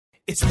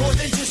It's more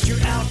than just your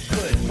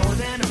output, more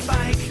than a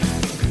bike.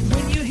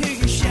 When you hear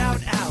your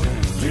shout out,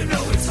 you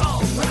know it's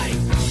all right.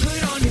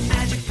 Put on your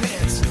magic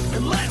pants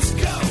and let's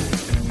go.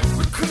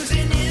 We're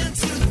cruising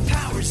into the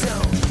power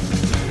zone.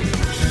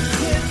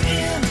 Clip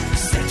in,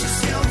 set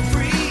yourself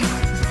free.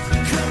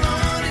 Come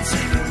on and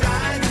take a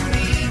ride with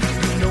me.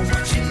 Know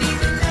what you need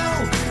to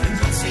know and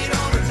what's it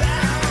all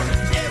about.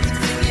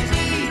 Everything you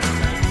need,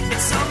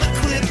 it's on the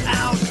Clip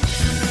Out.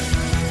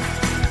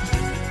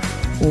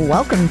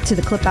 Welcome to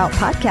the Clip Out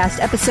Podcast,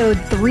 episode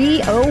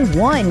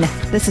 301.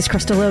 This is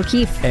Crystal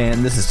O'Keefe.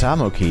 And this is Tom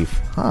O'Keefe.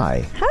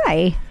 Hi.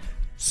 Hi.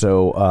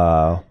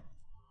 So,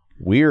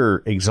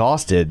 we're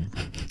exhausted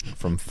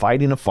from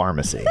fighting a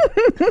pharmacy.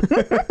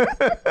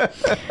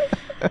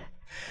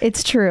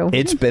 It's true.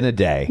 It's been a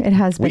day. It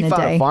has been a day. We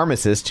found a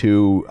pharmacist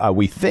who,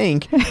 we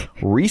think,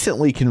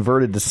 recently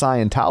converted to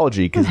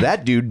Scientology because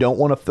that dude don't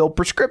want to fill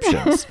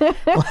prescriptions.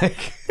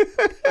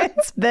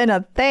 It's been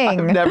a thing.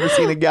 I've never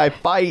seen a guy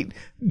fight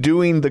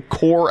doing the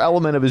core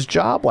element of his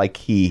job like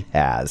he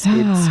has.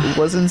 It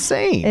was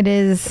insane. It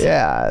is.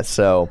 Yeah.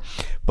 So,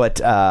 but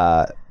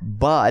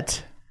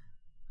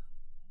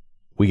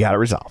we got it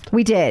resolved.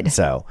 We did.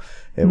 So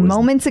it was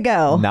moments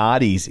ago.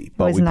 Not easy,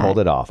 but we pulled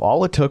it off.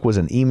 All it took was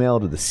an email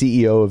to the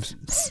CEO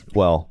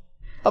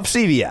of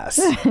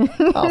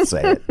CVS. I'll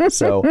say it.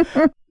 So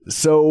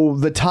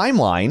the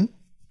timeline,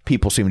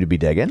 people seem to be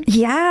digging.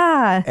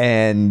 Yeah.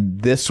 And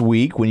this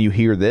week, when you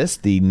hear this,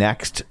 the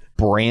next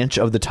branch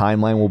of the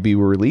timeline will be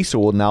released. So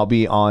we'll now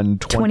be on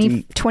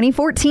 2014.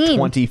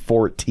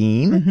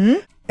 2014. Mm-hmm.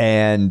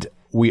 And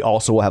we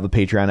also will have a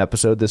Patreon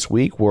episode this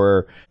week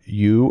where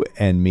you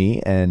and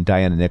me and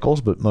Diana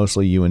Nichols, but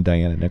mostly you and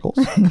Diana Nichols,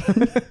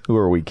 who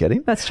are we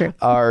kidding? That's true.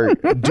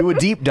 Do a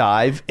deep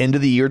dive into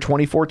the year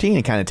 2014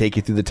 and kind of take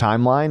you through the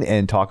timeline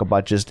and talk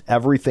about just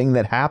everything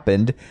that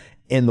happened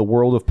in the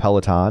world of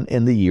Peloton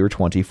in the year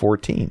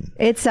 2014.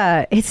 It's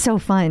so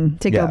fun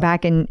to go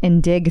back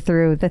and dig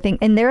through the thing.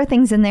 And there are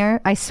things in there,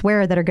 I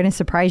swear, that are going to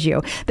surprise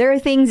you. There are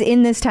things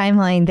in this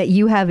timeline that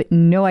you have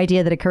no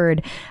idea that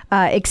occurred,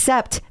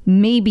 except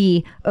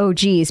maybe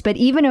OGs. But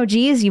even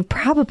OGs, you've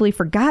probably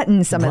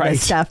forgotten some of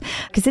this stuff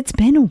because it's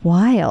been a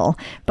while.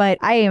 But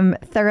I am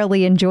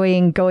thoroughly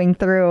enjoying going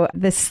through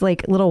this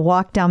like little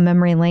walk down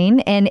memory lane.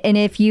 And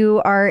if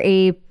you are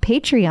a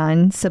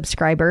Patreon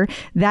subscriber,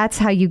 that's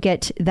how you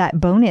get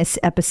that bonus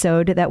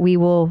episode that we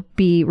will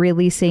be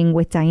releasing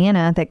with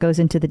Diana that goes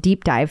into the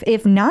deep dive.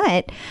 If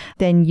not,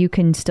 then you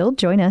can still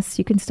join us.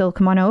 You can still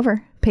come on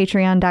over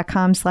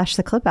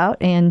patreon.com/theclipout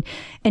and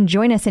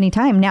join us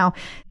anytime. Now,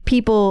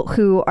 people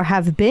who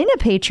have been a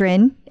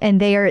patron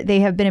and they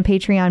have been a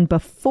Patreon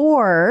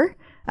before,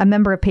 a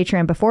member of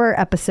Patreon before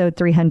episode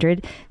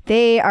 300,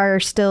 they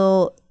are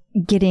still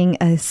getting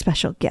a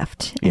special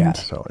gift. Yeah,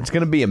 so it's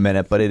going to be a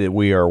minute, but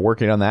we are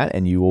working on that,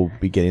 and you will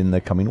be getting in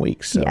the coming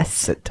weeks. So yes.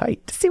 Sit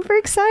tight. Super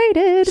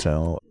excited.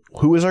 So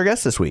who is our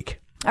guest this week?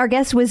 Our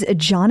guest was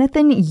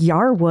Jonathan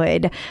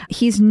Yarwood.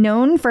 He's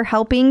known for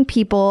helping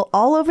people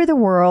all over the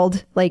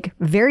world, like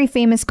very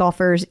famous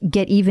golfers,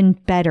 get even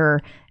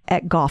better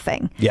at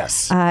golfing.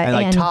 Yes.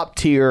 And top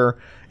tier.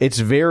 It's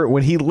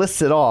when he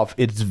lists it off,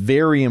 it's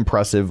very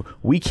impressive.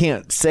 We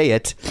can't say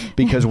it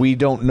because we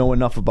don't know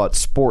enough about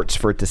sports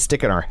for it to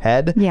stick in our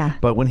head. Yeah.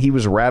 But when he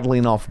was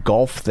rattling off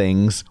golf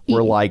things,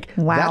 we're like,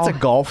 wow, that's a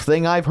golf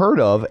thing I've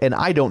heard of, and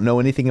I don't know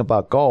anything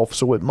about golf,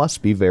 so it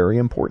must be very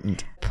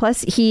important.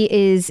 Plus, he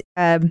is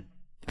a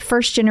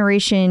first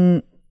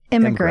generation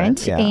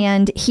immigrant, yeah.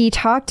 And he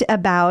talked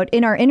about,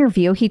 in our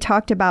interview, he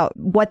talked about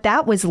what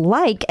that was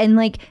like and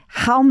like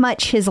how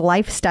much his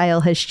lifestyle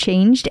has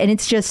changed, and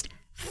it's just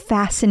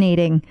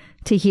fascinating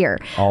to hear.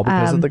 All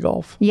because of the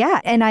golf. Yeah.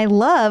 And I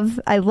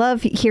love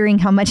hearing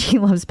how much he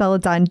loves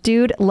Peloton.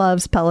 Dude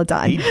loves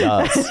Peloton. He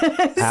does.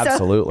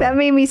 Absolutely. That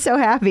made me so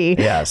happy.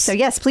 Yes. So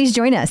yes, please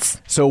join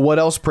us. So what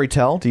else, pray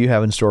tell, do you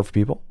have in store for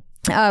people?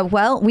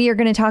 Well, we are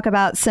going to talk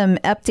about some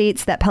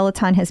updates that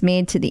Peloton has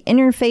made to the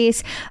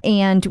interface,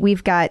 and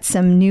we've got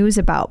some news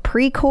about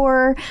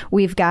Precor.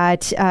 We've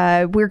got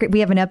we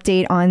have an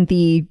update on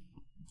the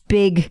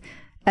big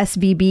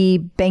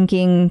SVB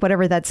banking,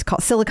 whatever that's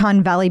called,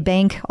 Silicon Valley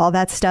Bank, all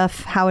that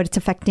stuff, how it's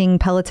affecting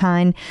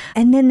Peloton.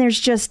 And then there's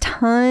just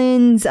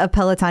tons of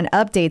Peloton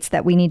updates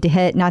that we need to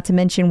hit, not to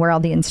mention where all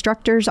the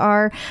instructors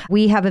are.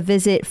 We have a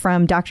visit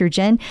from Dr.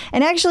 Jen,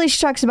 and actually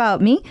she talks about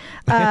me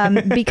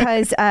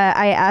because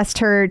I asked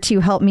her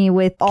to help me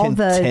with all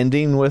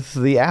contending with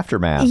the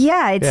aftermath.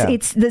 Yeah,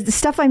 it's the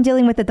stuff I'm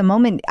dealing with at the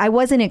moment. I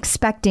wasn't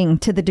expecting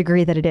to the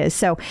degree that it is.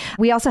 So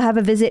we also have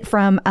a visit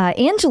from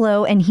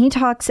Angelo, and he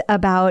talks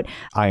about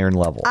iron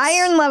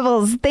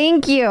levels.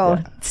 Thank you.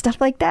 Yeah. Stuff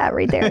like that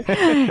right there.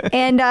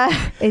 And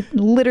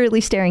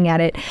literally staring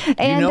at it.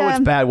 And it's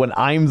bad when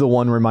I'm the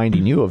one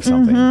reminding you of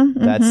something.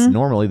 That's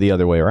normally the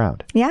other way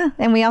around. Yeah.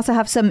 And we also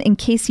have some, in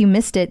case you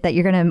missed it, that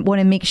you're going to want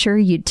to make sure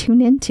you tune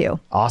into.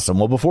 Awesome.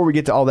 Well, before we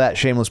get to all that,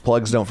 shameless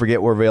plugs, don't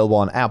forget we're available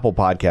on Apple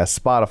Podcasts,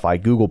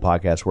 Spotify, Google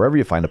Podcasts, wherever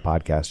you find a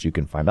podcast, you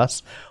can find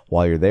us.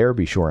 While you're there,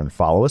 be sure and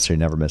follow us so you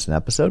never miss an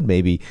episode.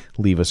 Maybe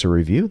leave us a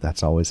review.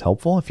 That's always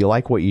helpful. If you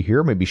like what you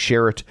hear, maybe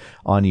share it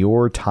on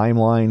your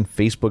timeline,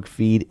 Facebook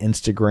feed,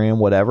 Instagram,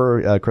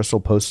 whatever. Crystal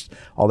posts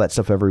all that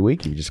stuff every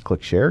week. You just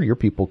click share. Your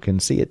people can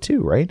see it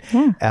too, right?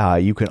 Yeah.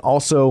 You can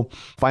also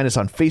find us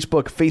on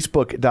Facebook,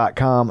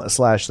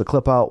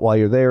 facebook.com/theclipout. While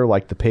you're there,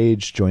 like the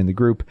page, join the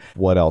group.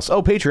 What else?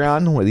 Oh,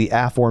 Patreon, with the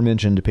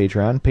aforementioned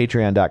Patreon,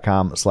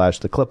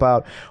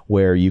 patreon.com/theclipout,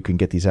 where you can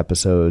get these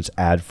episodes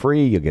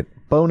ad-free. You'll get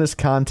bonus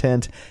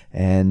content,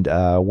 and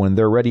when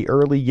they're ready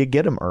early, you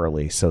get them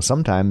early. So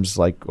sometimes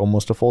like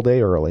almost a full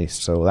day early.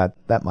 So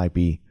that might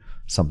be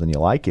something you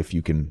like if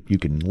you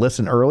can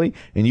listen early,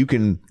 and you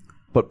can,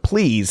 but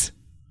please,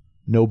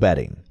 no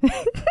betting.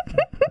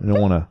 don't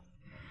want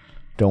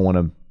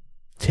to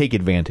take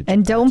advantage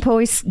and of that.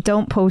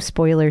 don't post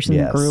spoilers in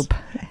the group.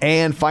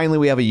 And finally,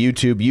 we have a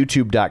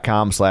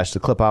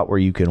youtube.com/theclipout, where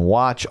you can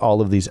watch all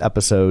of these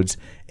episodes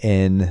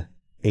in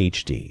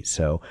HD.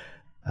 So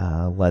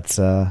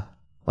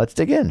let's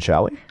dig in,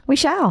 shall we? We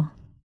shall.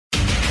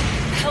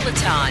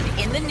 Peloton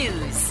in the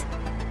news.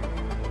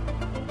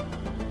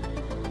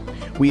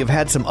 We have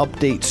had some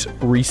updates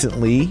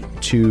recently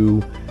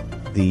to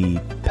the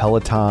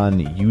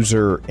Peloton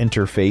user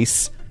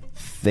interface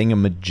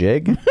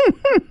thingamajig.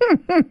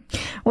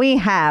 We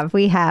have.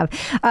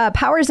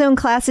 Power Zone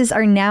classes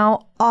are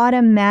now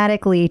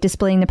automatically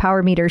displaying the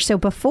power meter. So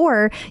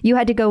before, you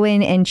had to go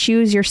in and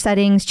choose your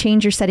settings,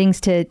 change your settings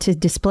to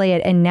display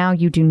it, and now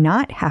you do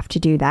not have to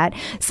do that.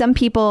 Some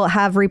people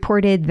have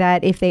reported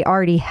that if they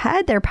already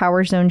had their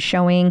Power Zone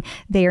showing,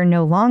 they are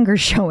no longer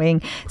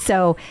showing.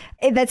 So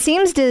that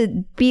seems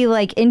to be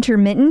like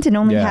intermittent and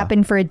only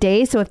happen for a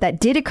day. So if that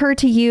did occur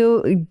to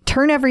you,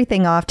 turn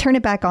everything off, turn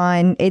it back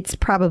on. It's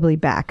probably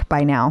back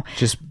by now.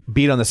 Just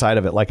beat on the side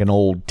of it like an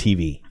old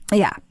TV.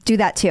 Yeah, do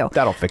that too.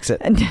 That'll fix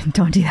it.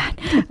 Don't do that.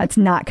 That's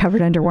not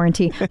covered under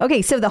warranty.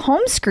 Okay, so the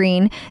home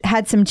screen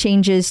had some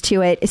changes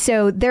to it.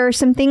 So there are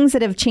some things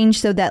that have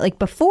changed so that like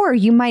before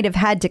you might have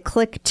had to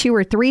click 2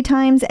 or 3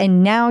 times,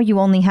 and now you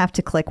only have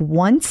to click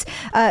once.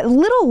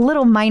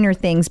 Little minor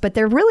things, but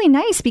they're really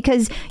nice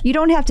because you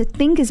don't have to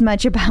think as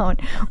much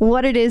about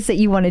what it is that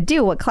you want to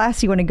do, what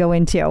class you want to go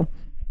into.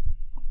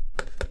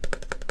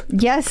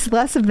 Yes,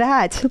 less of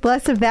that.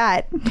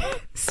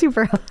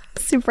 Super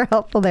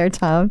helpful there,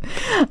 Tom.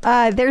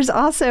 There's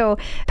also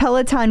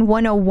Peloton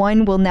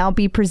 101 will now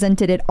be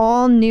presented at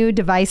all new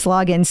device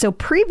logins. So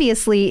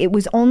previously it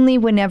was only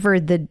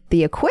whenever the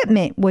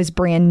equipment was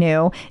brand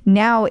new.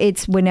 Now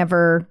it's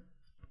whenever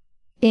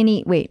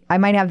I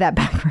might have that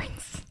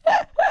backwards.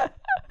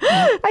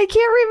 I can't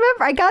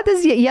remember. I got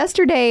this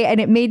yesterday and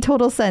it made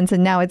total sense,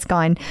 and now it's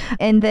gone.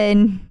 And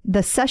then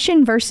the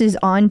session versus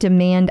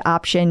on-demand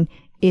option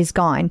is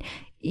gone.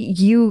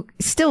 You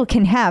still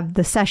can have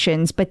the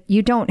sessions, but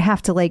you don't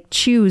have to like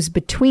choose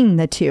between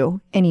the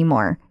two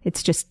anymore.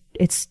 It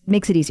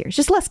makes it easier. It's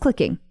just less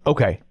clicking.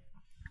 Okay.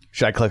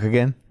 Should I click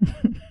again?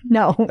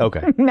 No.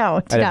 Okay. No,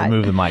 it's I'd not. have to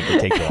move the mic.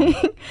 It takes long.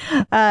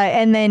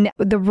 And then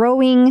the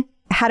rowing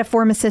had a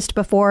form assist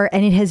before,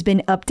 and it has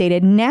been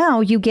updated. Now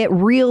you get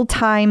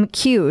real-time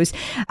cues.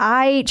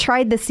 I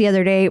tried this the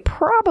other day.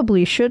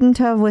 Probably shouldn't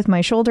have with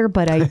my shoulder,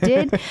 but I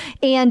did.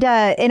 and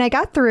I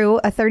got through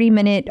a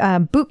 30-minute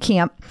boot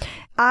camp.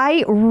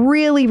 I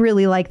really,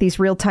 really like these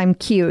real-time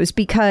cues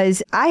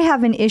because I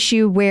have an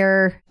issue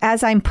where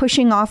as I'm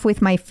pushing off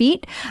with my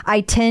feet, I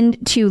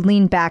tend to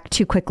lean back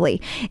too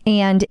quickly.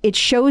 And it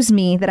shows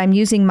me that I'm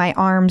using my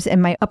arms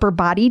and my upper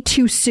body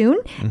too soon.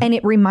 Mm-hmm. And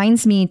it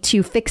reminds me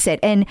to fix it.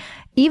 And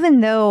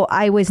even though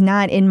I was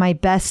not in my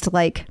best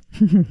like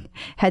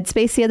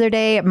headspace the other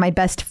day, my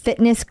best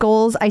fitness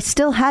goals, I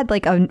still had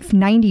like a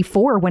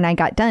 94 when I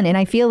got done. And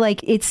I feel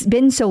like it's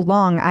been so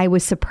long, I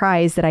was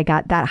surprised that I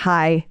got that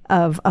high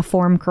of a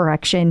form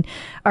correction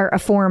or a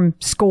form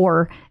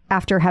score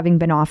after having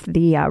been off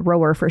the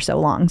rower for so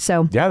long.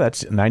 So yeah,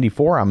 that's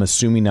 94. I'm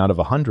assuming out of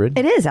 100.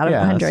 It is out of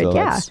 100. So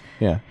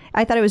yeah.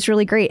 I thought it was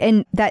really great.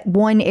 And that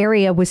one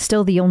area was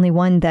still the only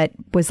one that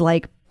was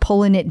like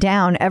pulling it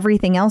down.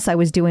 Everything else I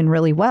was doing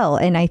really well.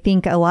 And I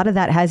think a lot of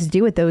that has to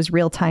do with those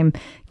real-time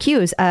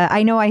cues.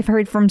 I know I've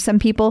heard from some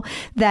people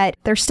that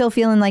they're still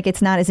feeling like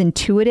it's not as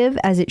intuitive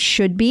as it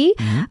should be.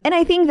 Mm-hmm. And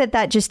I think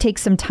that just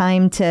takes some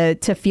time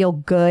to feel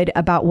good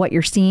about what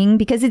you're seeing,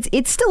 because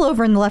it's still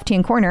over in the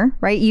left-hand corner,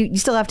 right? You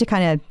still have to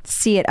kind of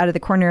see it out of the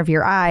corner of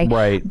your eye.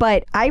 Right.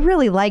 But I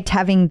really liked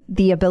having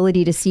the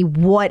ability to see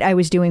what I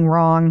was doing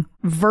wrong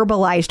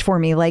verbalized for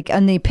me. Like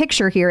on the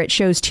picture here, it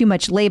shows too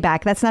much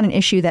layback. That's not an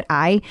issue that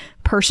I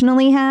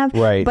personally have.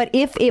 Right. But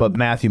but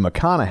Matthew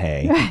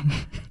McConaughey,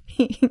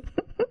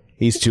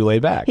 he's too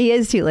laid back. He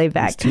is too laid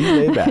back. He's too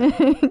laid back.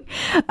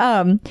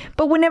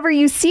 But whenever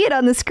you see it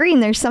on the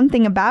screen, there's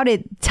something about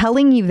it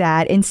telling you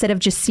that instead of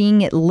just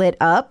seeing it lit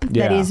up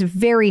that is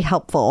very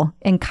helpful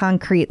and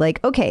concrete.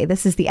 Like, okay,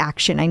 this is the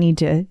action I need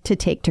to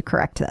take to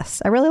correct this.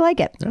 I really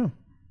like it. Yeah.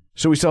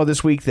 So we saw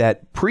this week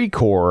that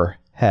Precor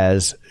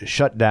has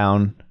shut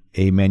down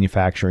a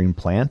manufacturing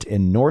plant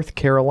in North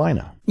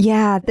Carolina.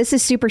 Yeah, this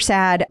is super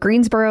sad.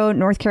 Greensboro,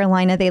 North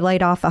Carolina, they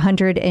laid off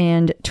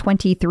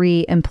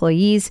 123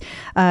 employees.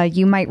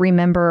 You might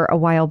remember a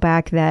while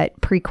back that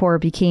Precor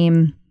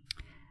became,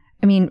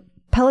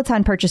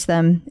 Peloton purchased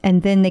them,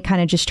 and then they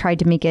kind of just tried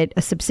to make it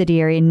a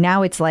subsidiary. And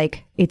now it's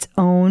like its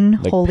own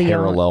wholly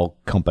parallel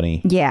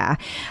company. Yeah.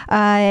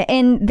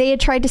 And they had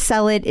tried to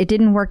sell it. It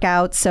didn't work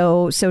out.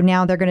 So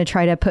now they're going to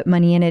try to put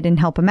money in it and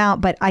help them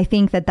out. But I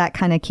think that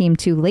kind of came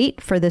too late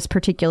for this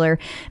particular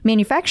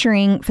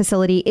manufacturing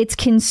facility. It's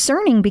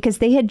concerning because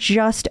they had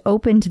just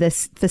opened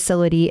this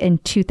facility in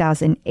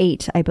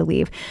 2008, I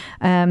believe.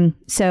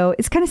 So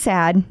it's kind of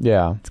sad.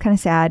 Yeah. It's kind of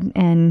sad.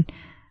 And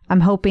I'm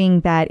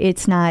hoping that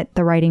it's not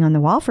the writing on the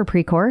wall for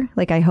Precor.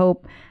 Like I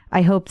hope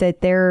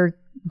that they're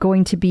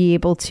going to be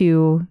able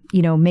to,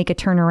 make a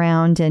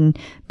turnaround and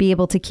be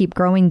able to keep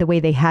growing the way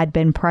they had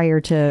been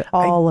prior to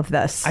all of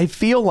this. I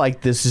feel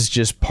like this is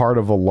just part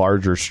of a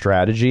larger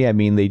strategy. I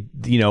mean, they,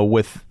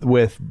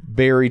 with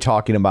Barry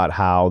talking about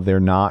how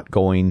they're not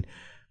going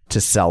to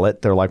sell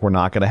it. They're like, we're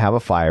not going to have a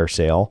fire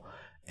sale.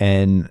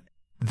 And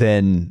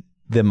then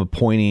them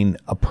appointing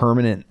a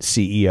permanent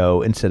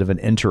CEO instead of an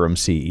interim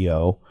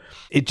CEO.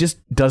 It just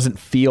doesn't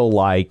feel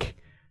like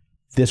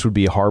this would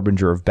be a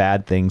harbinger of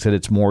bad things, that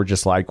it's more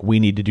just like we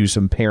need to do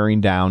some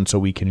paring down so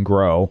we can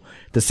grow.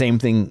 The same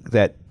thing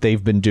that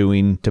they've been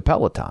doing to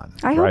Peloton.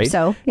 I hope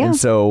so. Yeah. And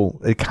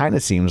so it kind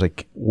of seems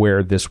like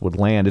where this would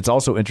land. It's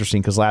also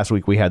interesting because last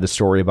week we had the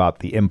story about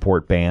the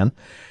import ban,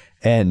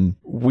 and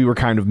we were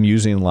kind of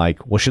musing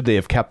like, well, should they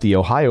have kept the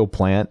Ohio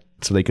plant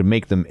so they could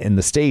make them in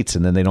the States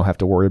and then they don't have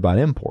to worry about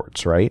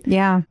imports, right?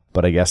 Yeah.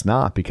 But I guess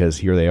not, because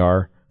here they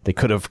are. They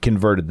could have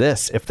converted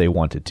this if they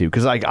wanted to,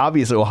 because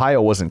obviously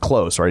Ohio wasn't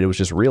close, right? It was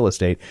just real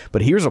estate.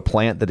 But here's a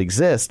plant that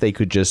exists. They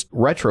could just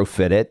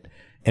retrofit it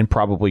and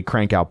probably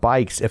crank out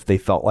bikes if they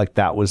felt like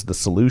that was the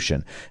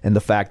solution. And the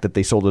fact that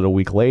they sold it a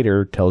week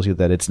later tells you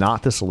that it's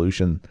not the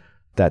solution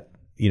that,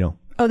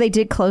 Oh, they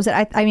did close it?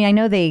 I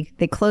know they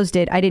closed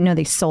it. I didn't know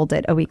they sold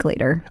it a week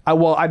later.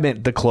 Well, I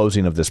meant the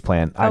closing of this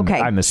plant.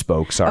 Okay. I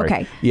misspoke. Sorry.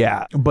 Okay.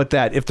 Yeah. But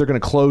that if they're going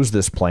to close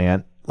this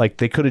plant, like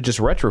they could have just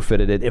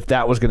retrofitted it if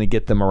that was going to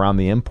get them around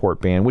the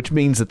import ban, which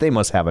means that they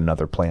must have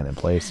another plan in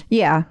place.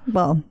 Yeah.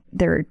 Well,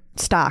 their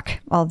stock,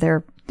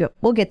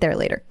 we'll get there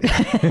later.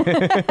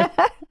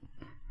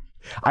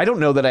 I don't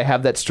know that I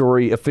have that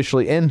story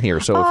officially in here.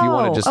 So if you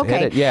want to just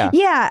hit it. Yeah.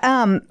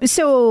 Yeah.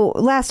 So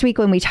last week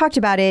when we talked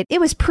about it, it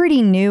was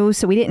pretty new.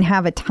 So we didn't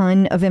have a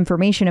ton of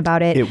information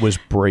about it. It was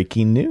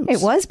breaking news.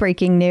 It was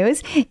breaking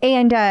news.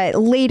 And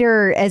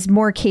later, as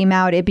more came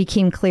out, it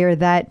became clear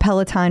that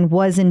Peloton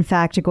was in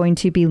fact going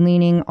to be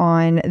leaning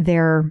on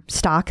their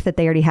stock that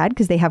they already had,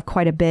 because they have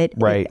quite a bit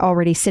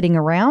already sitting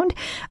around.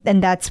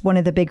 And that's one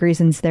of the big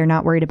reasons they're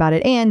not worried about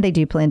it. And they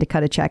do plan to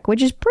cut a check,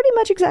 which is pretty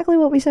much exactly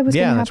what we said was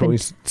going to happen. Yeah, that's what we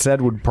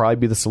said would probably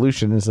be the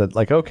solution, is that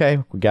like, okay,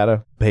 we got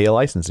to pay a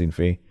licensing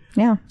fee.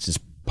 Yeah. It's just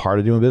part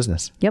of doing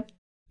business. Yep.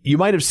 You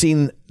might have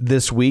seen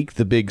this week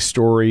the big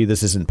story.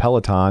 This isn't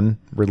Peloton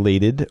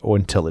related, or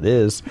until it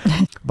is,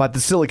 but the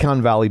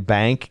Silicon Valley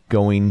Bank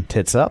going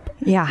tits up.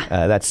 Yeah.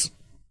 That's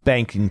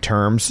banking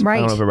terms. Right. I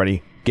don't know if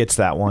everybody gets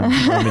that one.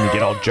 I'm going to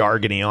get all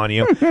jargony on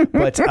you.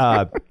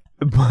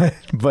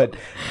 But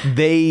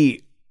they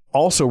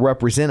also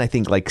represent, I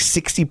think, like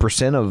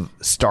 60% of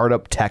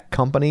startup tech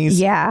companies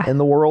in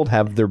the world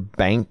have their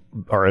bank,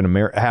 or in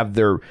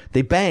America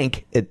they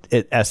bank at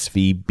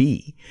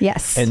SVB.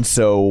 Yes. And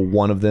so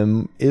one of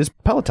them is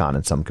Peloton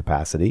in some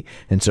capacity.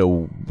 And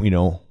so,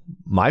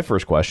 my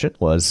first question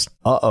was,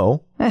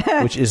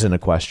 which isn't a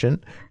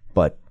question,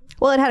 but.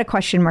 Well, it had a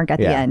question mark at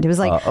the end. It was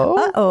like,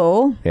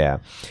 uh-oh. Yeah.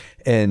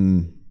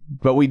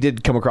 But we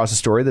did come across a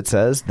story that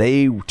says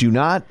they do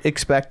not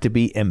expect to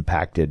be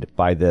impacted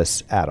by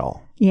this at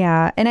all.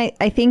 Yeah. And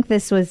I think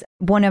this was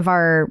one of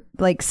our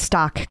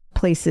stock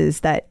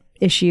places that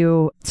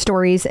issue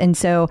stories. And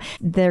so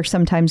they're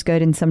sometimes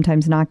good and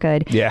sometimes not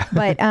good. Yeah.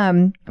 But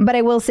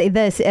I will say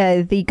this,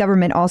 the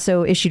government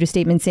also issued a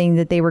statement saying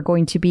that they were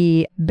going to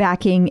be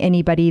backing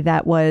anybody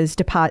that was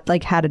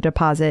had a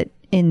deposit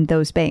in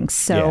those banks.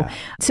 So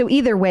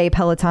either way,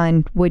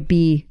 Peloton would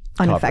be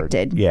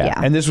unaffected. Covered.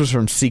 Yeah. And this was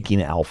from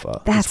Seeking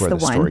Alpha. That's where the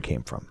the story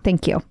came from.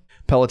 Thank you.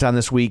 Peloton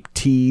this week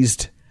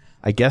teased,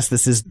 I guess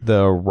this is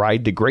the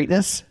Ride to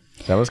Greatness.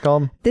 Is that what it's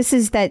called? This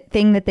is that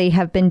thing that they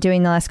have been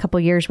doing the last couple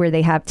of years where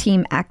they have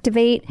Team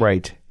Activate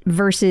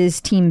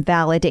versus Team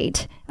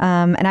Validate.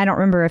 And I don't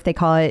remember if they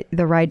call it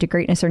the Ride to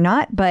Greatness or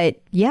not,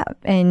 but yeah.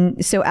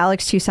 And so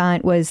Alex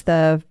Toussaint was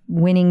the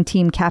winning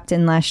team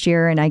captain last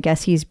year. And I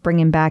guess he's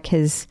bringing back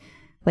his,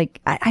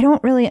 I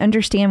don't really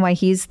understand why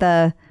he's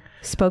the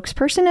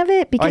spokesperson of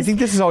it, because I think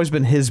this has always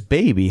been his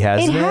baby,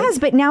 hasn't it? It has,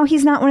 but now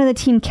he's not one of the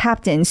team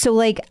captains. So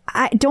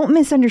I don't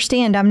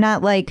misunderstand. I'm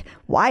not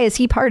why is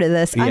he part of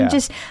this? Yeah.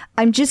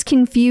 I'm just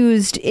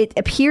confused. It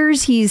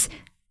appears he's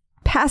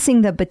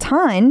passing the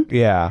baton.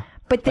 Yeah.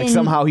 But then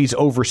somehow he's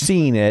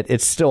overseeing it.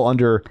 It's still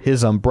under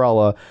his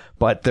umbrella,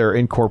 but they're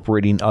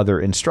incorporating other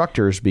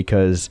instructors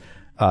because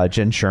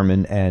Jen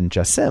Sherman and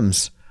Jess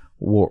Sims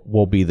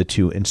will be the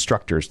two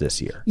instructors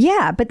this year.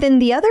 Yeah, but then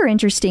the other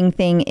interesting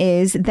thing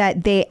is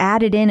that they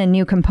added in a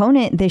new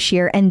component this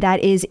year, and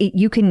that is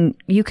you can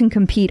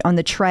compete on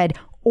the tread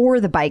or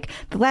the bike.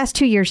 The last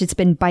 2 years, it's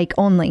been bike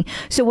only.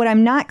 So what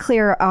I'm not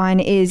clear on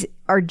is,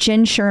 are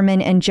Jen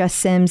Sherman and Jess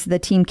Sims the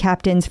team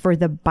captains for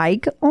the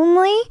bike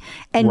only?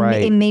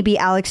 And maybe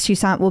Alex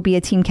Toussaint will be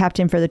a team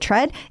captain for the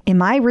tread?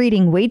 Am I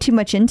reading way too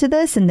much into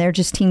this and they're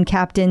just team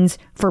captains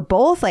for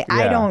both?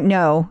 I don't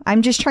know.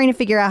 I'm just trying to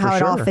figure out how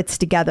it all fits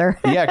together.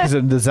 Yeah, because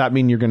does that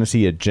mean you're going to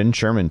see a Jen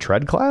Sherman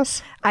tread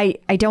class? I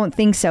don't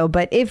think so.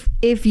 But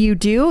if you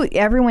do,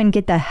 everyone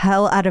get the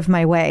hell out of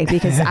my way,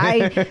 because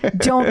I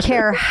don't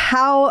care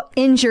how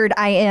injured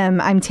I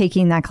am, I'm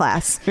taking that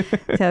class.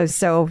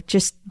 So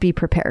just be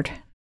prepared.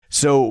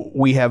 So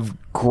we have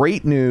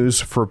great news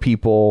for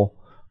people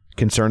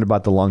concerned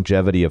about the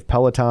longevity of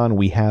Peloton.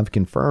 We have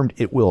confirmed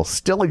it will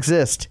still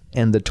exist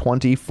in the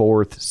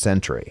 24th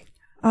century.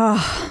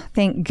 Oh,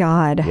 thank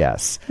God.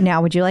 Yes.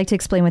 Now, would you like to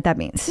explain what that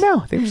means? No,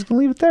 I think we're just going to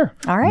leave it there.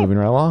 All right. Moving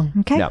right along.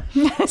 Okay. No.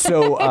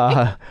 So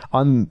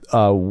on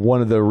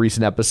one of the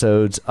recent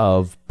episodes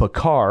of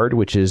Picard,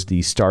 which is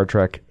the Star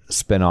Trek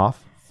spinoff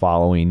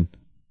following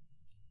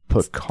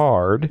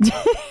Picard...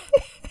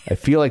 I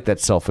feel like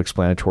that's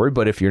self-explanatory,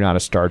 but if you're not a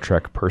Star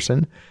Trek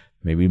person,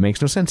 maybe it makes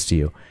no sense to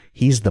you.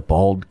 He's the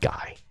bald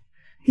guy.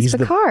 He's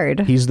Picard.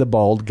 He's the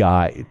bald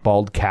guy,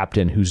 bald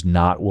captain who's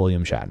not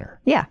William Shatner.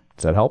 Yeah.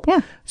 Does that help?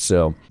 Yeah.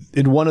 So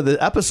in one of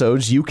the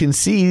episodes, you can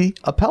see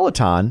a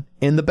Peloton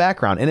in the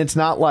background, and it's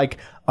not like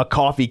a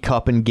coffee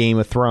cup in Game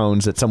of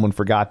Thrones that someone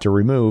forgot to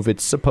remove.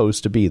 It's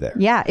supposed to be there.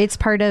 Yeah, it's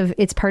part of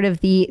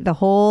the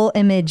whole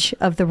image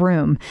of the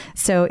room.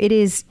 So it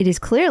is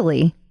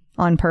clearly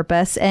on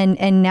purpose.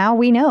 And now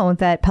we know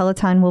that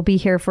Peloton will be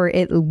here for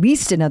at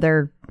least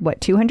another,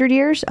 200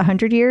 years,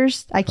 100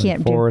 years? I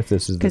can't do.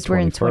 This is the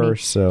 21st.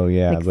 So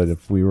yeah, but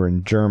if we were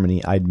in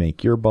Germany, I'd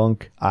make your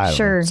bunk. I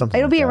don't know,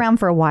 it'll be around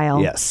for a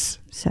while. Yes.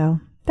 So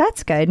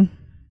that's good.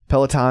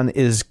 Peloton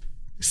is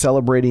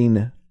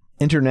celebrating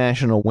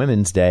International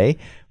Women's Day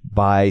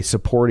by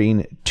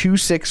supporting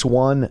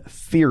 261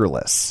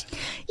 Fearless.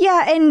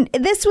 Yeah, and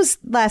this was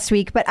last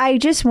week, but I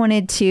just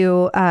wanted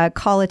to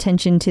call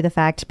attention to the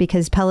fact,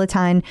 because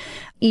Peloton,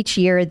 each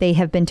year they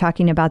have been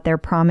talking about their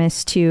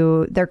promise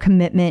to their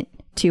commitment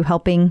to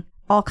helping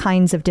all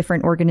kinds of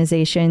different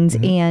organizations.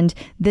 Mm-hmm. And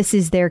this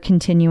is their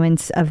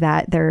continuance of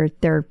that.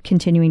 They're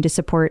continuing to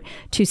support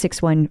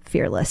 261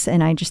 Fearless.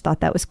 And I just thought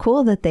that was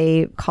cool that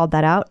they called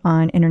that out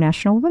on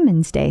International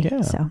Women's Day.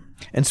 Yeah. So.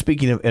 And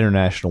speaking of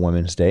International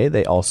Women's Day,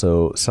 they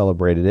also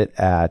celebrated it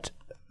at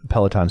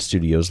Peloton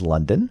Studios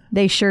London.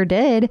 They sure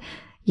did.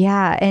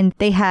 Yeah. And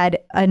they had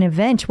an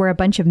event where a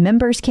bunch of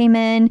members came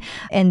in,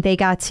 and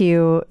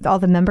all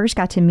the members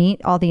got to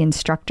meet all the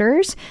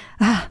instructors,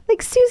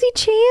 like Susie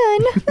Chan.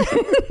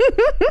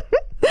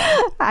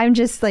 I'm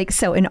just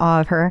so in awe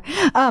of her.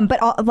 But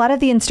a lot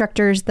of the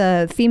instructors,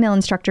 the female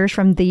instructors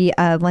from the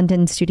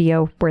London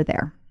studio, were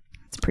there.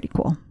 It's pretty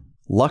cool.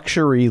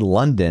 Luxury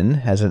London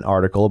has an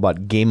article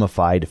about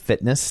gamified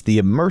fitness, the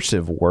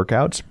immersive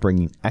workouts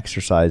bringing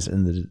exercise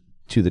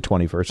to the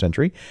 21st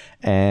century.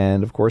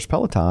 And of course,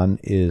 Peloton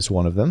is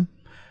one of them.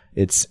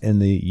 It's in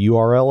the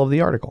URL of the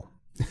article.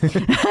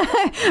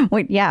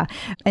 Wait, yeah.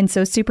 And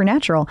so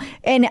Supernatural.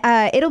 And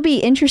it'll be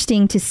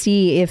interesting to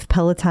see if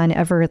Peloton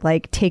ever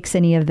takes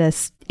any of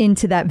this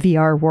into that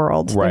VR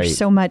world. Right. There's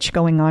so much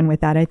going on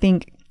with that. I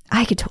think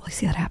I could totally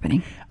see that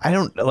happening. I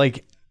don't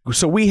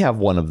so we have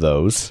one of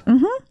those,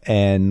 mm-hmm.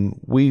 and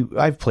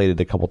I've played it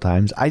a couple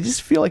times. I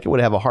just feel like it would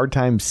have a hard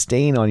time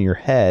staying on your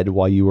head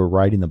while you were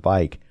riding the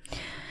bike.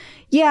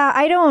 Yeah,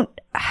 I don't.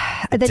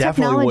 The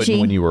technology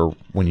wouldn't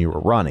when you were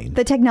running.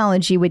 The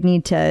technology would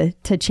need to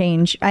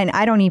change, and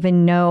I don't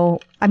even know.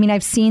 I mean,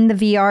 I've seen the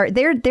VR.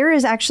 There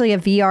is actually a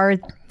VR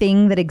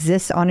thing that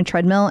exists on a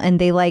treadmill, and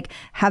they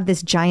have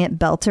this giant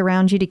belt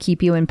around you to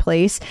keep you in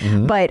place.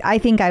 Mm-hmm. But I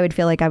think I would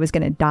feel like I was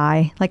going to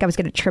die, like I was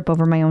going to trip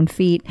over my own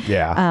feet.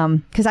 Yeah.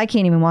 Because I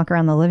can't even walk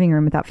around the living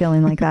room without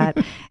feeling like that.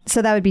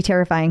 So that would be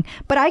terrifying.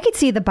 But I could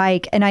see the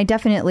bike, and I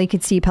definitely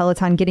could see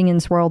Peloton getting in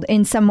this world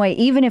in some way,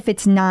 even if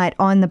it's not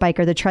on the bike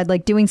or the tread,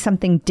 doing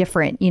something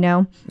different, Yeah.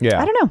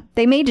 I don't know.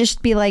 They may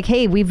just be like,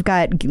 hey, we've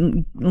got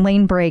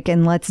lane break,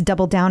 and let's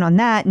double down on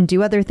that and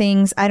do other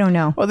things. I don't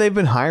know. Well, they've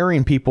been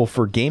hiring people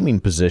for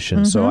gaming positions.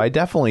 Mm-hmm. So I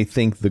definitely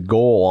think the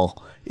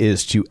goal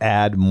is to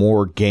add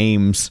more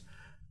games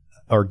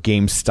or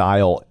game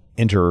style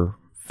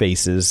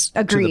interfaces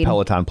to the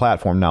Peloton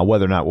platform. Now,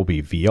 whether or not it will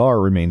be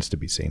VR remains to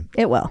be seen.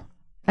 It will.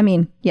 I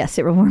mean, yes,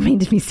 it will remain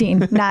to be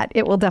seen.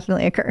 It will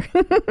definitely occur.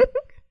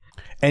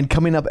 And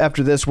coming up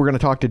after this, we're going to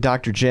talk to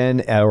Dr.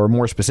 Jen, or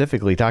more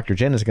specifically, Dr.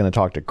 Jen is going to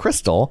talk to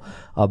Crystal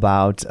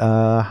about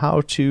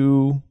how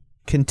to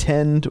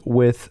contend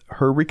with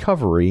her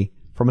recovery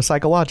from a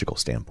psychological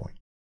standpoint.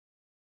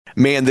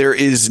 Man, there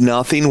is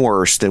nothing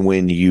worse than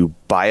when you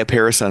buy a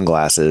pair of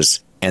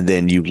sunglasses and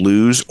then you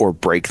lose or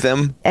break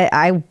them?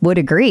 I would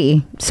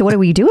agree. So what do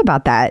we do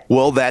about that?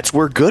 Well, that's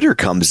where Gooder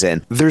comes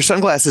in. Their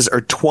sunglasses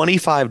are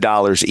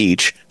 $25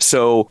 each,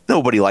 so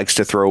nobody likes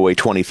to throw away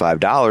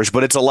 $25,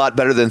 but it's a lot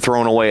better than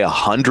throwing away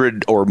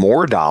 $100 or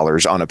more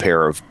on a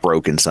pair of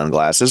broken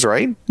sunglasses,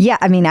 right? Yeah,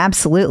 I mean,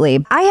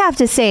 absolutely. I have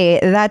to say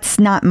that's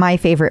not my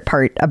favorite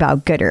part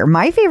about Gooder.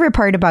 My favorite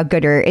part about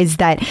Gooder is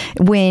that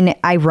when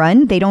I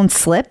run, they don't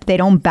slip, they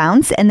don't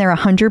bounce, and they're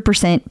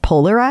 100%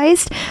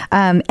 polarized.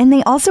 And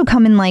they also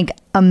come in like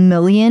a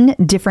million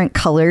different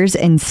colors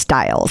and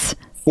styles.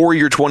 For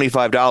your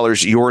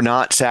 $25, you're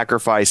not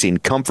sacrificing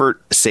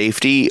comfort,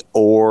 safety,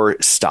 or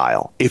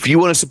style. If you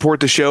want to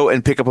support the show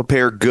and pick up a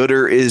pair,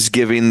 Gooder is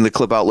giving the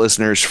Clip Out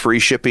listeners free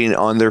shipping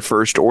on their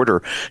first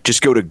order.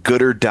 Just go to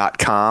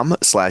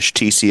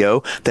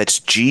gooder.com/TCO. That's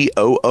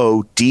GOODR.com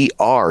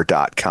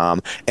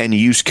and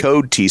use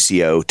code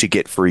TCO to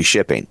get free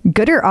shipping.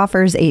 Gooder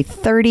offers a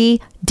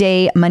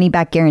 30-day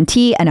money-back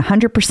guarantee and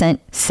 100%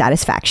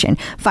 satisfaction.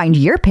 Find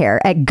your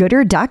pair at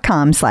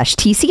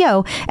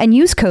gooder.com/TCO and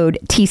use code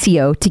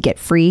TCO to get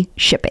free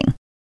shipping.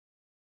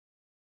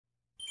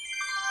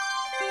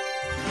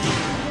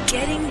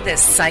 Getting the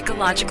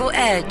psychological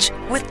edge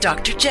with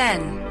Dr.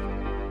 Jen.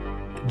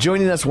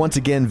 Joining us once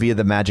again via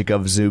the magic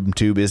of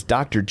ZoomTube is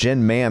Dr.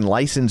 Jen Mann,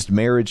 licensed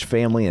marriage,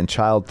 family, and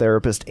child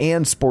therapist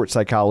and sports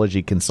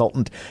psychology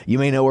consultant. You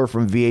may know her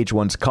from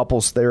VH1's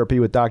Couples Therapy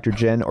with Dr.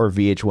 Jen, or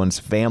VH1's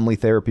Family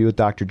Therapy with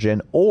Dr.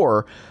 Jen,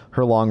 or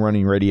her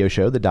long-running radio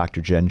show, The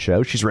Dr. Jen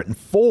Show. She's written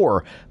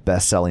 4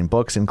 best-selling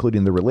books,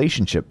 including The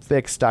Relationship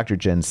Fix, Dr.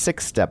 Jen's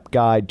 6-Step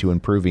Guide to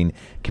Improving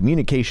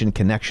Communication,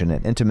 Connection,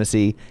 and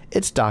Intimacy.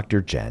 It's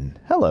Dr. Jen.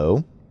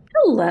 Hello.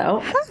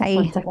 Hello. Hi.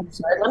 1 second.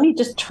 Sorry. Let me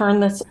just turn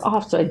this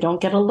off so I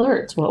don't get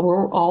alerts while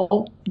we're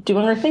all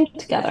doing our thing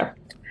together.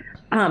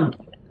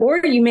 Or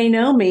you may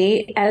know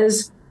me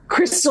as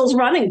Crystal's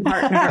running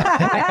partner.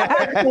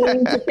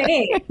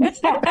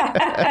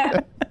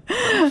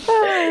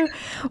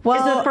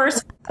 Well,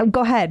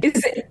 go ahead.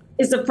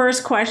 Is the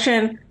first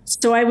question,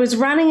 so I was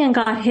running and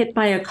got hit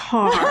by a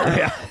car.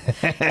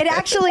 It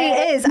actually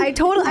is. I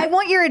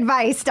want your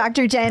advice,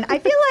 Dr. Jen. I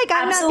feel like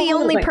I'm not the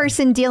only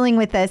person dealing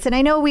with this. And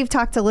I know we've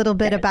talked a little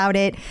bit about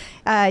it.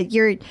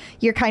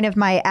 You're kind of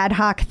my ad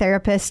hoc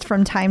therapist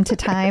from time to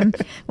time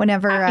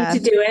whenever happy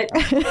to do it.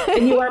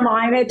 And you are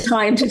mine at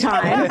time to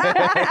time.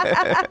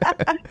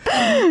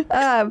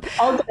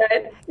 All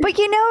good. But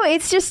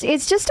it's just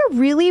a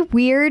really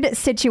weird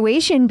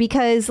situation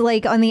because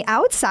like on the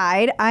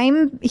outside,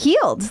 I'm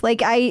healed.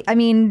 Like I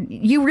mean,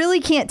 you really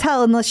can't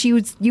tell unless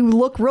you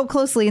look real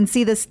closely and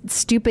see this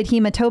stupid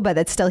hematoma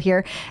that's still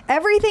here.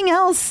 Everything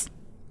else,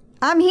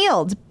 I'm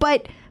healed,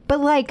 but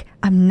like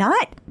I'm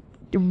not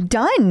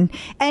done.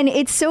 And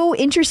it's so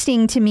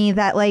interesting to me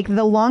that like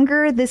the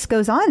longer this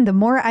goes on, the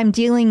more I'm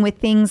dealing with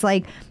things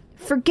like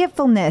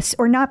forgetfulness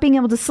or not being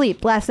able to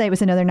sleep. Last night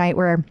was another night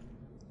where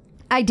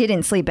I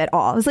didn't sleep at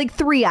all. It was like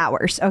 3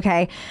 hours.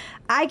 Okay.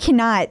 I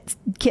cannot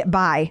get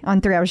by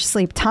on 3 hours of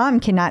sleep. Tom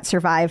cannot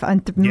survive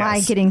on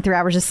my getting 3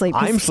 hours of sleep.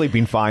 I'm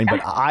sleeping fine,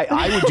 but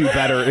I would do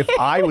better if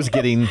I was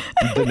getting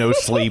the no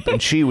sleep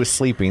and she was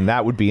sleeping.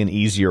 That would be an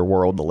easier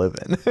world to live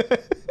in.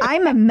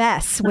 I'm a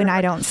mess when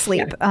I don't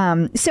sleep.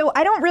 So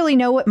I don't really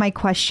know what my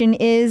question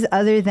is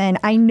other than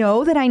I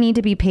know that I need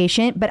to be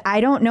patient, but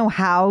I don't know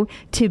how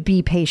to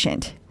be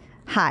patient.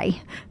 Hi.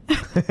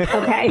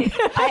 Okay.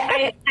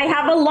 I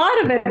have a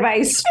lot of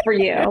advice for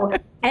you.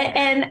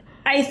 And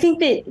I think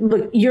that,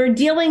 look, you're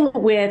dealing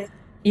with,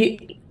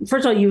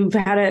 first of all, you've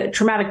had a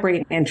traumatic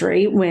brain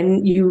injury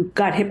when you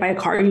got hit by a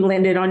car, you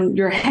landed on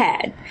your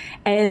head,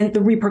 and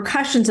the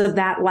repercussions of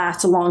that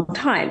last a long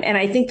time. And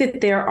I think that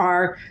there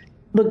are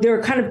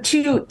kind of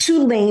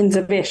two lanes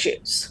of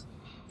issues.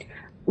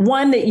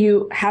 One that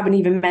you haven't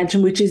even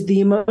mentioned, which is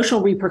the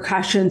emotional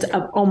repercussions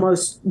of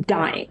almost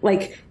dying.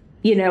 Like,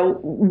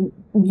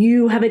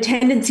 you have a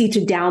tendency to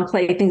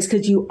downplay things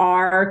because you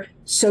are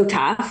so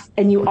tough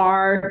and you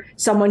are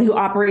someone who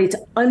operates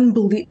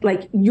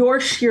like your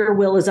sheer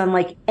will is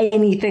unlike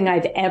anything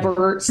I've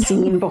ever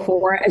seen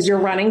before as your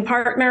running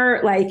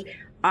partner. Like,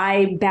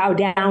 I bow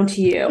down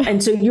to you.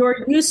 And so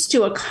you're used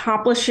to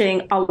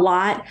accomplishing a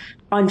lot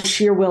on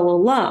sheer will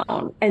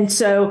alone. And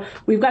so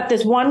we've got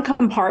this one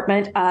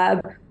compartment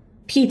of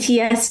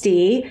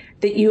PTSD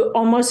that you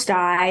almost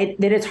died,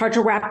 that it's hard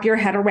to wrap your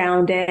head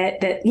around it.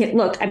 That,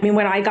 look, I mean,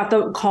 when I got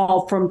the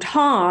call from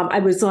Tom, I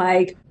was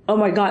like, oh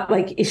my God,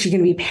 like, is she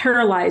going to be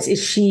paralyzed?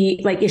 Is she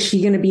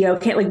going to be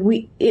okay? Like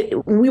we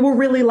were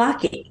really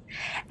lucky.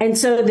 And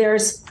so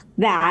there's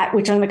that,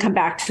 which I'm going to come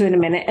back to in a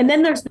minute. And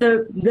then there's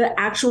the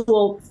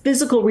actual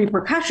physical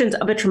repercussions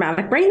of a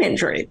traumatic brain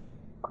injury.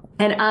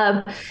 And,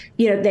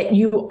 that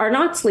you are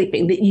not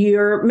sleeping, that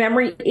your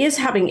memory is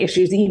having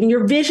issues, that even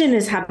your vision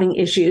is having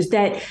issues,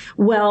 that,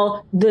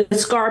 well, the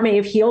scar may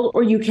have healed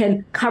or you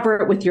can cover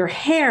it with your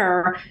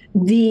hair.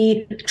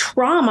 The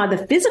trauma,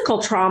 the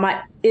physical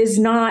trauma is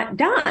not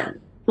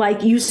done.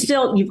 Like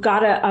you've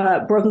got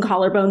a broken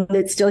collarbone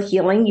that's still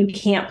healing. You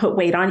can't put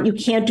weight on it. You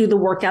can't do the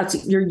workouts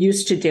that you're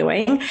used to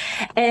doing.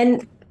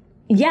 And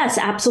yes,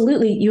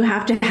 absolutely. You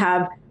have to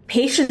have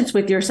patience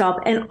with yourself.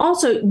 And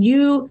also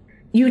you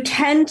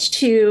tend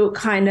to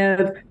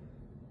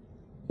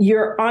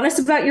you're honest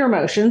about your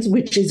emotions,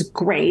 which is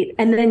great.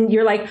 And then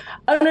you're like,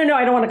 oh, no,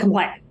 I don't want to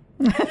complain.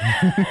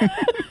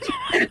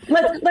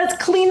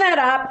 Let's clean that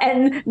up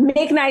and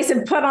make nice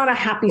and put on a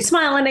happy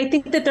smile. And I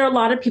think that there are a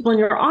lot of people in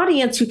your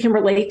audience who can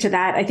relate to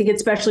that. I think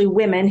especially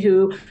women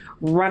who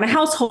run a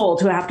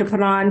household, who have to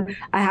put on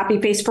a happy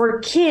face for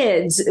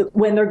kids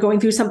when they're going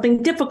through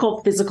something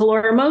difficult, physical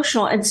or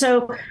emotional. And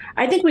so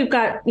I think we've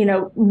got,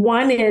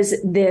 one is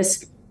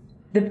this.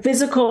 The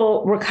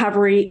physical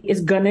recovery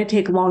is going to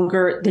take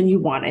longer than you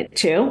want it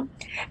to,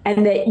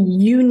 and that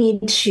you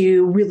need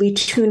to really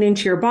tune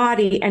into your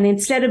body. And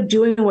instead of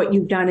doing what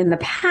you've done in the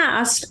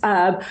past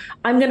of,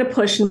 I'm going to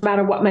push no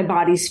matter what my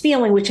body's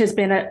feeling, which has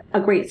been a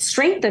great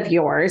strength of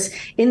yours,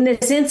 in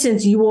this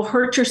instance, you will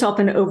hurt yourself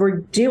and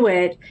overdo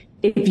it.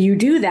 If you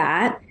do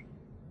that,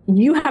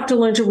 you have to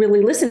learn to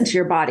really listen to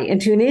your body and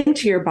tune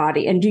into your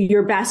body and do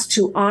your best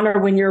to honor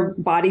when your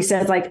body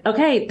says, like,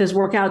 okay, this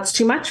workout's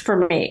too much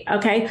for me.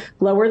 Okay,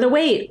 lower the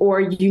weight, or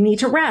you need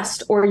to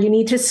rest, or you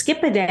need to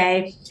skip a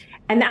day.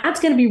 And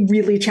that's going to be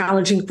really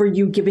challenging for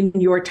you given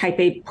your type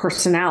A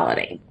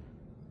personality.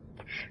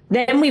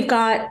 Then we've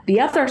got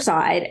the other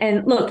side.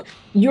 And look,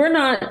 you're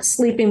not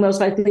sleeping most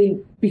likely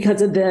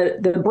because of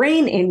the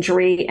brain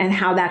injury and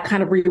how that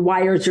kind of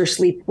rewires your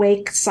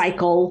sleep-wake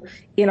cycle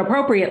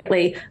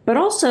inappropriately. But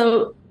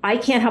also, I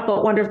can't help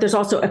but wonder if there's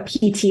also a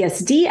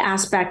PTSD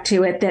aspect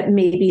to it, that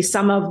maybe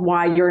some of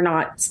why you're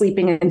not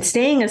sleeping and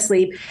staying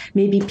asleep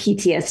may be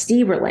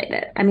PTSD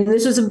related. I mean,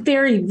 this was a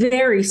very,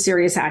 very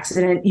serious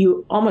accident.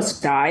 You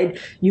almost died.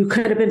 You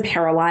could have been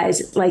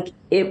paralyzed. Like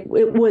it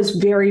was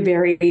very,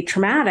 very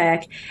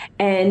traumatic.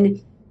 And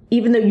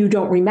even though you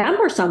don't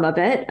remember some of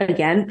it,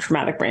 again,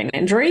 traumatic brain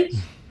injury,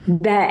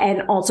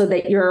 and also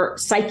that your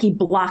psyche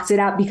blocks it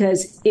out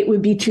because it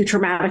would be too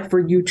traumatic for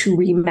you to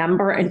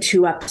remember and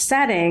too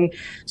upsetting.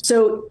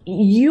 So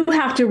you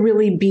have to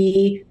really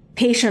be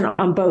patient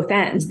on both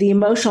ends, the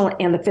emotional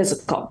and the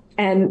physical.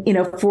 And,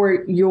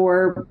 for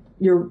your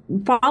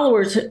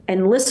followers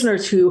and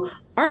listeners who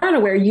aren't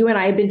aware, you and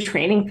I have been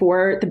training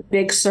for the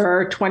Big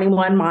Sur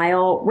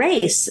 21-mile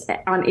race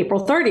on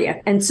April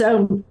 30th. And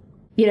so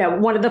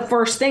one of the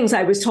first things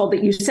I was told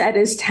that you said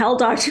is tell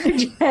Dr.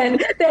 Jen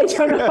that I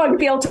don't know if I'm going to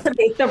be able to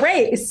make the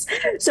race.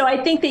 So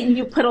I think that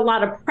you put a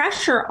lot of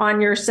pressure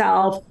on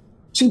yourself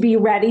to be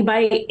ready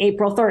by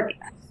April 30th.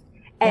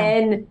 Yeah.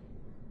 And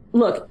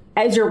look,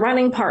 as your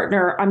running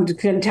partner, I'm just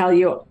going to tell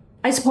you,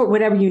 I support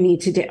whatever you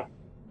need to do.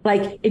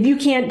 Like, if you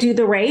can't do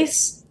the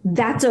race,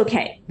 that's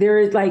okay.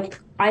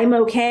 I'm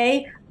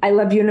okay. I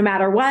love you no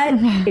matter what.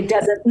 It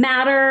doesn't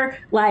matter.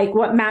 Like,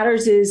 what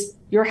matters is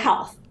your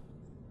health.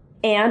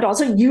 And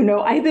also,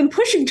 I've been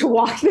pushing to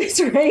walk this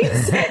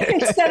race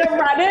instead of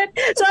run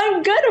it. So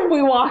I'm good if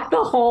we walk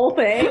the whole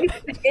thing.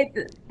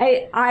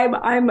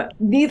 I'm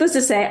needless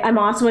to say, I'm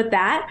awesome with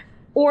that.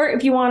 Or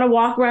if you want to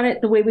run it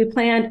the way we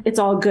planned, it's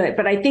all good.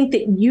 But I think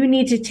that you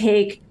need to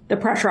take the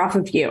pressure off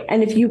of you.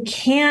 And if you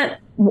can't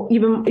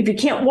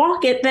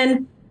walk it,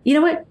 then you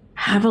know what?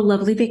 Have a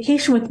lovely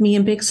vacation with me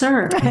in Big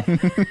Sur.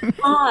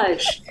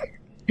 Lodge,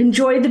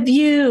 enjoy the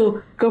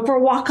view, go for a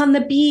walk on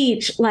the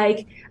beach.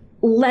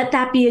 Let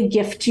that be a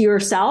gift to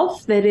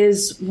yourself that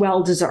is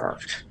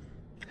well-deserved.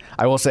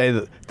 I will say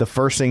that the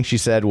first thing she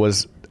said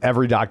was,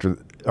 every doctor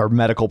or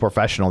medical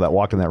professional that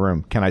walked in that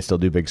room, can I still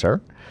do Big Sur?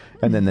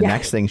 And then the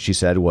next thing she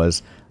said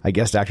was, I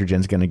guess Dr.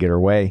 Jen's going to get her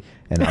way,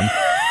 and I'm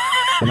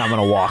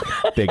going to walk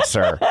Big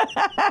Sur.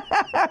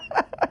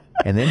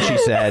 And then she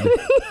said,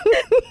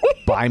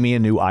 buy me a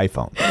new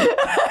iPhone.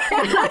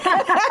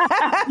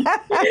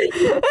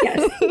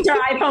 Yes, your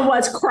iPhone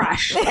was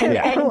crushed,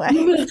 and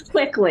you moved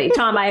quickly.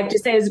 Tom, I have to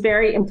say, I was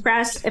very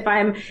impressed. If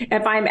I'm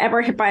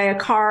ever hit by a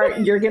car,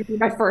 you're going to be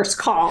my first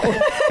call.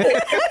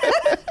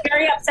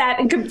 Very upset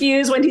and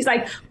confused when he's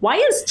like, "Why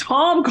is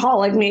Tom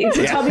calling me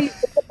to tell me to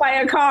hit by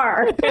a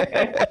car?"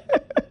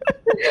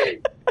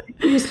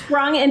 You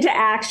sprung into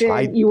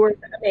action. You were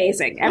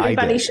amazing.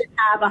 Everybody should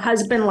have a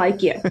husband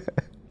like you.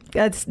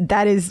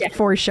 That is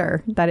for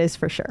sure. That is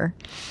for sure.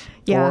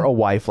 Yeah. Or a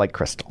wife like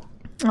Crystal.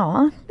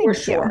 Aw, for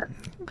sure.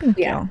 Thank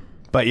you.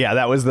 But yeah,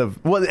 that was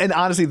and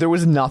honestly, there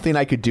was nothing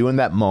I could do in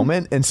that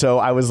moment. And so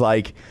I was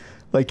like,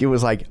 it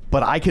was like,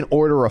 but I can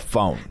order a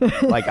phone.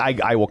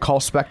 I will call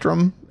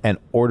Spectrum and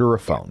order a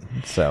phone.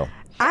 So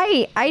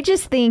I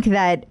just think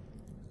that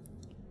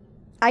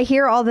I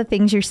hear all the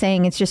things you're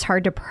saying. It's just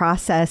hard to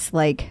process.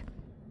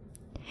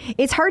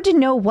 It's hard to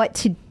know what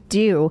to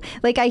do.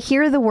 I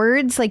hear the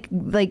words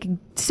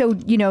so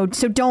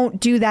don't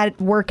do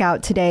that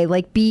workout today.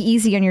 Be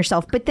easy on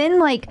yourself. But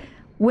then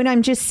when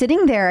I'm just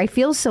sitting there, I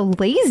feel so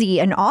lazy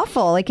and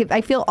awful.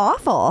 I feel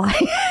awful.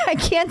 I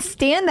can't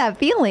stand that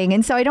feeling.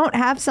 And so I don't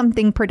have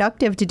something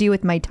productive to do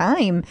with my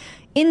time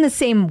in the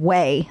same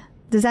way.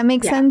 Does that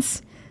make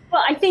sense?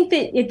 Well, I think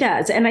that it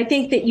does. And I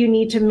think that you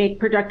need to make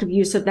productive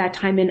use of that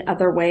time in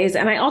other ways.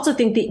 And I also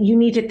think that you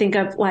need to think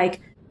of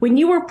when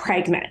you were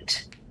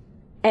pregnant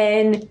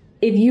and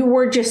if you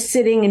were just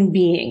sitting and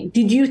being,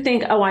 did you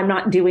think, oh, I'm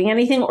not doing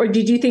anything? Or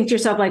did you think to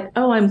yourself like,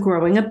 oh, I'm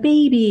growing a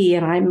baby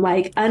and I'm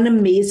like an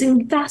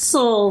amazing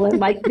vessel and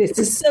like, this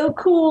is so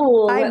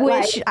cool.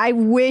 I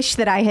wish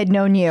that I had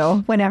known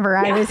you whenever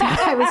I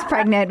was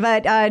pregnant.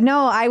 But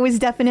no, I was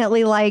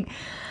definitely like,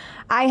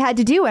 I had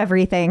to do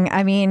everything.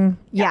 I mean,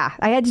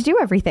 I had to do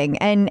everything.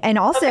 And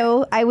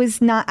also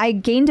I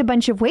gained a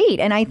bunch of weight.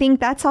 And I think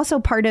that's also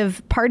part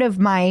of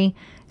my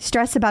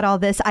stress about all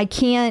this.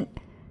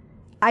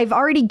 I've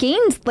already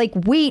gained like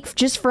weight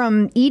just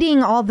from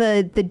eating all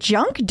the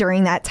junk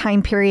during that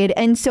time period.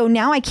 And so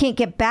now I can't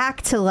get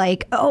back to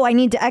like, oh, I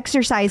need to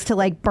exercise to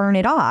like burn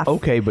it off.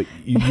 Okay. But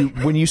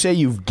when you say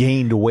you've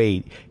gained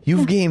weight,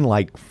 you've gained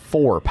like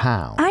 4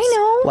 pounds. I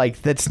know.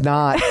 Like that's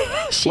not.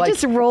 She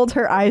just rolled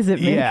her eyes at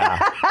me. Yeah.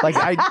 Like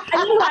I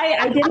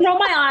didn't roll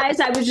my eyes.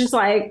 I was just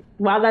like,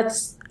 wow,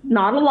 that's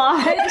not a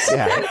lot.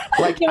 Yeah.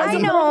 Like I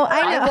know.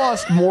 I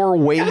lost more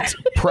weight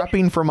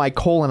prepping for my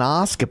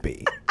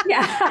colonoscopy.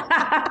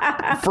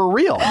 Yeah. For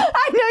real.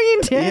 I know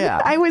you did.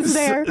 Yeah. I was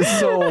there.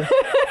 So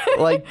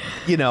like,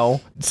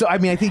 so I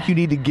mean, I think you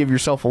need to give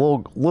yourself a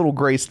little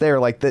grace there.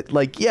 Like that,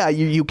 like, yeah,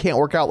 you can't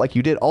work out like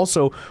you did.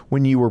 Also,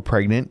 when you were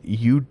pregnant,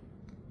 you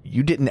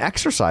didn't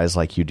exercise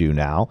like you do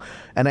now.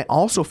 And I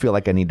also feel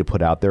like I need to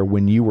put out there,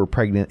 when you were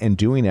pregnant and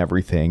doing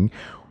everything,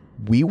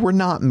 we were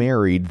not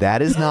married.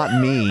 That is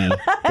not me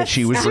that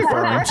she was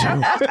referring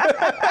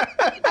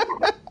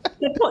to.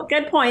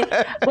 Good point.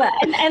 But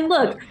and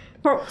look,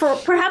 for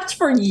perhaps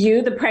for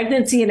you, the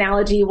pregnancy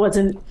analogy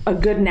wasn't a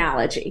good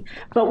analogy.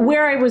 But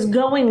where I was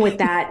going with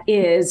that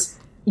is,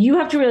 you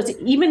have to realize,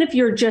 even if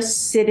you're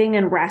just sitting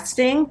and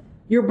resting,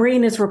 your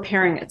brain is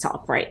repairing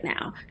itself right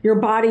now. Your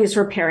body is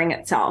repairing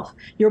itself.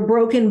 Your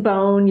broken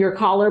bone, your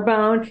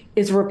collarbone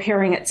is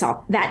repairing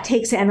itself. That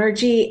takes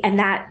energy, and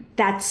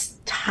that's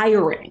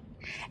tiring.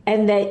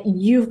 And that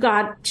you've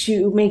got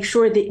to make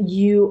sure that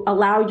you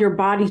allow your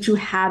body to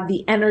have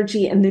the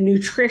energy and the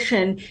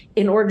nutrition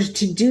in order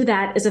to do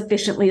that as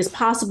efficiently as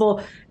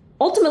possible,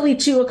 ultimately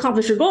to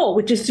accomplish your goal,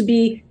 which is to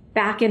be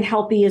back and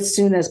healthy as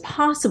soon as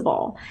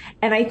possible.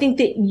 And I think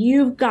that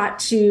you've got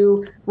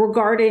to,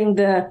 regarding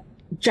the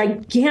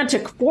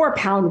gigantic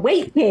 4-pound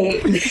weight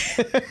gain,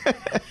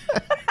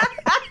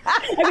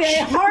 I mean,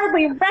 I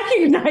hardly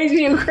recognize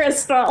you,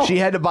 Crystal. She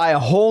had to buy a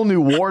whole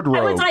new wardrobe.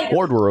 I was like,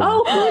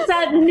 oh, who's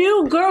that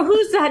new girl?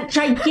 Who's that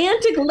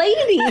gigantic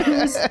lady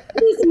who's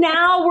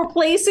now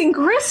replacing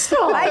Crystal?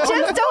 I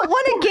just don't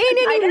want to gain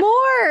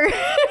anymore.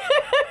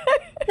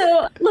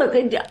 So, look,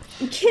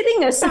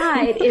 kidding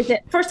aside, is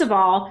that, first of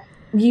all,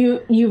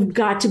 you've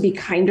got to be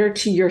kinder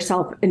to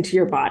yourself and to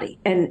your body,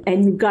 and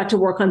you've got to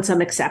work on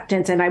some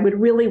acceptance. And I would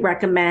really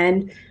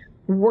recommend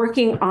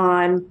working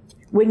on,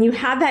 when you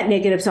have that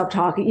negative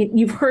self-talk,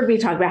 you've heard me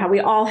talk about how we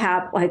all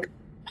have like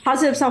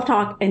positive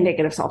self-talk and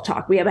negative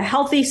self-talk. We have a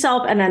healthy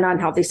self and an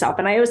unhealthy self.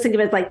 And I always think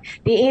of it like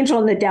the angel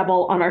and the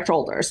devil on our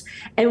shoulders.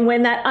 And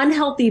when that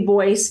unhealthy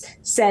voice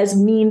says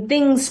mean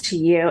things to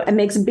you and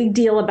makes a big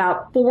deal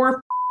about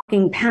 4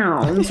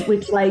 pounds,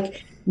 which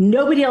like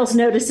nobody else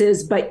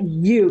notices but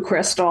you,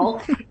 Crystal,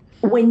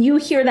 when you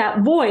hear that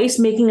voice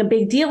making a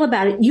big deal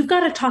about it, you've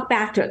got to talk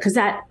back to it, because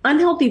that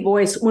unhealthy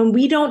voice, when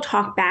we don't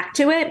talk back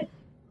to it,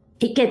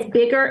 it gets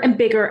bigger and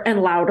bigger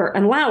and louder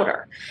and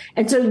louder.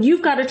 And so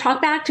you've got to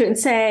talk back to it and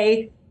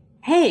say,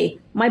 hey,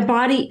 my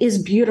body is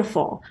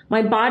beautiful.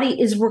 My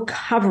body is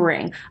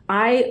recovering.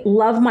 I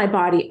love my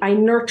body. I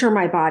nurture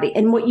my body.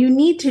 And what you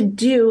need to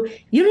do,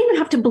 you don't even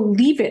have to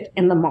believe it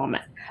in the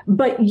moment,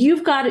 but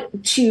you've got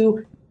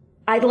to,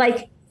 I'd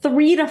like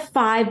 3 to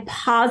 5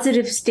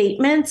 positive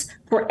statements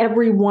for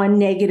every 1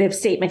 negative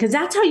statement, because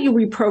that's how you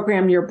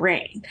reprogram your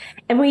brain.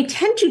 And we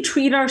tend to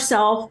treat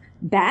ourselves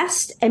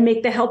best and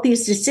make the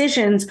healthiest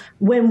decisions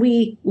when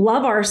we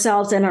love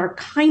ourselves and are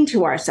kind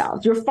to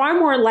ourselves. You're far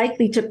more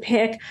likely to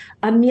pick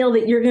a meal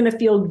that you're going to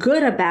feel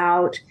good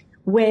about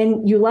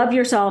when you love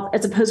yourself,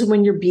 as opposed to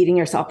when you're beating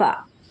yourself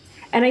up.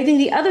 And I think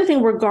the other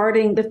thing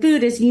regarding the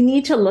food is, you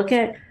need to look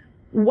at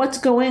what's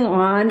going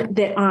on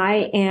that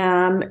I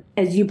am,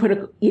 as you put it,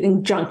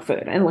 eating junk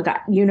food. And look,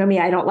 you know me,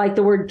 I don't like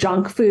the word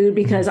junk food,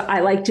 because I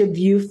like to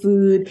view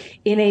food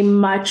in a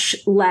much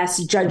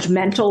less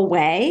judgmental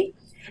way.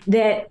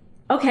 That,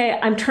 okay,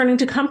 I'm turning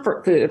to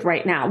comfort food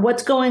right now.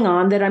 What's going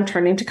on that I'm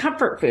turning to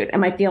comfort food?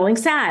 Am I feeling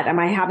sad? Am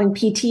I having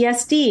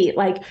PTSD?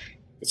 Like,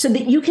 so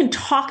that you can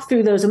talk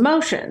through those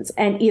emotions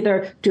and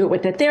either do it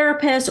with a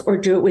therapist or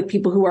do it with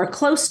people who are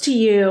close to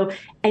you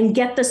and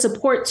get the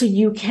support so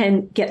you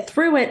can get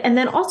through it. And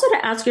then also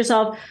to ask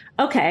yourself,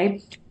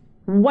 okay,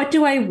 what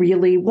do I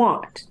really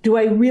want? Do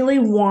I really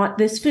want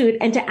this food?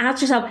 And to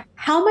ask yourself,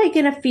 how am I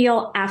going to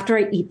feel after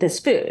I eat this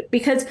food?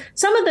 Because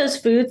some of those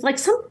foods,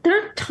 like there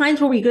are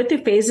times where we go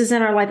through phases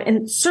in our life,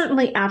 and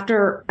certainly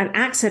after an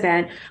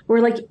accident,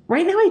 we're like,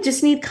 right now I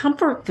just need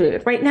comfort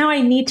food. Right now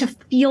I need to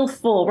feel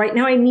full. Right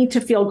now I need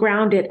to feel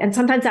grounded. And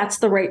sometimes that's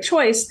the right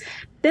choice.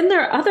 Then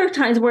there are other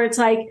times where it's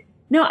like,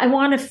 No, I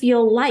want to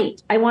feel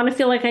light. I want to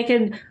feel like I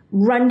could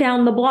run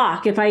down the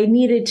block if I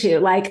needed to.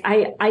 Like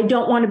I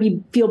don't want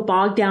to feel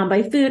bogged down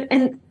by food.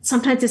 And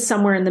sometimes it's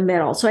somewhere in the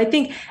middle. So I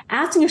think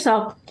asking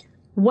yourself,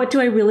 what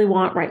do I really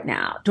want right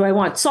now? Do I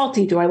want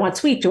salty? Do I want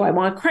sweet? Do I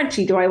want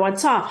crunchy? Do I want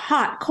soft,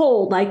 hot,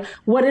 cold? Like,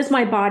 what is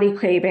my body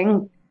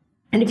craving?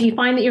 And if you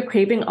find that you're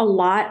craving a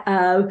lot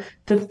of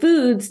the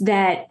foods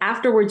that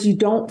afterwards you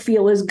don't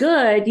feel as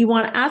good, you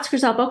want to ask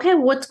yourself, okay,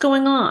 what's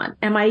going on?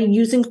 Am I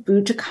using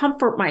food to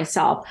comfort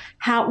myself?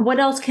 What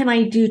else can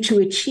I do to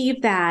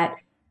achieve that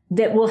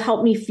will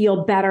help me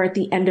feel better at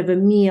the end of a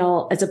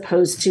meal as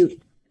opposed to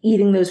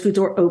eating those foods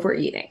or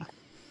overeating?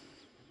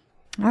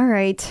 All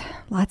right.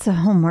 Lots of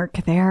homework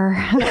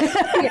there.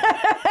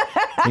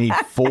 You need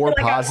four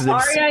positive.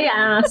 Sorry, I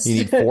asked. You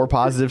need 4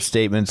 positive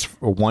statements,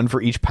 one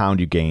for each pound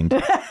you gained.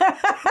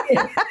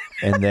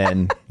 And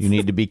then you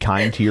need to be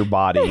kind to your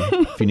body.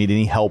 If you need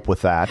any help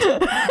with that,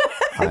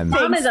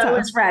 Tom is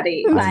always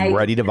ready. I'm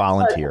ready to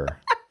volunteer.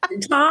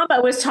 Tom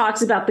always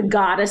talks about the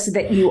goddess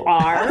that you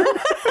are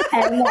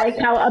and like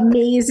how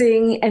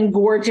amazing and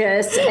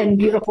gorgeous and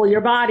beautiful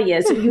your body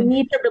is. So you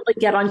need to really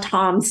get on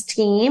Tom's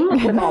team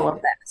with all of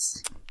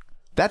this.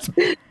 That's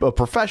a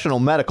professional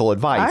medical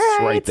advice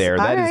right there.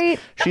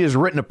 She has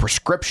written a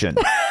prescription.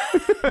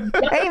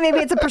 Hey, maybe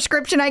it's a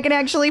prescription I can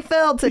actually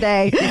fill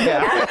today.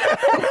 Yeah.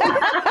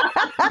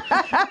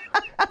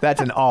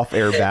 That's an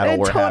off-air battle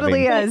we're having.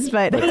 It totally is,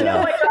 but you know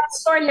what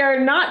drugstore you're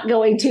not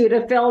going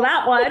to fill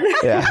that one.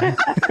 Yeah.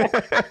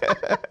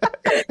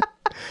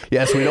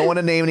 Yes, we don't want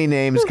to name any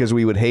names because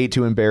we would hate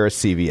to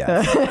embarrass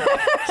CVS.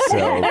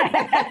 So,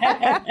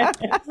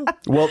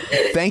 well,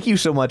 thank you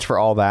so much for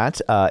all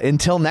that.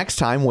 Until next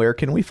time, where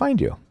can we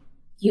find you?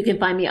 You can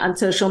find me on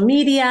social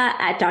media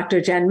at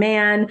Dr. Jen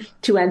Mann,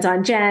 2 N's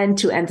on Jen,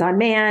 2 N's on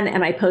Mann.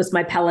 And I post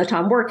my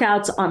Peloton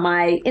workouts on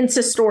my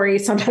Insta story.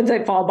 Sometimes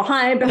I fall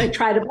behind, but I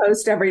try to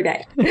post every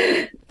day.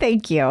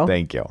 Thank you.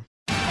 Thank you.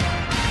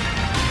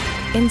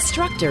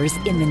 Instructors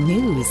in the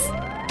news.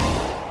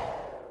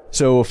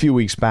 So a few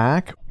weeks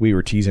back, we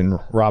were teasing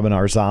Robin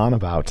Arzon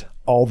about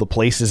all the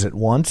places at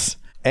once.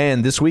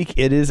 And this week,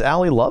 it is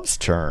Allie Love's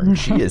turn.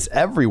 She is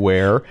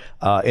everywhere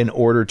in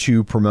order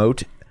to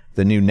promote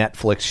the new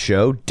Netflix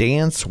show,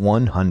 Dance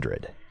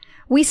 100.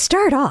 We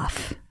start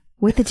off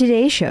with the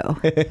Today Show.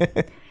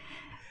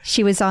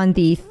 She was on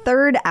the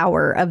 3rd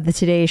hour of the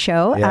Today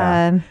Show.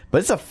 Yeah. But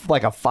it's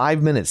like a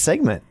 5-minute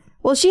segment.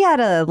 Well, she had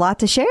a lot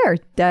to share.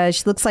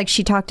 She looks like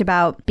she talked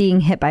about being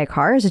hit by a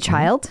car as a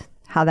child,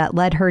 how that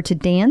led her to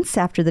dance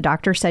after the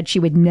doctor said she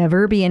would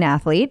never be an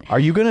athlete. Are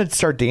you going to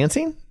start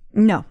dancing?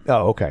 No.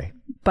 Oh, okay.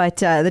 But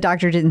the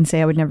doctor didn't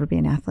say I would never be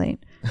an athlete.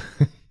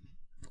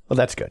 Well,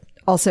 that's good.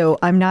 Also,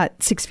 I'm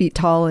not 6 feet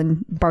tall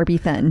and Barbie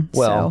thin.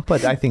 Well,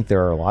 but I think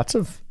there are lots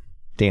of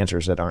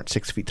dancers that aren't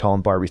 6 feet tall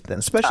and Barbie thin,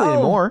 especially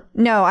anymore.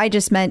 No, I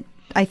just meant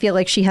I feel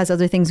like she has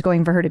other things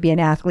going for her to be an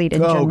athlete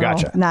in general.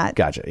 Gotcha.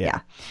 Gotcha.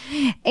 Yeah.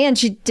 And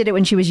she did it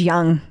when she was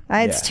young.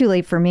 It's too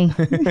late for me.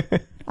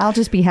 I'll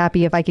just be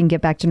happy if I can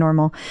get back to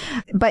normal.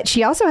 But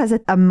she also has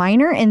a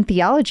minor in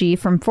theology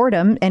from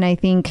Fordham. And I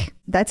think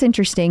that's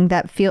interesting.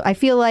 I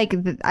feel like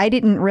I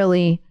didn't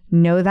really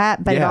know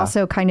that, but it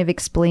also kind of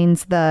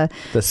explains the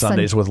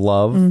Sundays with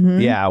Love.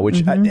 Yeah,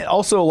 which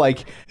also,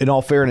 like, in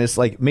all fairness,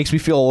 like, makes me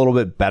feel a little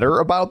bit better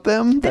about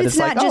them. That it's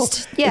like, not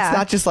just it's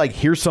not just like,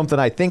 here's something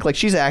I think. Like,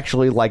 she's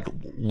actually like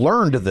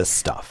learned this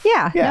stuff.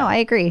 Yeah, no, I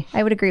agree.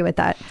 I would agree with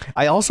that.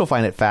 I also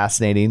find it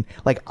fascinating.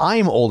 Like,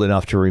 I'm old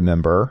enough to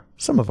remember,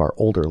 some of our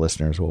older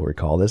listeners will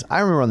recall this. I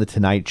remember on the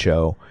Tonight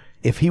Show,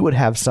 if he would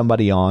have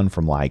somebody on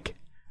from, like,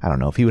 I don't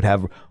know, if he would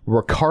have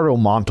Ricardo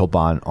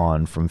Montalban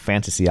on from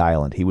Fantasy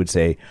Island, he would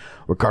say,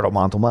 Ricardo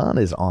Montalban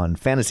is on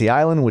Fantasy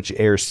Island, which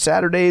airs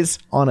Saturdays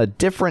on a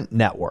different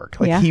network.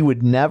 Like, he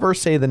would never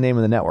say the name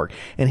of the network.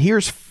 And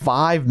here's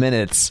 5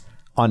 minutes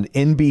on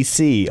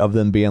NBC of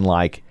them being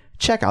like,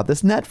 check out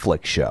this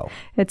Netflix show.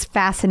 It's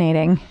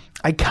fascinating.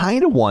 I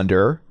kind of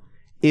wonder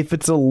if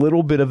it's a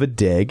little bit of a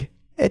dig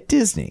at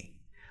Disney.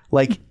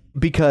 Like,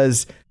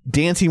 because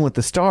Dancing with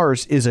the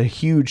Stars is a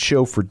huge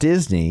show for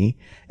Disney.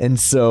 And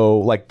so,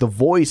 like, The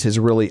Voice has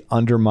really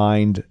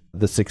undermined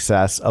the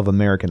success of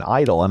American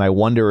Idol. And I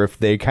wonder if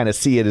they kind of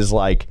see it as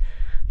like,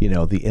 you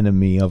know, the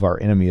enemy of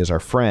our enemy is our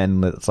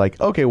friend. It's like,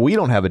 okay, we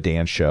don't have a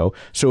dance show.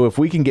 So if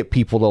we can get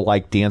people to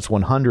like Dance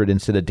 100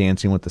 instead of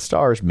Dancing with the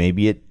Stars,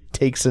 maybe it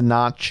takes a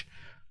notch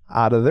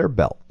out of their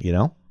belt, you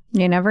know?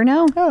 You never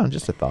know. Oh,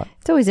 just a thought.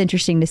 It's always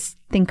interesting to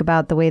think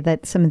about the way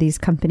that some of these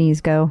companies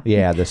go.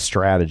 Yeah, the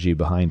strategy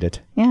behind it.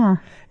 Yeah.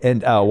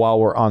 And while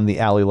we're on the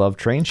Allie Love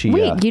train,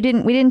 we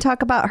didn't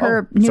talk about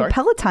her new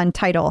Peloton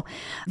title,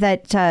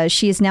 that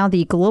she is now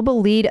the global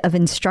lead of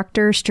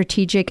Instructor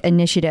Strategic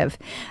Initiative,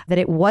 that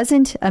it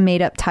wasn't a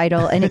made up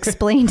title, and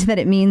explained that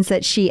it means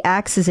that she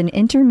acts as an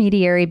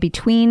intermediary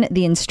between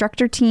the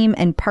instructor team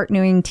and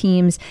partnering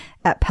teams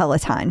at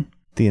Peloton.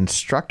 The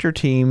instructor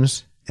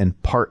teams and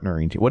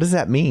partnering. What does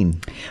that mean?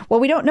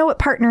 Well, we don't know what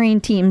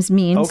partnering teams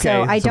mean. Okay,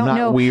 so I don't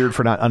know. Weird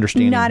for not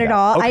understanding. Not at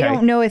all. Okay. I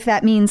don't know if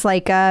that means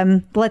like,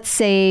 let's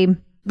say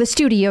the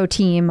studio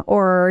team,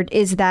 or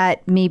is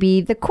that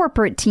maybe the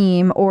corporate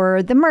team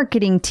or the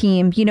marketing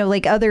team,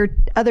 like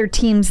other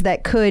teams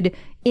that could,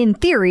 in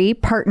theory,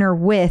 partner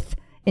with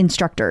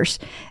instructors?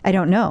 I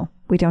don't know.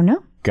 We don't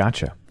know.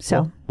 Gotcha.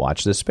 So well,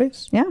 watch this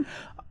space. Yeah.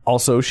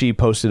 Also, she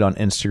posted on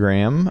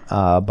Instagram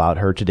about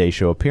her Today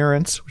Show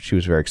appearance, which she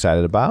was very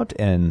excited about,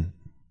 and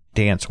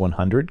Dance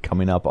 100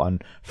 coming up on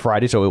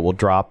Friday, so it will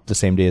drop the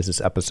same day as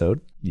this episode.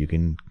 You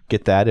can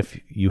get that if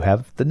you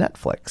have the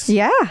Netflix.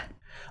 Yeah.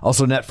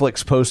 Also,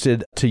 Netflix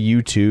posted to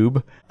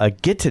YouTube a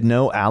Get to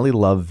Know Allie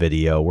Love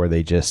video where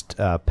they just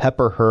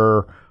pepper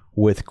her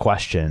with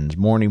questions.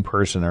 Morning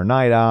person or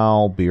night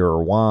owl, beer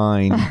or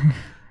wine,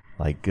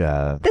 like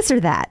this or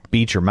that.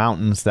 Beach or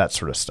mountains, that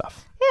sort of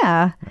stuff.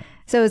 Yeah.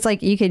 So it's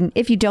like you can,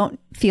 if you don't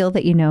feel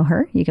that you know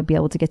her, you can be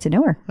able to get to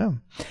know her. Yeah.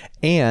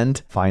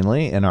 And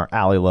finally, in our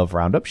Allie Love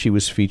Roundup, she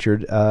was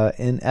featured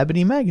in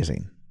Ebony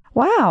magazine.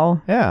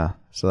 Wow. Yeah.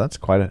 So that's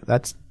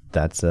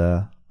that's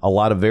a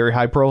lot of very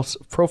high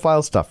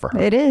profile stuff for her.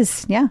 It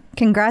is. Yeah.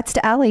 Congrats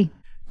to Allie.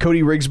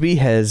 Cody Rigsby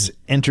has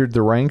entered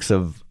the ranks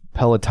of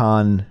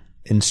Peloton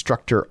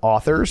instructor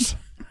authors.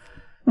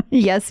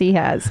 Yes, he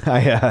has.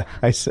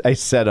 I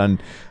said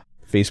on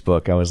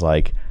Facebook, I was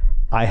like,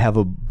 I have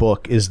a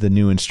book is the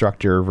new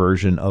instructor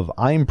version of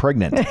I'm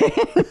pregnant.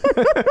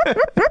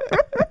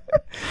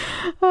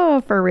 Oh,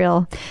 for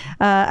real.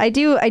 I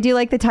do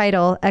like the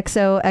title,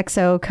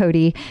 XOXO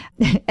Cody,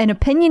 an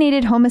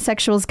opinionated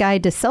homosexual's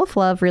guide to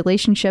self-love,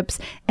 relationships,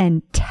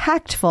 and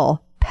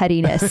tactful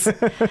pettiness.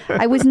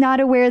 I was not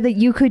aware that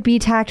you could be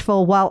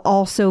tactful while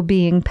also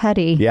being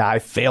petty. Yeah, I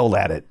failed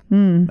at it.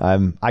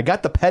 I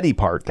got the petty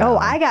part down. Oh,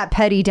 I got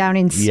petty down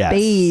in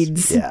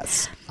spades.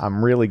 Yes.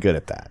 I'm really good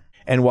at that.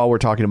 And while we're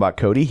talking about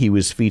Cody, he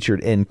was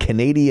featured in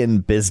Canadian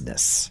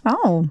Business.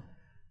 Oh,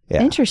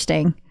 yeah.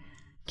 Interesting.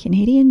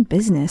 Canadian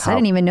Business. I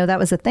didn't even know that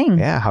was a thing.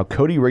 Yeah, how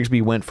Cody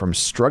Rigsby went from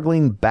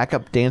struggling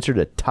backup dancer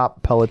to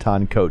top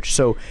Peloton coach.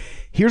 So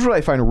here's what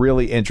I find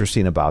really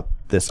interesting about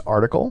this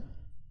article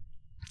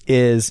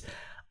is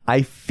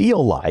I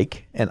feel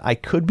like, and I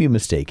could be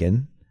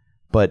mistaken,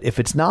 but if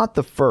it's not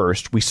the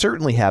first, we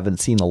certainly haven't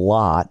seen a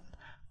lot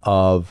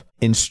of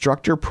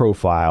instructor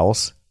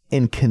profiles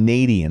in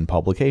Canadian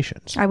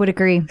publications. I would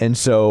agree. And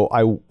so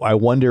I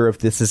wonder if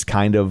this is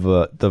kind of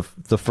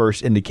the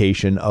first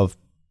indication of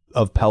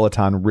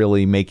Peloton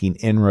really making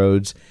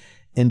inroads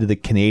into the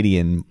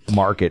Canadian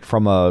market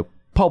from a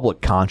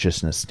public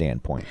consciousness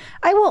standpoint.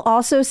 I will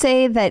also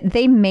say that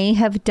they may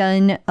have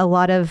done a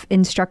lot of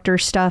instructor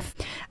stuff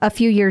a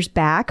few years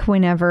back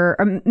whenever,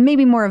 or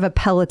maybe more of a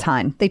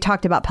Peloton. They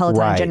talked about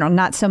Peloton in general,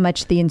 not so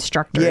much the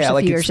instructors a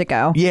few years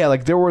ago. Yeah,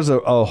 like there was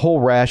a whole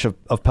rash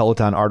of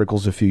Peloton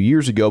articles a few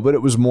years ago, but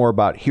it was more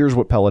about here's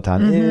what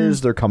Peloton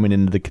is. They're coming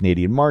into the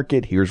Canadian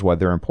market. Here's why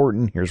they're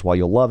important. Here's why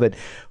you'll love it.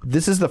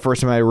 This is the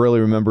first time I really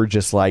remember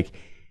just like,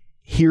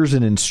 here's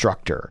an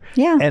instructor.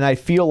 Yeah. And I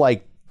feel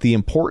like the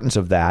importance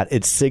of that,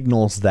 it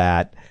signals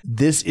that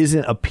this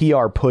isn't a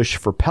PR push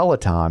for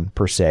Peloton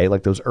per se,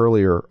 like those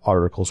earlier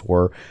articles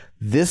were.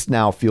 This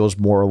now feels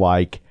more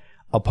like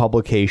a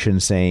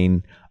publication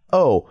saying,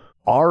 oh,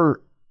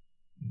 our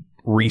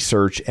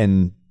research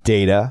and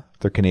data,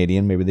 they're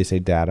Canadian, maybe they say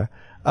data,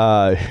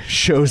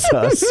 shows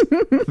us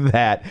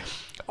that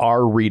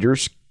our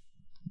readers,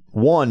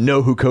 one,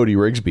 know who Cody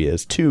Rigsby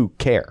is, two,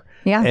 care.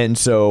 Yeah. And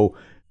so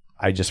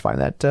I just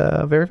find that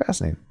very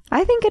fascinating.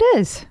 I think it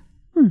is.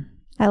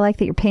 I like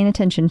that you're paying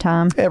attention,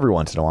 Tom. Every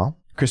once in a while.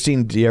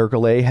 Christine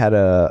Diarcollet had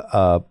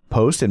a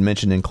post and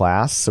mentioned in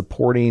class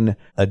supporting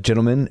a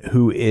gentleman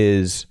who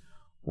is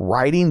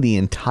riding the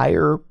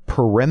entire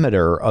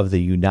perimeter of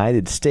the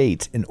United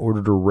States in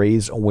order to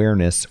raise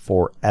awareness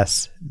for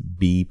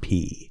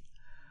SBP.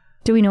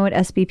 Do we know what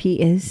SBP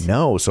is?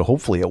 No, so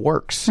hopefully it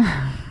works.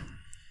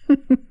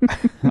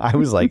 I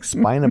was like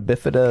spina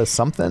bifida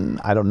something.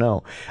 I don't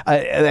know.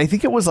 I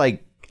think it was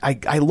like,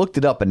 I looked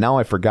it up and now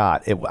I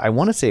forgot. I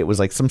want to say it was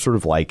like some sort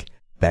of like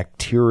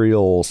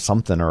bacterial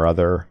something or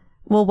other.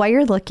 Well, while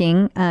you're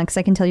looking, because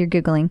I can tell you're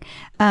Googling,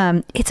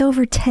 it's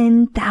over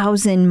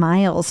 10,000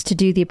 miles to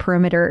do the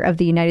perimeter of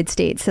the United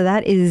States. So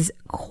that is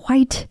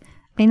quite, I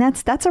mean,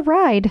 that's a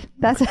ride.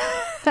 That's a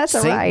ride.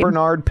 St.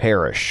 Bernard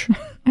Parish.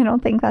 I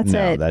don't think that's it.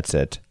 No, that's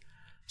it.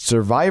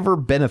 Survivor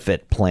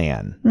Benefit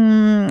Plan.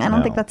 I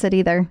don't think that's it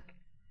either.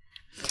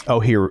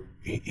 Oh, here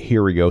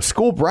we go.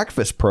 School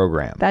breakfast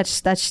program.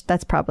 That's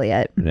probably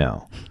it.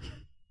 No.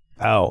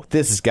 Oh,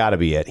 this has got to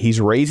be it. He's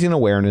raising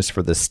awareness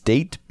for the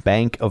State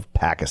Bank of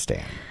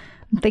Pakistan.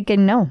 I'm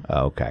thinking no.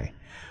 Okay.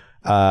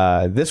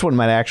 This one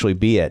might actually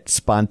be it.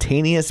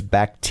 Spontaneous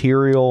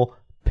bacterial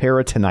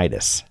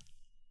peritonitis.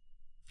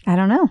 I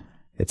don't know.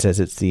 It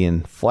says it's the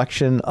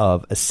inflection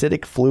of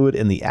acidic fluid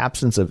in the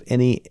absence of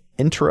any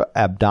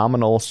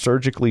intra-abdominal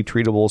surgically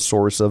treatable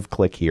source of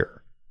click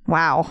here.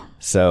 Wow.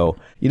 So,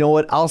 you know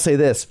what? I'll say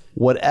this.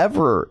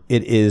 Whatever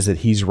it is that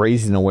he's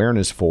raising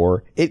awareness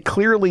for, it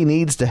clearly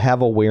needs to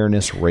have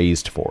awareness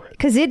raised for it.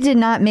 Because it did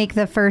not make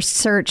the first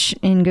search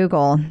in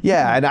Google.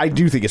 Yeah, and I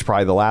do think it's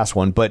probably the last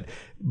one. But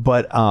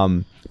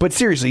But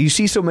seriously, you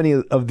see so many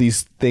of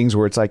these things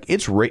where it's like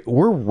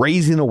we're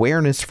raising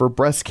awareness for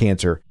breast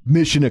cancer.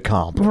 Mission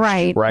accomplished.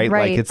 Right.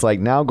 Like it's like,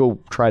 now go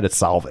try to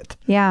solve it.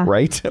 Yeah.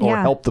 Right. Or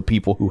help the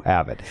people who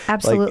have it.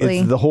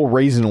 Absolutely. Like, the whole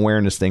raising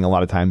awareness thing a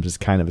lot of times is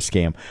kind of a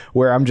scam,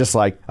 where I'm just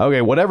like,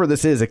 okay, whatever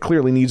this is, it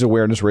clearly needs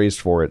awareness raised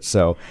for it.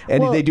 So,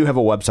 and they do have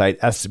a website,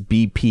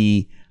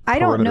 SBP. I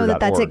don't know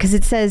that that's it, because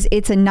it says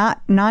it's a non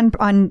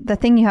on the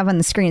thing you have on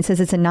the screen. It says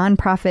it's a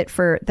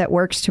nonprofit that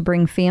works to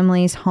bring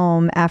families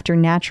home after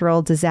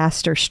natural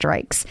disaster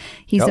strikes.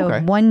 He's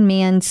a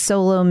one-man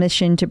solo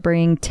mission to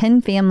bring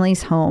 10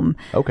 families home.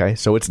 Okay,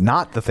 so it's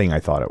not the thing I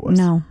thought it was.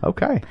 No.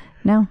 Okay.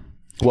 No.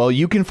 Well,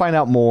 you can find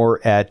out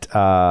more at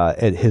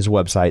his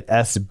website,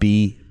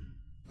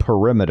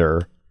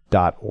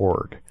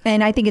 sbperimeter.org.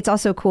 And I think it's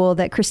also cool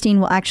that Christine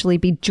will actually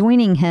be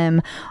joining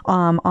him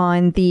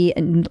on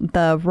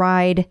the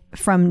ride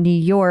from New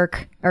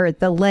York, or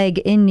the leg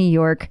in New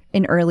York,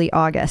 in early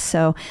August.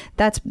 So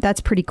that's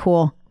pretty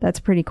cool. That's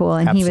pretty cool.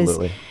 And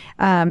Absolutely.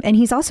 And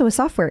he's also a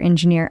software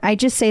engineer. I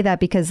just say that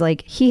because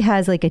like he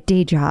has like a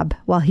day job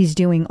while he's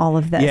doing all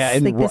of this. Yeah,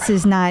 and like this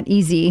is not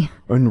easy.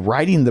 And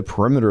riding the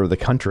perimeter of the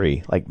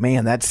country, like,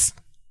 man, that's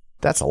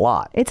a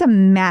lot. It's a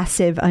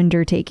massive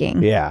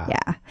undertaking. Yeah.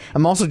 Yeah.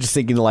 I'm also just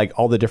thinking like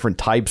all the different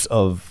types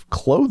of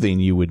clothing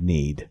you would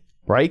need,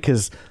 right?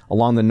 Because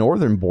along the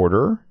northern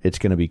border, it's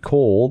going to be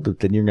cold. But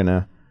then you're going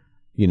to,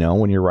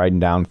 when you're riding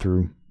down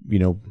through,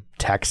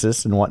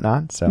 Texas and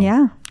whatnot. So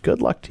yeah.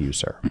 Good luck to you,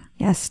 sir.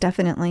 Yes,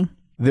 definitely.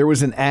 There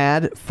was an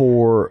ad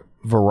for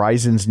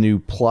Verizon's new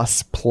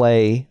Plus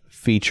Play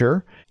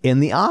feature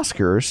in the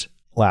Oscars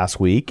last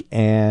week.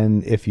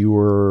 And if you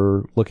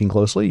were looking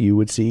closely, you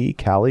would see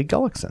Callie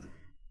Gullickson.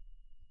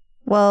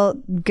 Well,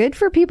 good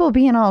for people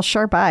being all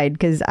sharp-eyed,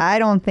 because I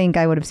don't think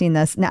I would have seen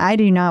this. Now, I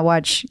do not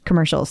watch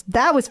commercials.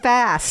 That was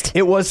fast.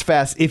 It was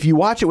fast. If you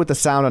watch it with the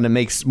sound on, it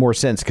makes more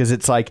sense, because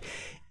it's like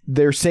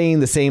they're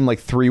saying the same like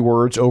 3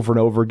 words over and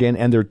over again,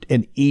 and they're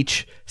in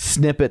each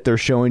snippet they're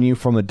showing you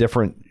from a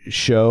different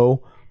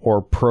show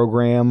or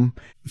program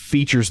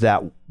features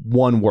that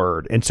one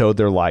word. And so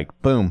they're like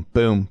boom,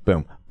 boom,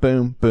 boom,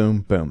 boom,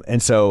 boom, boom.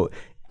 And so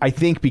I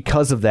think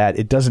because of that,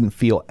 it doesn't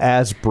feel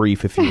as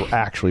brief if you're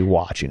actually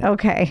watching it.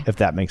 Okay. If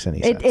that makes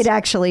any sense. It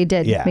actually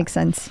did make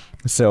sense.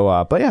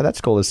 So, but yeah, that's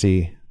cool to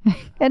see.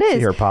 It is.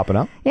 See her popping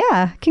up.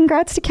 Yeah.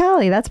 Congrats to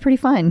Callie. That's pretty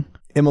fun.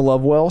 Emma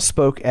Lovewell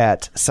spoke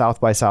at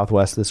South by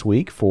Southwest this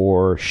week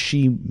for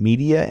She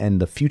Media and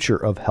the Future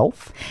of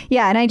Health.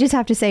 Yeah. And I just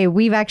have to say,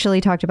 we've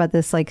actually talked about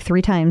this like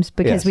 3 times,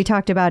 because we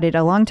talked about it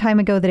a long time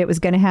ago that it was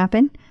going to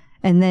happen.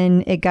 And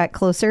then it got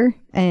closer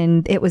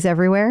and it was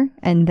everywhere.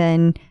 And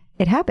then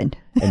it happened.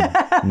 And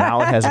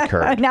now it has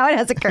occurred. Now it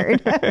has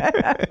occurred.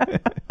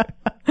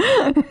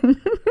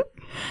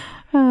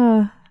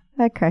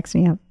 That cracks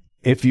me up.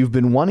 If you've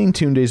been wanting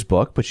Tunde's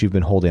book, but you've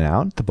been holding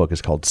out, the book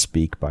is called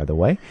Speak, by the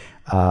way.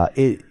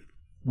 It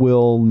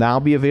will now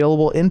be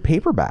available in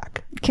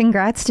paperback.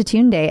 Congrats to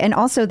Tunde. And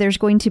also there's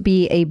going to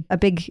be a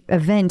big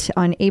event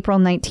on April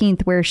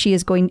 19th where she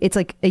is going, it's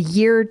like a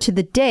year to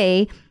the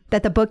day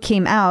that the book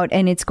came out,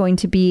 and it's going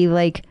to be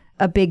like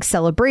a big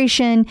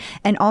celebration.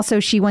 And also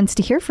she wants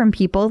to hear from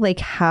people like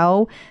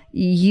how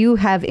you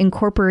have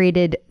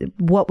incorporated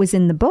what was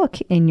in the book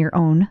in your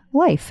own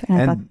life.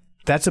 And I thought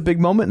that's a big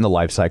moment in the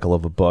life cycle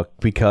of a book,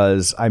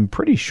 because I'm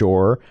pretty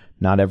sure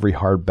not every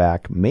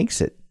hardback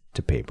makes it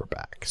to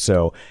paperback.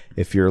 So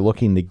if you're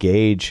looking to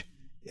gauge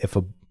if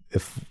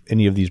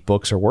any of these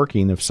books are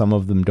working, if some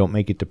of them don't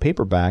make it to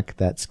paperback,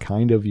 that's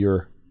kind of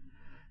your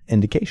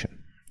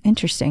indication.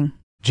 Interesting.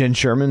 Jen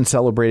Sherman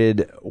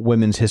celebrated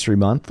Women's History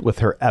Month with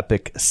her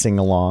epic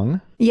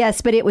sing-along.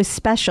 Yes, but it was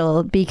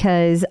special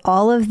because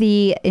all of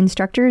the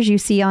instructors you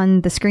see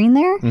on the screen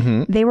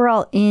there, they were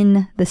all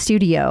in the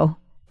studio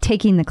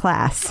taking the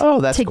class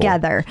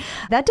together. Cool.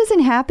 That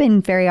doesn't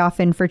happen very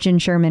often for Jen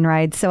Sherman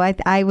rides. So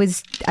I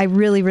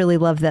really, really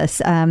love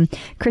this.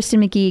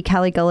 Kristen McGee,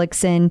 Callie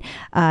Gullickson,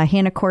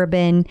 Hannah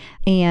Corbin,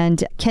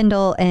 and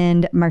Kendall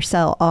and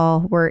Marcel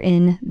all were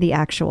in the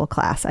actual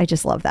class. I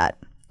just love that.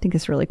 I think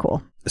it's really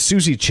cool.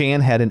 Susie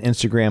Chan had an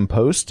Instagram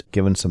post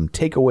giving some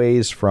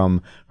takeaways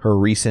from her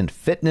recent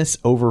Fitness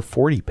Over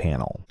 40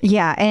 panel.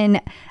 Yeah,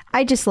 and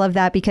I just love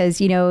that because,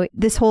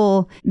 this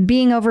whole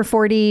being over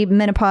 40,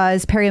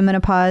 menopause,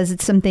 perimenopause,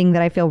 it's something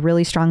that I feel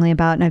really strongly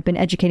about, and I've been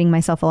educating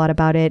myself a lot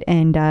about it.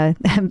 And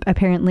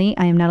apparently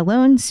I am not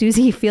alone.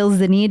 Susie feels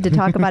the need to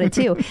talk about it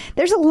too.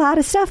 There's a lot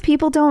of stuff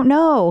people don't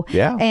know.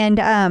 Yeah.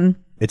 And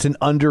it's an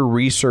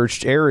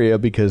under-researched area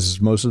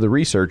because most of the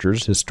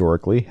researchers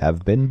historically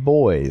have been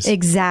boys.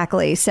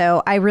 Exactly.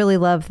 So I really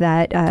love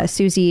that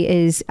Susie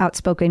is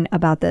outspoken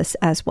about this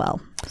as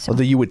well. So.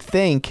 Although you would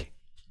think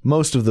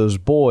most of those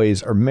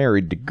boys are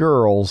married to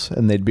girls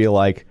and they'd be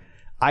like,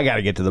 I got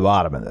to get to the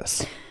bottom of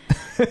this.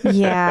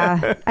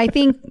 Yeah, I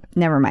think,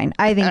 never mind.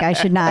 I think I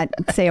should not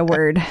say a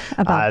word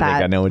about that. I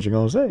think I know what you're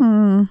going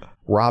to say.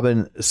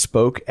 Robin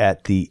spoke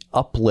at the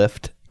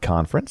Uplift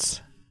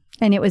conference.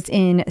 And it was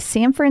in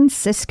San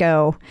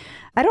Francisco.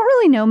 I don't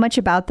really know much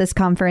about this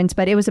conference,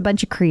 but it was a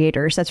bunch of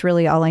creators. That's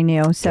really all I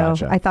knew. So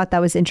Gotcha. I thought that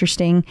was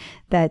interesting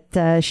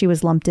that she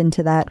was lumped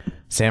into that.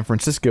 San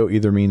Francisco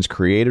either means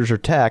creators or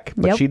tech,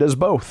 but she does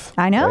both.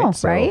 I know,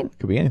 So right? It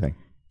could be anything.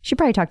 She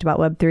probably talked about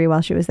Web3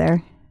 while she was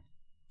there.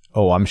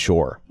 Oh, I'm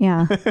sure.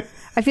 Yeah.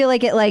 I feel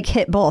like it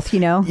hit both,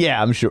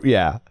 Yeah, I'm sure.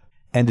 Yeah.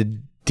 And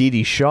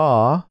Aditi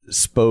Shah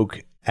spoke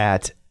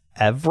at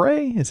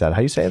Evray. Is that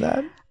how you say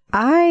that?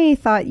 I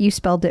thought you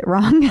spelled it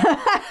wrong.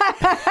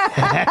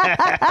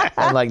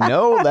 I'm like,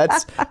 no,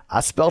 I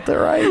spelt it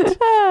right.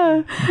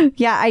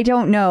 Yeah, I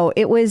don't know.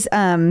 It was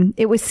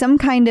some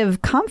kind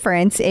of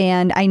conference,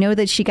 and I know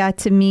that she got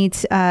to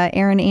meet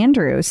Aaron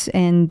Andrews,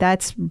 and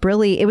that's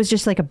really, it was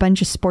just like a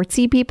bunch of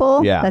sportsy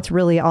people. Yeah. That's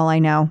really all I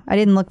know. I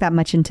didn't look that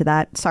much into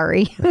that.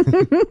 Sorry.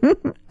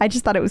 I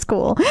just thought it was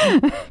cool.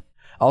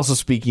 Also,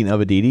 speaking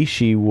of Aditi,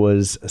 she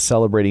was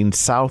celebrating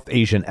South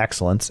Asian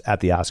excellence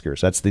at the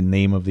Oscars. That's the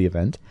name of the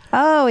event.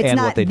 Oh, it's and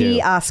not what they the do.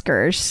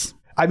 Oscars.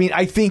 I mean,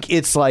 I think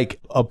it's like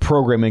a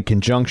program in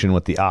conjunction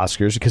with the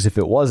Oscars, because if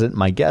it wasn't,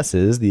 my guess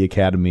is the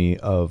Academy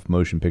of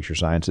Motion Picture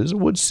Sciences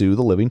would sue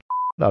the living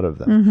out of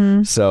them.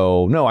 Mm-hmm.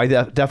 So, no, I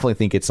definitely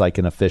think it's like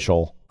an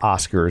official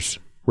Oscars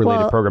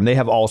related program. They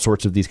have all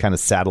sorts of these kind of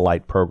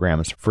satellite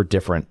programs for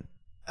different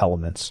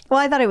elements. Well,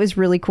 I thought it was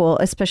really cool,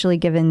 especially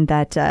given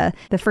that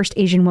the first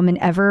Asian woman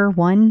ever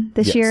won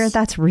this year.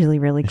 That's really,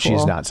 really cool.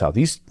 She's not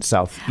Southeast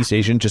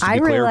Asian, just to be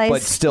clear,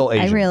 but still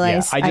Asian. I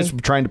realize. Yeah, I just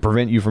trying to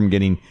prevent you from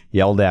getting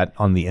yelled at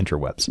on the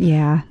interwebs.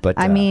 Yeah. But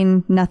I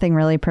mean, nothing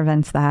really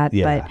prevents that.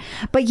 Yeah.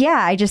 But yeah,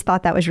 I just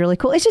thought that was really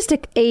cool. It's just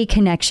a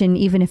connection,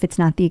 even if it's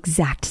not the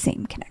exact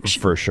same connection.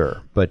 For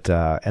sure. But,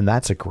 and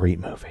that's a great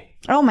movie.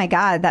 Oh my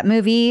God, that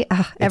movie,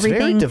 everything. It's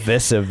very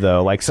divisive,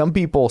 though. Like, some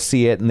people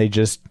see it and they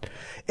just...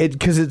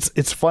 Because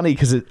it's funny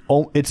because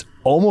it's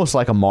almost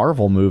like a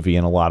Marvel movie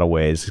in a lot of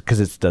ways,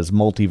 because it does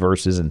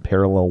multiverses and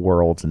parallel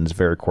worlds, and it's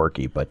very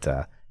quirky, but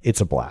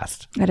it's a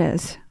blast. It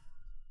is.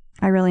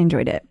 I really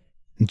enjoyed it.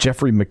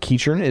 Jeffrey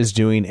McEachern is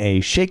doing a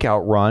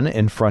shakeout run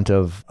in front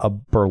of a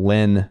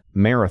Berlin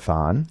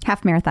marathon.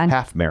 Half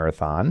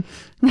marathon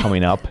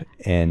Coming up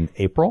in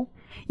April.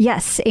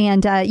 Yes,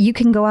 and you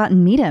can go out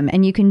and meet him,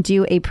 and you can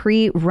do a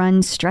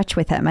pre-run stretch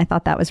with him. I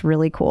thought that was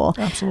really cool.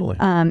 Absolutely.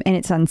 And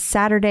it's on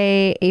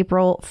Saturday,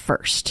 April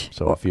 1st.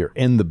 So if you're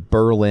in the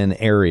Berlin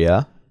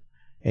area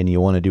and you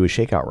want to do a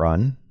shakeout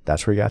run,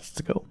 that's where you got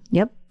to go.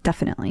 Yep,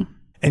 definitely.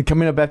 And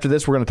coming up after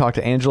this, we're going to talk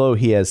to Angelo.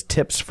 He has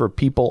tips for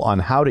people on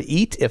how to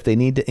eat if they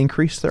need to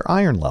increase their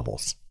iron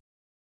levels.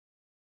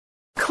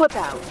 Clip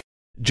out.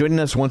 Joining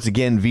us once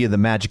again via the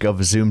magic of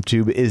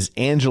ZoomTube is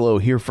Angelo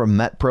here from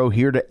MetPro,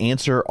 here to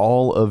answer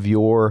all of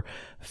your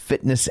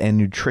fitness and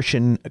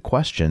nutrition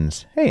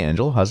questions. Hey,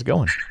 Angelo, how's it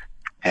going?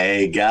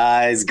 Hey,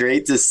 guys.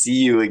 Great to see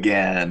you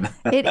again.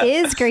 It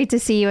is great to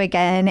see you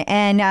again.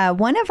 And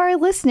one of our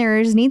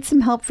listeners needs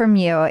some help from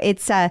you.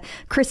 It's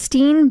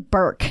Christine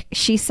Burke.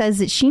 She says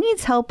that she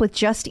needs help with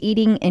just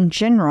eating in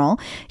general.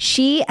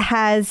 She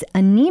has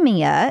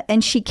anemia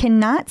and she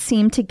cannot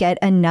seem to get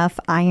enough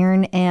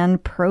iron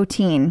and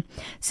protein.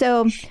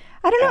 So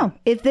I don't know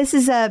if this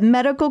is a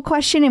medical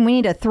question and we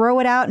need to throw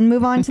it out and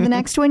move on to the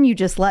next one. You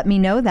just let me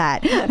know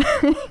that.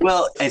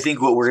 Well, I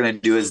think what we're going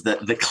to do is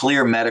the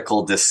clear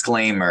medical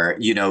disclaimer.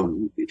 You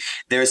know,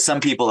 there's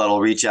some people that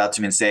will reach out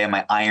to me and say,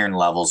 my iron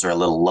levels are a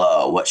little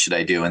low. What should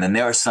I do? And then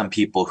there are some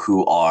people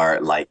who are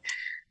like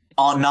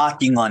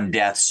knocking on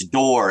death's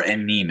door,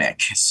 anemic.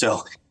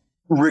 So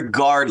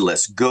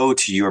regardless, go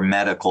to your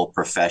medical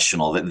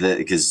professional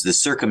because the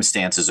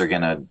circumstances are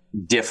going to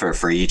differ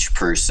for each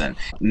person.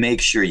 Make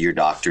sure your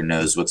doctor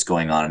knows what's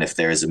going on and if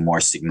there is a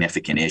more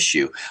significant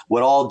issue.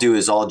 What I'll do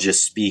is I'll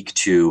just speak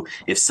to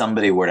if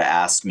somebody were to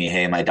ask me,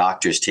 hey, my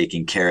doctor's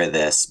taking care of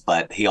this,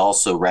 but he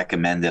also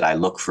recommended I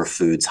look for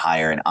foods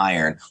higher in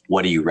iron.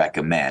 What do you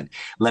recommend?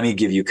 Let me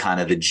give you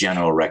kind of the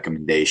general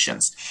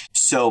recommendations.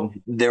 So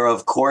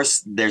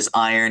there's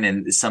iron,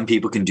 and some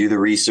people can do the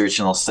research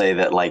and they'll say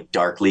that like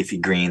dark leafy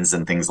greens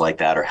and things like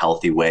that are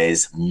healthy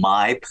ways.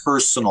 My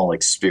personal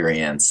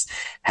experience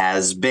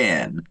has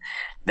been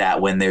that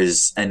when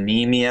there's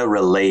anemia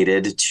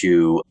related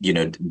to,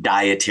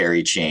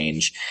 dietary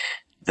change,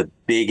 the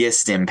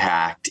biggest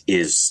impact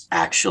is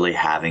actually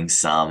having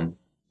some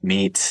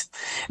meat.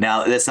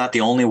 Now, that's not the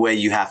only way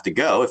you have to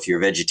go. If you're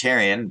a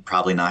vegetarian,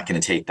 probably not going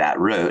to take that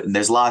route. And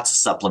there's lots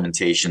of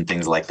supplementation,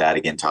 things like that.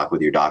 Again, talk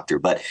with your doctor.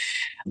 But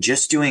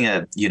just doing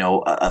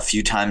a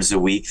few times a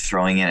week,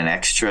 throwing in an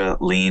extra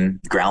lean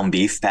ground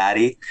beef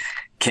patty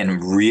can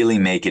really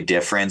make a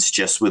difference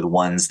just with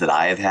ones that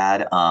I have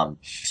had.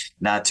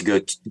 Not to go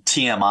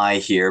TMI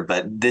here,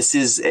 but this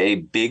is a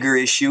bigger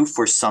issue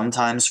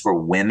sometimes for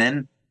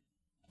women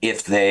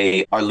if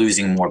they are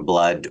losing more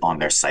blood on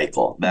their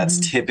cycle. That's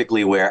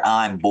typically where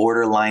I'm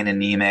borderline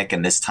anemic,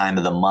 and this time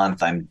of the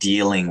month I'm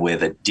dealing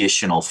with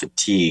additional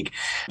fatigue.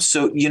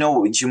 So,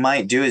 what you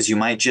might do is you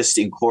might just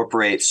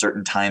incorporate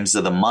certain times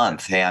of the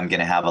month. Hey, I'm going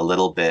to have a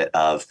little bit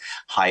of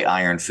high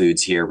iron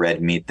foods here,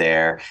 red meat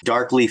there.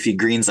 Dark leafy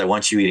greens, I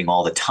want you eating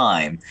all the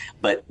time,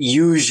 but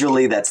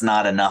usually that's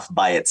not enough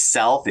by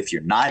itself. If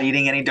you're not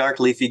eating any dark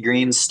leafy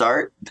greens,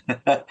 start.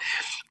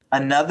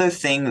 Another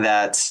thing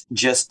that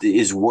just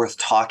is worth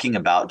talking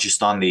about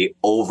just on the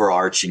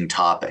overarching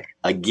topic,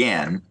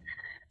 again,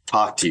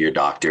 talk to your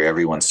doctor.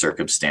 Everyone's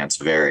circumstance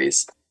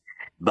varies.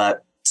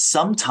 But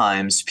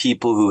sometimes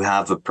people who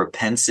have a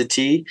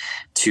propensity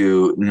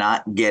to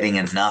not getting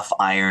enough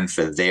iron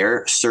for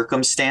their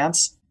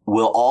circumstance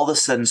will all of a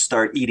sudden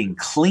start eating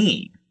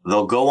clean.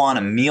 They'll go on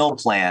a meal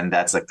plan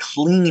that's a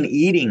clean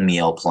eating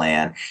meal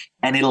plan,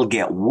 and it'll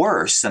get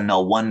worse, and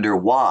they'll wonder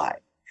why.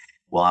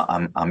 Well,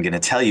 I'm going to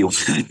tell you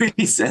one of the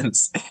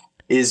reasons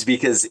is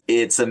because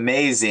it's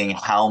amazing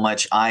how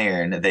much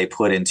iron they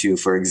put into,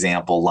 for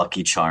example,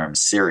 Lucky Charms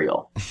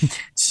cereal.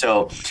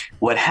 So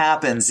what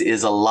happens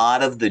is a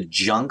lot of the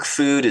junk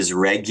food is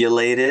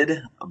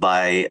regulated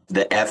by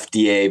the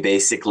FDA,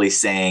 basically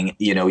saying,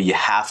 you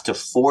have to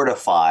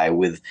fortify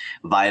with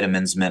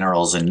vitamins,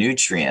 minerals, and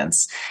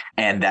nutrients.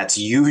 And that's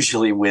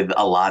usually with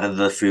a lot of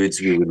the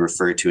foods we would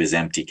refer to as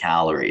empty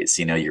calories,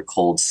 your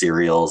cold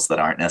cereals that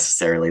aren't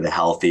necessarily the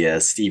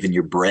healthiest, even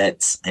your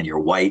breads and your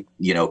white,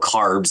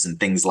 carbs and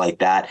things like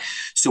that.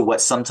 So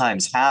what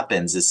sometimes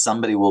happens is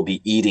somebody will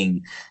be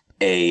eating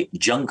a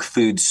junk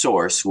food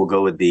source, we'll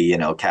go with the,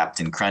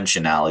 Captain Crunch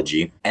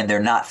analogy, and they're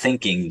not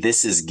thinking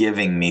this is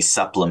giving me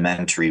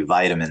supplementary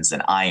vitamins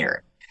and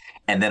iron.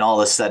 And then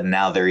all of a sudden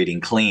now they're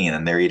eating clean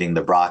and they're eating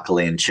the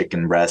broccoli and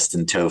chicken breast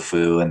and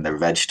tofu and their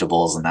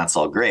vegetables, and that's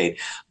all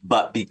great.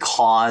 But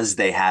because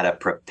they had a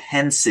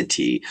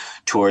propensity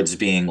towards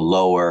being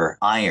lower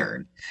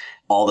iron,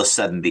 all of a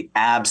sudden the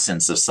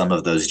absence of some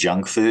of those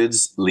junk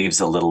foods leaves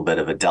a little bit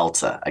of a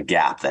delta, a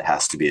gap that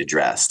has to be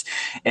addressed.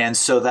 And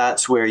so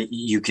that's where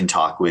you can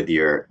talk with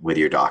your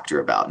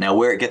doctor about. Now,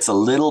 where it gets a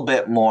little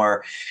bit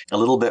more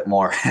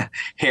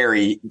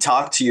hairy,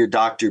 talk to your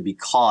doctor,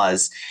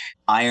 because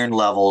iron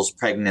levels,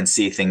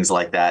 pregnancy, things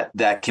like that,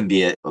 that can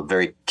be a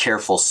very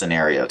careful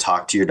scenario.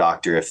 Talk to your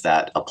doctor if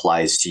that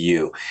applies to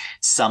you.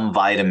 Some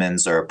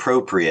vitamins are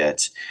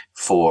appropriate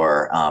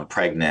for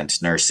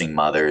pregnant nursing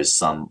mothers,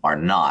 some are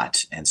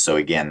not. And so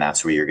again,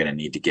 that's where you're going to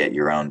need to get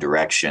your own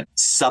direction.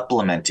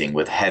 Supplementing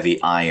with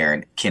heavy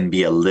iron can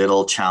be a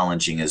little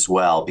challenging as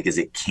well, because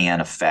it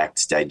can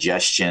affect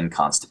digestion,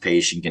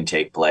 constipation can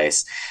take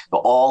place. But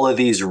all of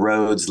these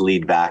roads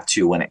lead back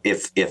to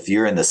if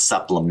you're in the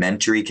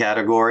supplementary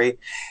category,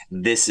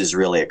 this is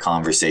really a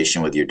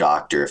conversation with your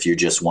doctor. If you're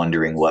just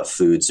wondering what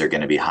foods are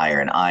going to be higher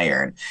in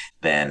iron,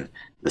 then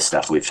the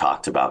stuff we've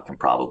talked about can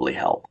probably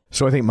help.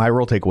 So I think my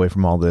real takeaway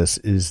from all this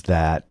is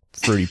that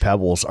Fruity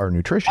Pebbles are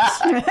nutritious.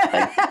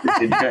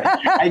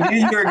 I knew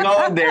you were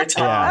going there,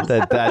 Tom.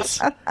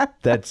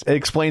 Yeah, it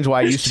explains why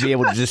I used to be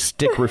able to just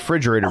stick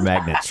refrigerator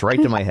magnets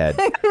right to my head.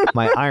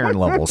 My iron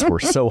levels were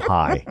so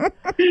high.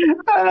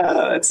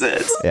 That's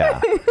it. Yeah.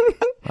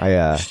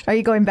 Are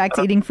you going back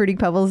to eating Fruity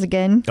Pebbles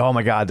again? Oh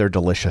my God, they're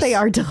delicious. They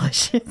are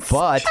delicious.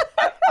 But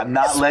I'm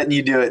not letting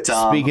you do it,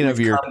 Tom. Speaking of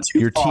your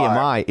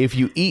TMI, if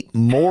you eat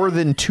more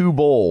than 2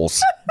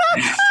 bowls,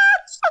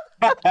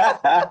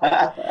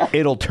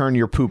 it'll turn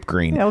your poop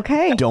green.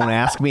 Okay. Don't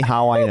ask me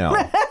how I know.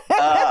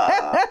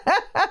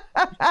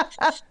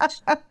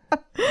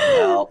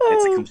 Well,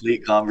 it's a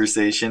complete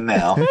conversation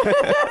now.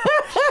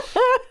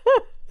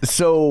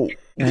 So,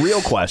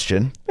 real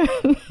question.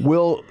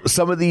 Will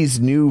some of these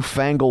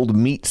newfangled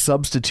meat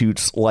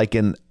substitutes like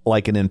an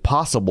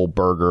Impossible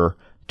Burger,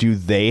 do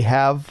they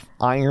have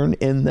iron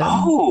in them?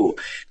 Oh,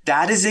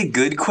 that is a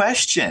good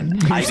question.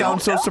 You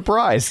sound so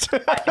surprised.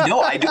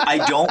 No, I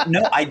don't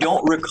know. I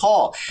don't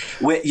recall.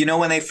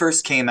 When they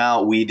first came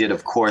out, we did,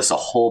 of course, a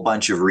whole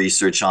bunch of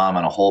research on them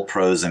and a whole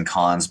pros and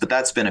cons, but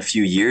that's been a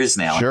few years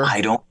now. Sure. And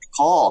I don't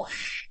recall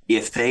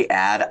if they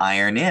add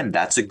iron in.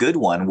 That's a good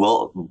one.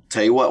 We'll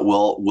tell you what,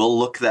 we'll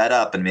look that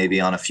up, and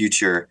maybe on a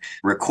future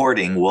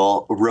recording,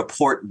 we'll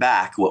report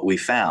back what we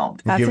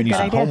found. We're giving you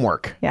some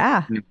homework.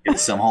 Yeah.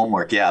 Some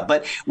homework. Yeah.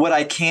 But what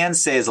I can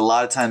say is a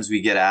lot of times we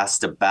get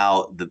asked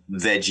about the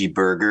veggie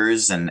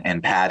burgers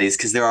and patties,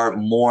 because there are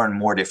more and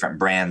more different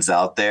brands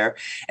out there.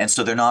 And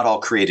so they're not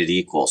all created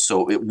equal.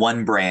 So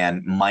one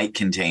brand might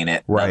contain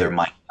it, another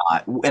might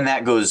not. And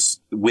that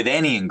goes with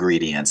any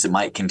ingredients. It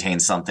might contain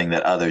something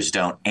that others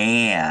don't.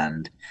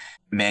 And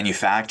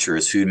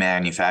food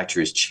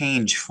manufacturers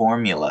change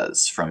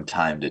formulas from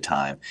time to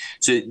time.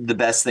 So the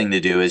best thing to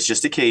do is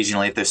just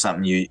occasionally, if there's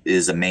something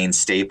is a main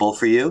staple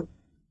for you,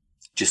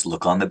 just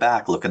look on the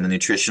back, look in the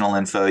nutritional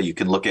info. You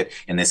can look at,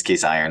 in this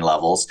case, iron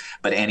levels,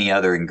 but any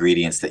other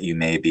ingredients that you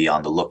may be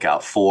on the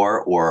lookout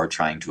for or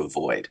trying to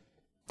avoid.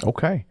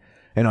 Okay.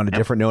 And on a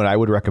different note, I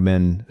would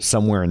recommend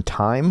Somewhere in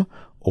Time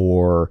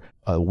or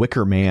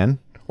Wicker Man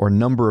or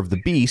number of the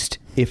beast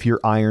if your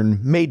Iron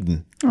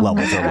Maiden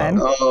levels are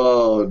low.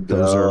 Oh,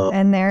 no.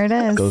 And there it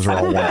is. Those are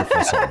all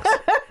wonderful songs.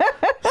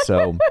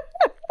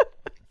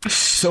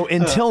 So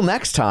until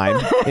next time,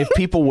 if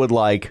people would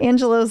like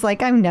Angelo's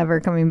like, I'm never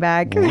coming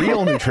back.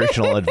 real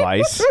nutritional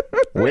advice,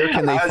 where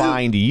can they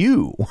find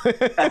you?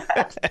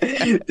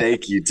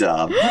 Thank you,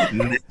 Tom.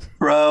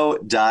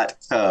 Pro.co/TCO.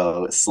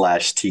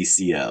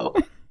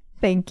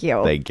 Thank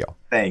you. Thank you.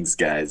 Thanks,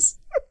 guys.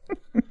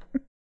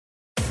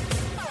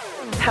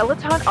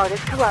 Peloton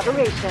Artist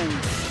Collaboration.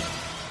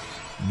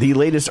 The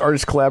latest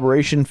artist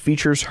collaboration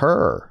features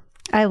her.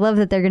 I love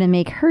that they're going to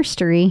make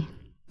herstory.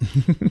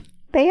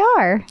 They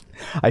are.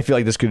 I feel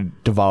like this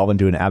could devolve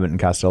into an Abbott and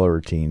Costello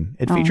routine.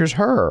 It features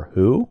her.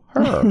 Who?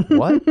 Her.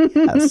 What?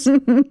 Yes.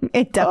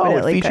 It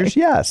definitely it features could.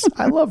 yes.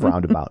 I love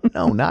Roundabout.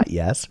 No, not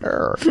yes.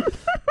 Her.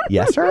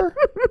 Yes, her?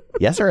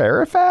 Yes, her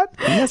Arafat?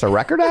 He has a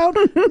record out?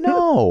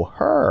 No,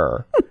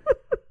 her.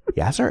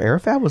 Yasser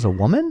Arafat was a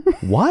woman?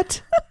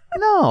 What?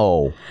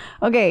 No.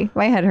 Okay,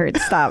 my head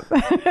hurts. Stop.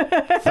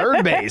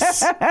 Third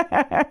base.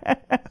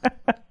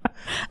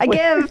 I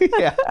give.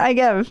 Yeah. I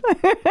give.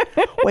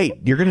 Wait,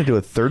 you're going to do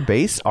a third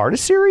base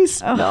artist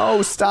series? Oh.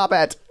 No, stop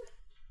it.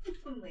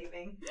 I'm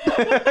leaving.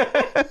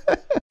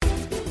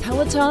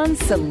 Peloton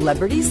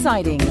Celebrity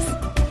Sightings.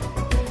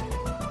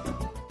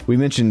 We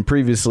mentioned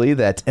previously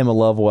that Emma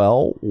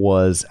Lovewell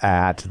was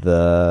at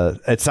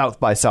South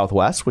by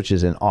Southwest, which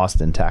is in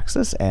Austin,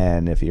 Texas.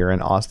 And if you're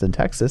in Austin,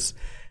 Texas,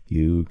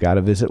 you got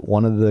to visit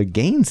one of the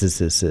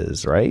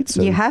Gaineses, right?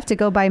 So you have to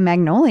go by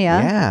Magnolia.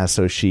 Yeah,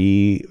 so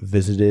she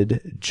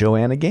visited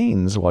Joanna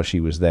Gaines while she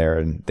was there,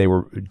 and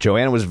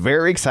Joanna was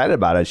very excited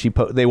about it.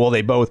 They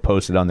both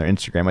posted on their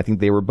Instagram. I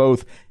think they were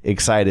both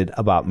excited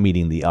about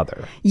meeting the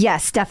other.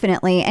 Yes,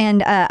 definitely.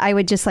 And I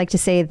would just like to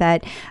say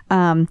that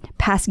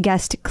past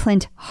guest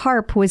Clint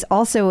Harp was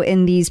also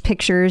in these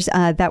pictures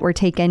that were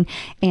taken,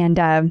 and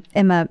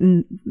Emma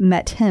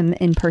met him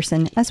in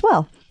person as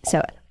well.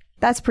 So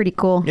that's pretty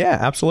cool. Yeah,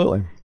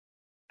 absolutely.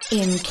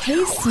 In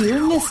case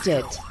you missed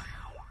it.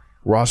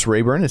 Ross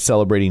Rayburn is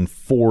celebrating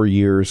 4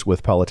 years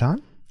with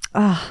Peloton.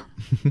 Oh,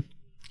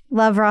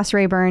 love Ross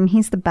Rayburn.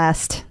 He's the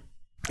best.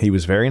 He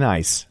was very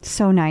nice.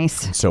 So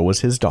nice. So was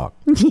his dog.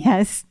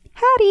 Yes.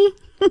 Hattie.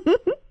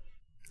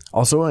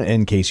 Also,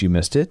 in case you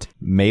missed it,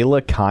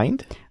 Mayla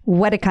Kind.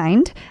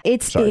 Wetakind.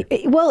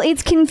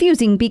 It's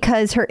confusing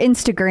because her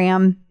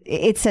Instagram,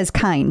 it says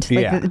Kind.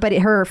 But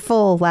her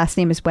full last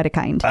name is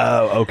Wetakind.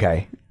 Oh,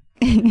 okay.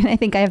 And I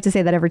think I have to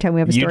say that every time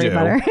we have a story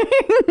about her.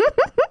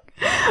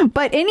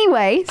 But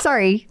anyway,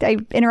 sorry, I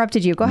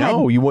interrupted you. Go ahead.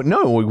 No, you wouldn't.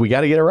 No, we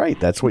got to get it right.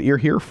 That's what you're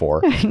here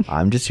for.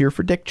 I'm just here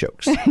for dick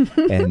jokes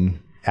and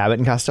Abbott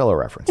and Costello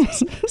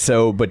references.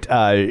 But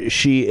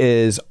she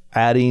is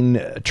adding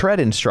tread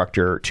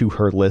instructor to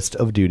her list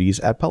of duties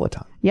at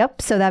Peloton.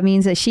 Yep. So that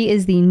means that she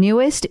is the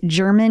newest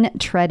German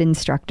tread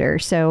instructor.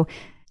 So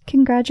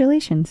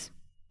congratulations.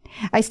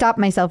 I stopped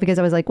myself because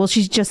I was like, well,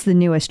 she's just the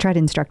newest tread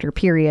instructor,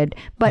 period.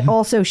 But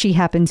also she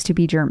happens to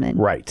be German.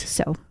 Right.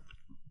 So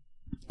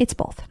it's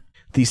both.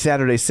 The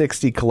Saturday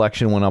 60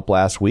 collection went up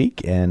last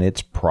week, and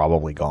it's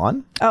probably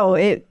gone. Oh,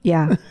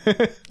 yeah.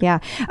 Yeah.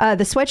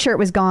 The sweatshirt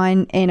was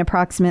gone in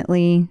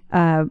approximately,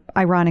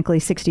 ironically,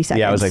 60 seconds.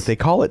 Yeah, I was like, they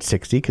call it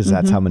 60 because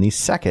that's how many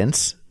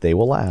seconds they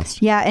will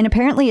last. Yeah, and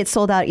apparently it's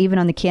sold out even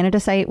on the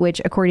Canada site,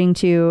 which according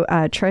to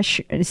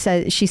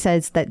Trish, she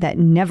says that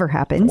never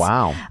happens.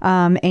 Wow.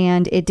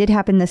 And it did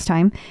happen this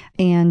time.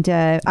 And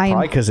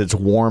probably because it's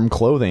warm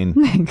clothing.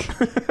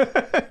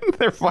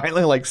 They're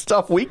finally like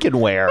stuff we can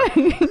wear.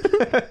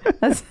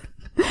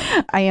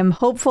 I am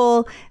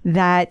hopeful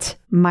that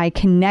my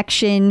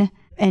connection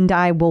and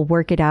I will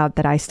work it out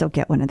that I still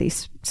get one of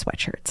these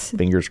sweatshirts.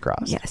 Fingers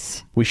crossed.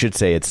 Yes. We should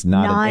say it's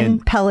not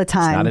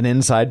non-Peloton. It's not an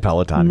inside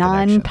Peloton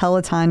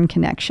non-Peloton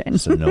connection.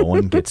 So no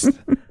one gets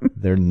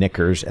their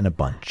knickers in a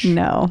bunch.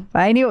 No.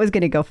 I knew it was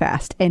going to go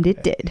fast, and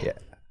it did. Yeah.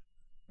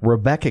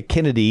 Rebecca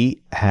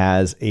Kennedy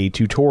has a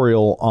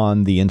tutorial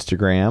on the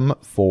Instagram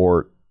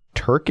for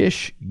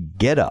Turkish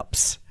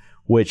get-ups,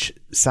 which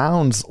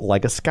sounds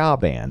like a ska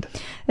band.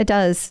 It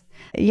does.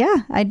 Yeah,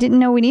 I didn't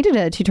know we needed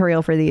a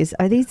tutorial for these.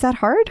 Are these that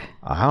hard?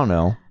 I don't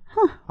know.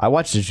 Huh. I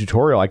watched the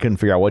tutorial. I couldn't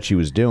figure out what she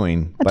was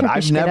doing, but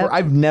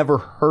I've never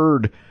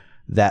heard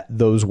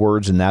those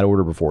words in that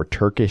order before.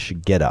 Turkish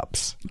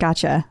get-ups.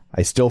 Gotcha.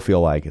 I still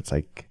feel like it's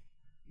like,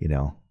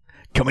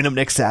 coming up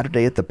next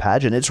Saturday at the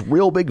pageant, it's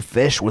Real Big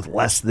Fish with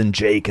Less Than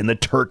Jake and the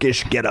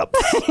Turkish get-ups.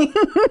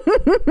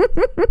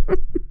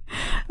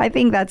 I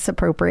think that's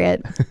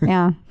appropriate.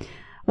 Yeah.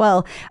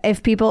 Well,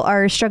 if people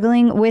are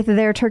struggling with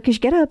their Turkish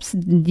get-ups,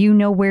 you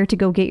know where to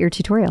go get your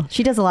tutorial.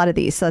 She does a lot of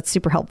these, so that's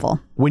super helpful.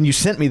 When you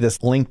sent me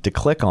this link to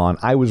click on,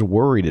 I was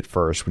worried at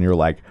first when you were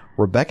like,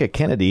 Rebecca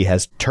Kennedy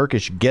has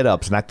Turkish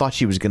get-ups, and I thought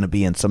she was going to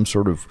be in some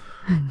sort of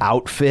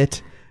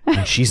outfit,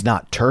 and she's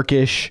not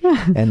Turkish,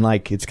 and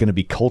like it's going to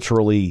be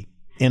culturally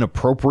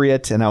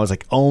inappropriate. And I was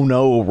like, oh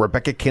no,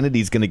 Rebecca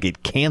Kennedy's going to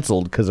get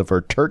canceled because of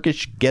her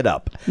Turkish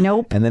get-up.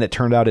 Nope. And then it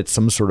turned out it's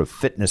some sort of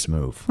fitness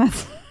move.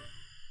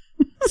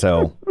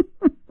 So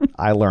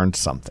I learned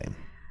something.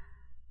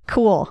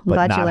 Cool. but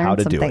Glad not you learned how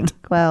to do something. it.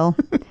 Well,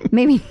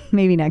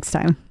 maybe next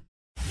time.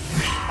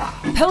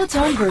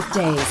 Peloton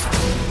birthdays.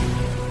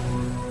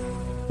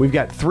 We've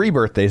got 3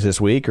 birthdays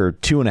this week, or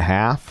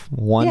 2.5.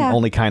 One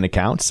only kind of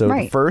counts. So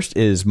the first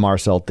is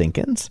Marcel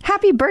Dinkins.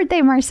 Happy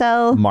birthday,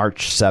 Marcel.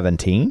 March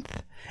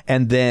 17th.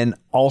 And then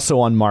also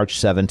on March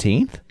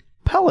 17th,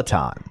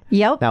 Peloton.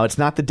 Yep. Now, it's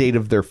not the date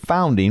of their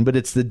founding, but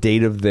it's the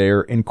date of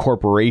their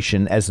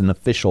incorporation as an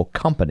official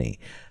company.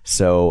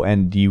 So,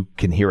 and you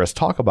can hear us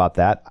talk about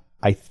that,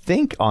 I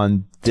think,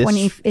 on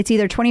this. It's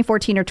either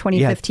 2014 or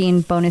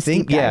 2015 bonus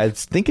deep dive. Yeah, I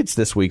think it's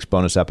this week's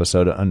bonus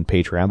episode on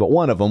Patreon. But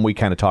one of them, we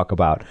kind of talk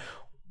about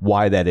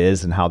why that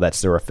is and how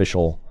that's their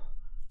official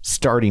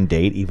starting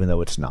date, even though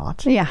it's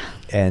not. Yeah.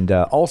 And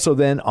also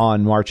then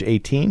on March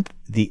 18th,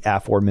 the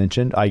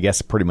aforementioned, I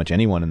guess pretty much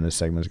anyone in this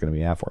segment is going to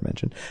be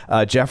aforementioned,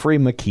 Jeffrey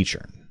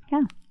McEachern.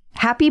 Yeah.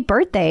 Happy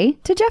birthday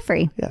to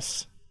Jeffrey.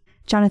 Yes.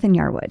 Jonathan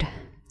Yarwood.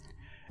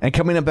 And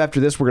coming up after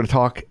this, we're going to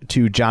talk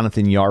to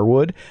Jonathan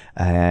Yarwood,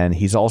 and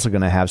he's also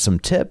going to have some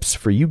tips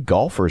for you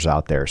golfers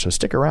out there. So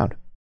stick around.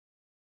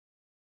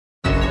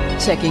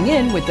 Checking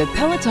in with the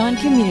Peloton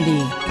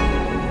community.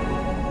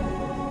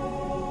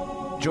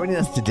 Joining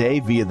us today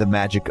via the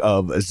magic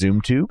of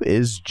ZoomTube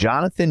is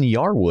Jonathan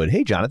Yarwood.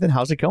 Hey, Jonathan,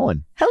 how's it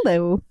going?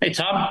 Hello. Hey,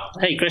 Tom.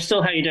 Hey,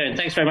 Crystal. How you doing?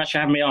 Thanks very much for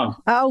having me on.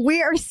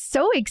 We are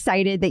so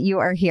excited that you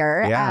are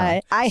here.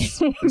 Yeah.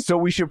 So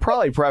we should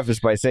probably preface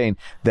by saying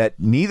that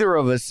neither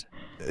of us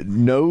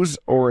knows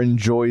or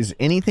enjoys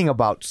anything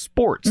about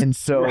sports, and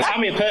so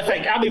I'm your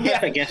perfect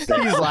guest.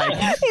 Then. He's like,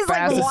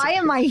 why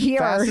am I here?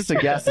 Fastest a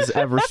guest has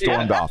ever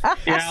stormed off.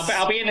 Yeah,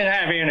 I'll be in and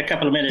out of here in a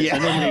couple of minutes.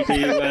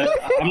 Yeah.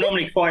 I'm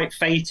normally quite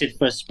fated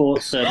for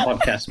sports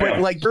podcasts. But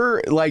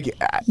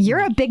you're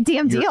a big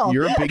damn deal.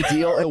 You're a big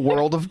deal in the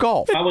world of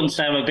golf. I wouldn't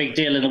say I'm a big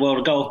deal in the world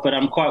of golf, but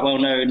I'm quite well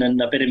known,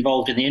 and I've been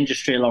involved in the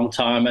industry a long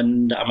time,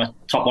 and I'm a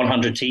top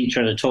 100 teacher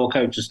and a tour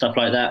coach and stuff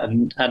like that,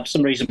 and had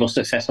some reasonable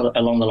success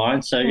along the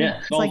line. So yeah.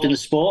 Involved in the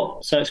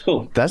sport, so it's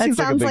cool. That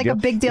sounds like a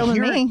big deal to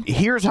me.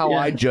 Here's how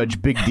I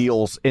judge big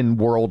deals in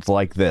worlds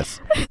like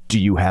this. Do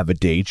you have a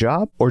day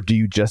job, or do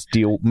you just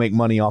make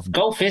money off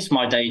golf? Is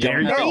my day job.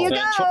 There you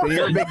go.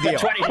 You're a big deal.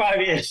 25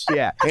 years.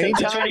 Yeah.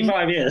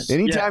 25 years.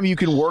 Anytime you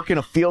can work in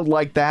a field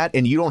like that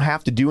and you don't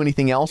have to do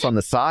anything else on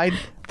the side,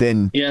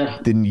 then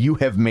you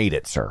have made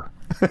it, sir.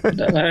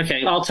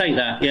 Okay, I'll take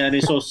that. Yeah, and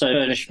it's also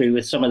furnished me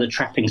with some of the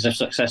trappings of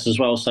success as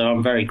well, so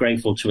I'm very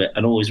grateful to it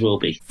and always will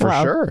be. For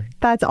sure.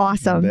 That's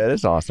awesome. That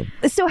is awesome.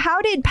 So how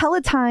did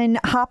Peloton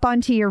hop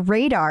onto your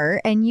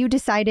radar and you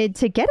decided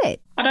to get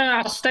it? I don't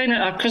know. I stay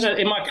because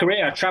in my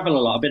career I travel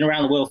a lot. I've been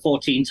around the world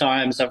 14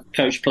 times. I've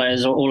coached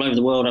players all over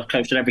the world. I've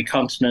coached on every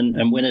continent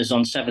and winners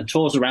on 7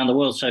 tours around the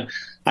world. So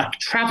I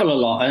travel a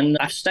lot, and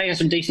I stay in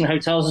some decent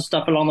hotels and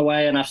stuff along the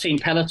way. And I've seen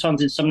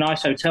Pelotons in some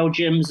nice hotel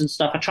gyms and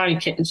stuff. I try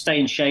and stay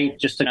in shape.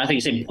 I think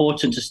it's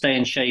important to stay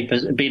in shape,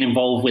 as being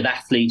involved with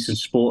athletes and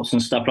sports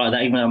and stuff like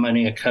that. Even though I'm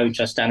only a coach,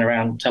 I stand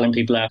around telling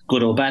people how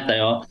good or bad they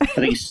are. I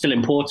think it's still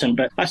important.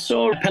 But I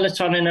saw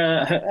Peloton in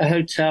a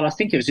hotel. I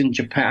think it was in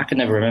Japan. I can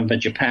never remember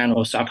Japan,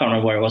 or I can't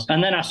remember where it was.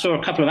 And then I saw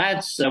a couple of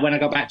ads when I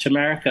got back to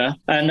America,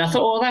 and I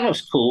thought, oh, that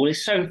looks cool.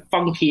 It's so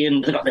funky,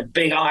 and they've got the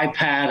big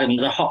iPad and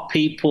the hot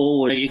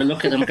people. You can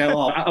look at them and go,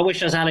 oh, I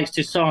wish I was Alex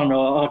Toussaint,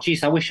 or oh,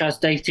 geez, I wish I was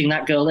dating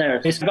that girl there.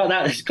 It's got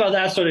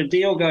that sort of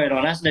deal going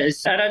on, hasn't it?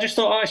 And I just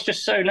thought, oh, it's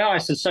just so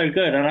nice and so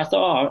good. And I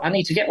thought, oh, I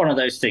need to get one of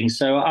those things.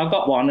 So I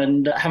got one,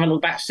 and haven't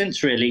looked back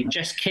since, really.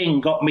 Jess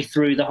King got me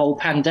through the whole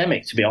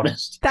pandemic, to be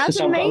honest. That's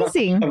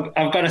amazing.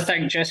 I've got to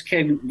thank Jess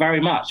King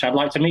very much. I'd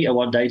like to meet her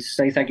one day to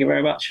say thank you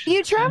very much.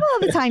 You travel all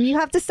the time. You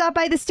have to stop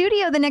by the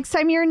studio the next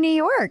time you're in New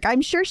York.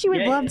 I'm sure she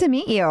would love to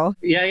meet you.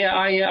 Yeah.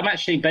 I'm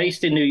actually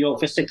based in New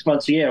York for 6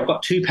 months a year. I've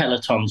got 2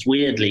 Pelotons,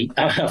 weirdly.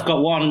 I've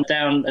got one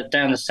down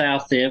the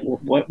south there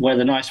where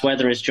the nice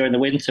weather is during the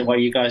winter, where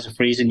you guys are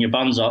freezing your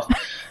buns off.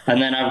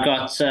 And then I've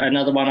got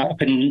another one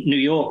up in New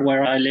York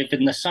where I live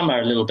in the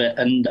summer a little bit,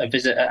 and I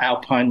visit an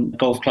Alpine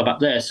Golf Club up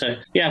there. So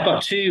yeah, I've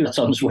got 2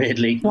 Pelotons,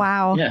 weirdly.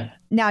 Wow. Yeah.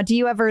 Now, do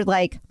you ever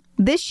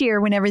this year,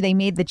 whenever they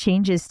made the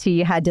changes to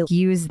you had to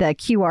use the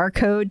QR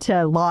code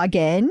to log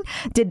in,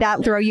 did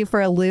that throw you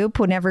for a loop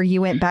whenever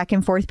you went back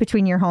and forth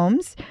between your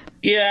homes?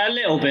 Yeah, a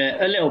little bit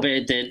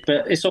it did,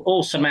 but it's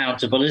all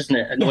surmountable, isn't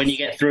it? And when you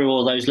get through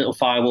all those little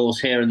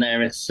firewalls here and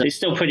there, it's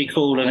still pretty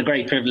cool and a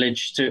great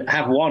privilege to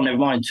have one, never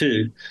mind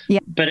 2. Yeah.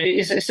 But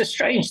it's a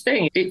strange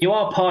thing. You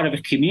are part of a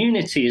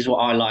community is what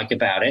I like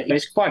about it.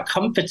 It's quite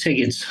comforting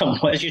in some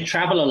ways. You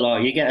travel a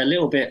lot, you get a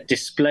little bit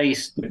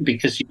displaced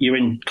because you're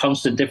in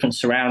constant different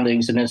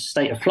surroundings and in a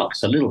state of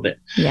flux a little bit.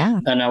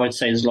 Yeah. And I would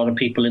say there's a lot of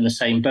people in the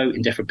same boat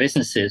in different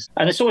businesses.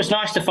 And it's always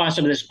nice to find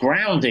some of this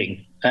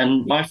grounding.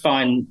 And I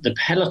find the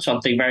Peloton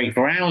thing very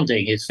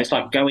grounding. It's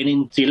like going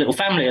into your little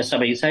family or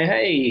something. You say,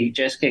 hey,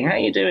 Jess King, how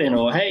you doing?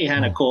 Or, hey,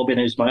 Hannah Corbin,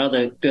 who's my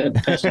other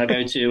person I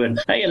go to. And,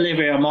 hey,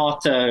 Olivia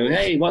Amato.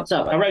 Hey, what's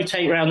up? I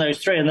rotate around those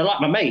 3, and they're like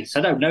my mates.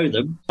 I don't know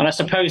them. And I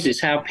suppose it's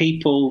how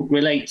people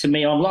relate to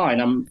me online.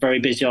 I'm very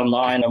busy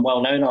online and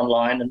well-known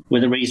online and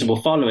with a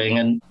reasonable following.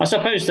 And I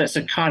suppose that's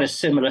a kind of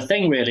similar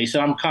thing, really. So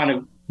I'm kind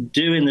of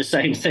doing the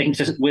same thing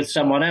with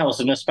someone else.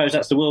 And I suppose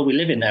that's the world we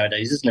live in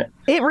nowadays, isn't it?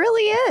 It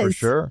really is. For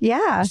sure.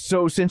 Yeah.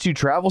 So since you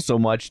travel so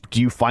much,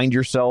 do you find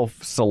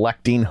yourself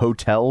selecting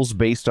hotels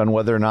based on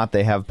whether or not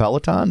they have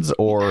Pelotons,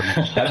 or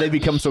have they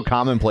become so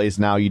commonplace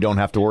now you don't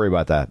have to worry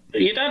about that?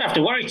 You don't have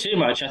to worry too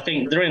much. I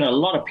think they're in a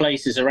lot of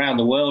places around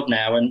the world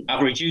now, and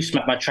I've reduced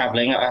my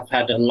traveling. I've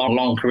had a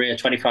long career,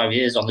 25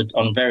 years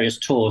on various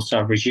tours, so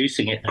I'm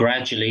reducing it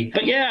gradually.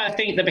 But yeah, I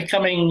think they're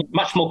becoming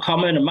much more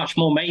common and much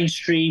more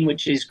mainstream,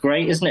 which is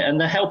great, isn't it? And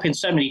they're helping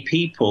so many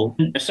people.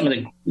 Some of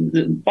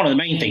one of the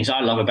main things I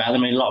love about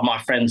them, I mean, a lot of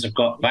my friends have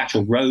got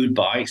actual road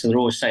bikes, and they're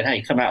always saying,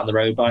 hey, come out on the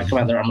road bike, come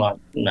out there. I'm like,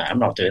 no, I'm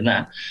not doing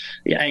that.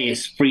 A,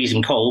 it's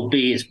freezing cold.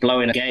 B, it's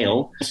blowing a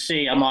gale.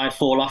 C, I might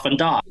fall off and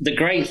die. The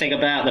great thing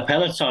about the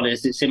Peloton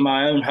is it's in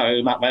my own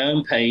home, at my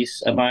own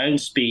pace, at my own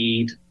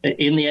speed,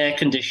 in the air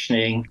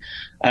conditioning,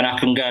 and I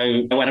can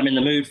go, when I'm in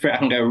the mood for it, I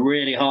can go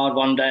really hard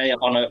one day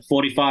on a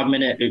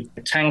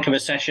 45-minute tank of a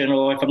session,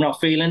 or if I'm not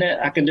feeling it,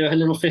 I can do a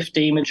little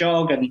 15-minute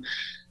jog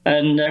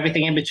and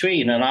everything in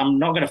between, and I'm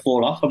not going to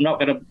fall off, I'm not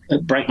going to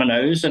break my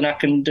nose, and I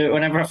can do it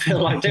whenever I feel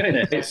like doing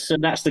it.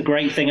 That's the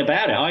great thing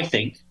about it, I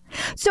think.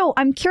 So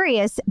I'm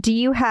curious, do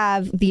you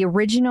have the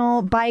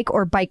original bike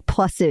or bike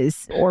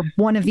pluses, or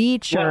one of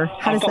each, or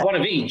how does that? I've got one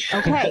of each.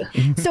 Okay.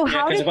 So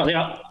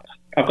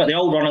I've got the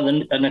old one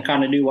and the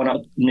kind of new one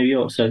up in New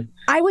York. So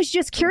I was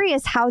just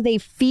curious how they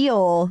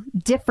feel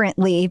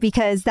differently,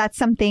 because that's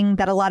something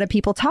that a lot of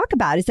people talk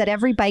about, is that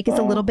every bike is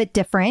a little bit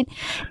different.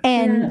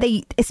 And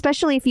they,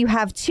 especially if you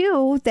have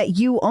two that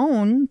you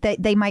own,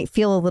 that they might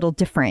feel a little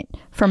different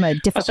from a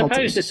difficulty. I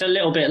suppose it's a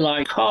little bit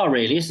like car,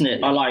 really, isn't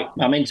it?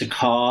 I'm into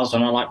cars,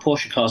 and I like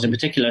Porsche cars in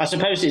particular. I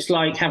suppose it's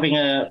like having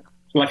a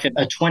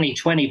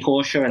 2020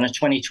 Porsche and a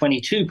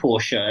 2022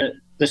 Porsche.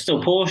 They're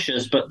still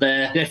Porsches, but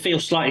they feel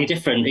slightly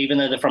different, even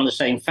though they're from the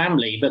same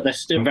family, but they're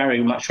still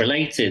very much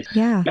related.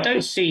 Yeah. I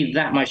don't see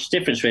that much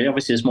difference, really.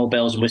 Obviously, there's more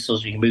bells and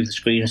whistles. You can move the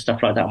screen and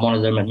stuff like that on one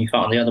of them, and you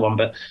can't on the other one.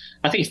 But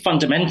I think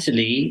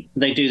fundamentally,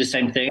 they do the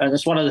same thing. And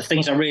that's one of the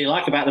things I really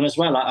like about them as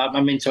well.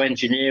 I'm into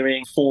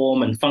engineering,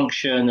 form and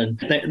function, and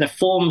the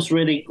form's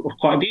really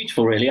quite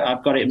beautiful, really.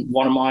 I've got it in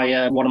one of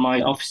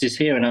my offices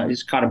here, and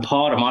it's kind of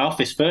part of my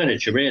office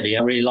furniture, really.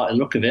 I really like the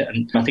look of it,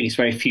 and I think it's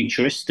very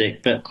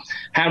futuristic. But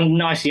how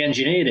nicely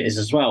engineered it is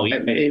as well.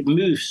 It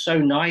moves so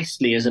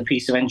nicely as a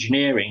piece of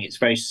engineering. It's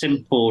very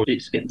simple.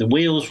 The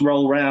wheels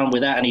roll around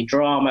without any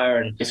drama,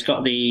 and it's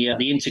got the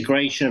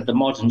integration of the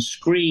modern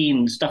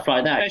screen, stuff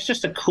like that. It's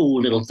just a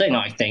cool little thing,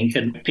 I think.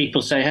 And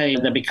people say, hey,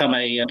 they become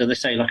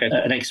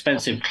an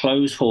expensive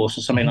clothes horse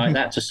or something like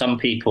that to some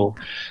people.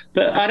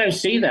 But I don't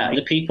see that.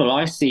 The people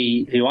I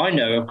see who I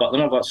know have got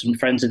them. I've got some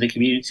friends in the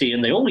community,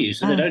 and they all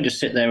use them. They don't just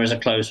sit there as a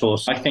clothes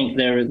horse. I think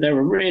they're a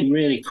really,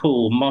 really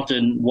cool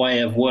modern way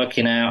of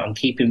working out and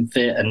keeping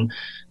fit and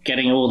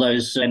getting all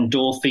those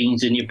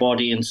endorphins in your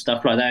body and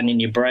stuff like that, and in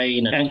your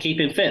brain, and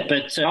keeping fit.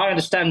 But I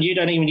understand you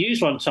don't even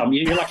use one, Tom.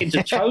 You're like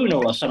into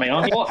tonal or something,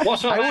 aren't you? What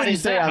sort of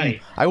is that?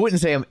 I wouldn't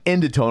say I'm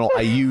into tonal.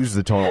 I use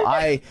the tonal.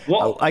 I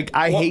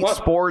hate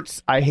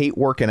sports. I hate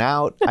working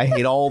out. I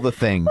hate all the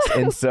things,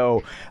 and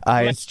so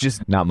it's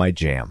just not my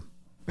jam.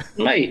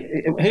 Mate,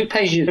 who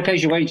pays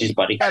your wages,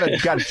 buddy? Got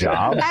a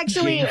job.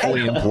 Actually,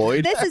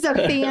 employed. This is a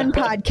fan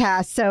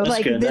podcast, so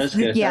that's good.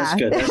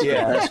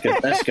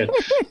 That's good.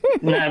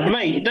 No,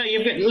 mate, no,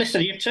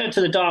 you've turned to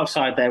the dark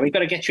side there. We've got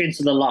to get you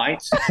into the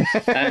light.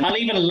 I'll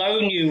even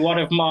loan you one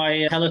of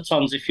my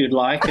Pelotons if you'd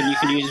like, and you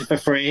can use it for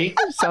free.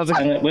 Sounds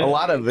like a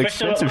lot of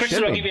expensive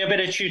Crystal will give you a bit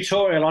of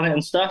tutorial on it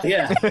and stuff.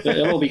 Yeah,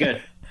 it'll all be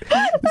good.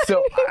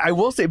 So I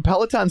will say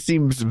Peloton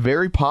seems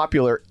very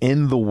popular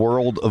in the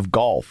world of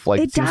golf.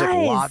 It seems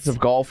like lots of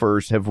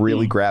golfers have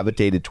really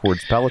gravitated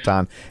towards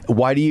Peloton.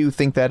 Why do you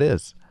think that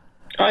is?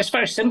 It's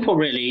very simple,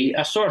 really.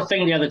 I saw a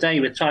thing the other day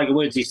with Tiger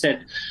Woods. He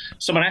said,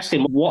 someone asked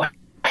him what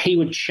he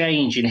would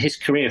change in his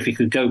career if he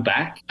could go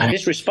back. And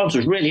his response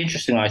was really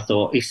interesting, I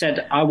thought. He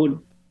said, I would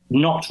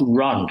not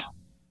run.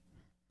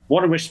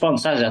 What a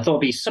response that is. I thought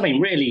it'd be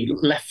something really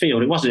left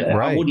field. It wasn't.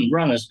 Right. I wouldn't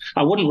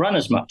run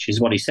as much,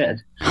 is what he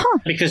said. Huh.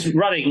 Because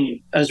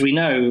running, as we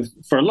know,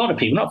 for a lot of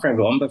people, not for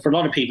everyone, but for a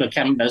lot of people,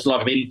 there's a lot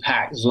of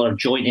impact. There's a lot of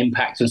joint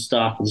impact and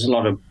stuff. There's a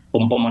lot of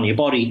bum on your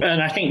body.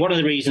 And I think one of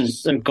the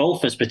reasons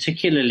golfers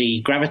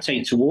particularly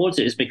gravitate towards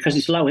it is because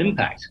it's low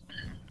impact.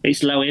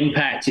 It's low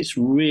impact. It's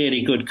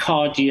really good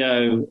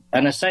cardio.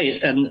 And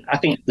I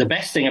think the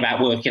best thing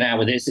about working out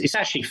with it is it's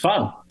actually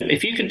fun.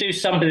 If you can do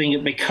something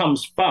that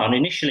becomes fun,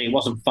 initially it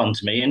wasn't fun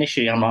to me.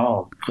 Initially I'm like,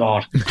 oh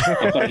God,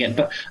 I've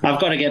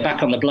got to get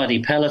back on the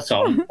bloody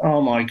Peloton.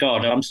 Oh my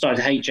God, I'm starting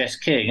to hate Jess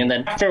King. And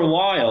then after a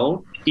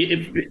while,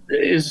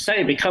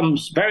 it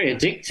becomes very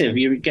addictive.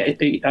 You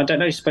get, I don't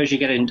know, suppose you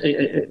get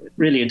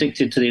really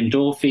addicted to the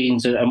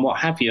endorphins and what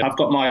have you. I've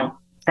got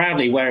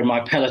proudly wearing my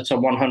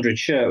Peloton 100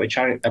 shirt, which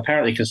I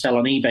apparently can sell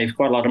on eBay for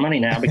quite a lot of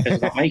money now because I'm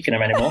not making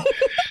them anymore.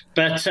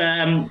 But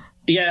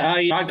Yeah,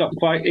 I got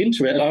quite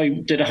into it. I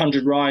did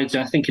 100 rides,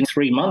 I think, in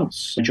 3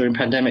 months during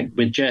pandemic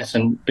with Jess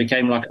and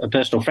became like a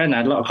personal friend. I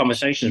had a lot of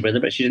conversations with her,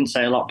 but she didn't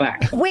say a lot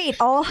back. Wait,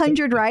 all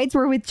 100 rides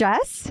were with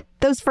Jess?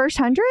 Those first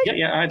 100?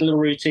 Yeah, I had a little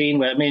routine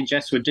where me and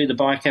Jess would do the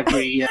bike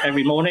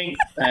every morning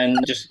and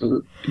just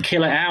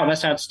kill it out.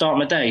 That's how I'd start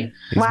my day.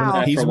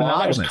 Wow. He's for a while. That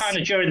monogamous. was kind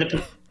of during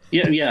the...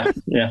 Yeah.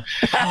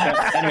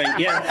 Anyway,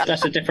 yeah,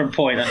 that's a different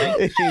point, I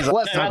think.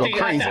 Let's not go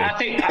crazy.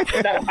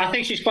 I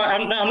think she's quite...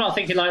 I'm not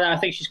thinking like that. I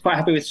think she's quite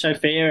happy with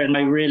Sophia, and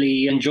I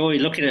really enjoy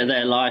looking at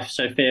their life,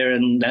 Sophia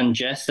and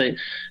Jess. They're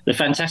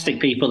fantastic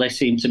people, they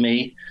seem to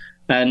me.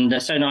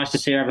 And so nice to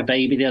see her have a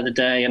baby the other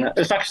day. And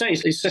it's like I say,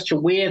 it's such a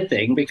weird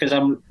thing because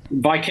I'm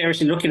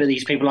vicariously looking at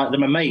these people like they're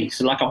my mates,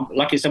 like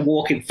it's a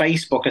walking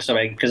Facebook or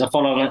something, because I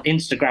follow on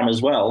Instagram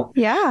as well.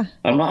 Yeah.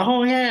 I'm like,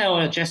 oh yeah,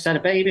 well, Jess had a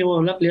baby,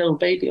 well, lovely little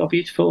baby, oh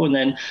beautiful. And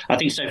then I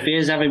think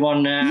Sophia's having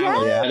one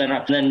now. Yeah.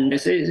 And then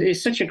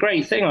it's such a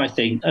great thing, I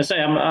think. I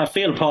say I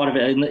feel part of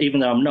it,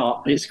 even though I'm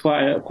not. It's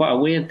quite a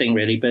weird thing,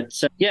 really. But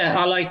yeah,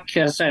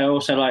 I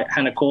also like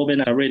Hannah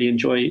Corbin. I really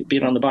enjoy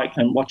being on the bike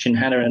and watching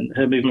Hannah and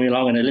her moving me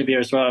along, and Olivia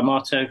as well, and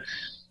Marto.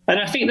 And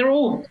I think they're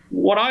all,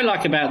 what I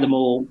like about them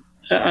all,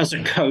 as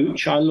a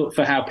coach, I look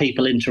for how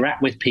people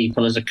interact with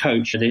people as a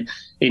coach, the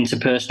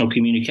interpersonal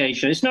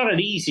communication. It's not an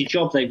easy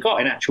job they've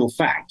got in actual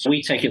fact.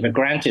 We take it for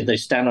granted. They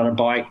stand on a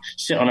bike,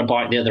 sit on a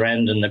bike the other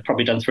end, and they've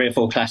probably done 3 or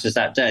 4 classes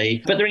that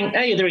day. But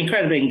they're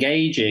incredibly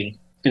engaging,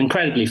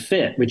 incredibly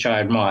fit, which I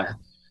admire.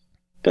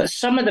 But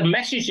some of the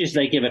messages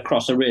they give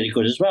across are really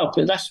good as well.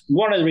 But that's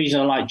one of the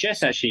reasons I like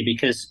Jess, actually,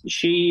 because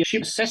she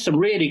says some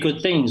really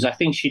good things. I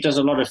think she does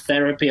a lot of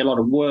therapy, a lot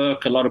of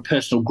work, a lot of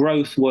personal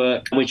growth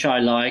work, which I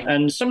like.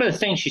 And some of the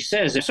things she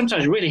says, it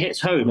sometimes really hits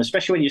home,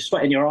 especially when you're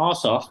sweating your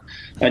arse off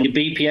and your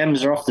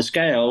BPMs are off the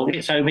scale. It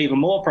hits home even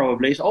more,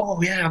 probably. It's,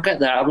 oh, yeah, I get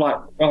that. I'm like,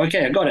 oh,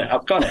 okay, I've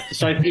got it.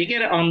 So you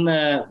get it on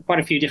quite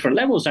a few different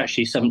levels,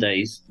 actually, some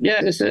days. Yeah,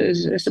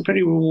 it's a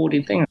pretty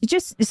rewarding thing.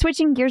 Just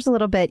switching gears a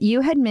little bit,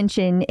 you had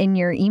mentioned in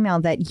your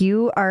email that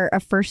you are a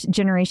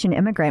first-generation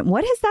immigrant.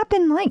 What has that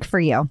been like for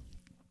you?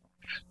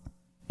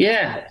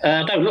 Yeah,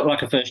 I don't look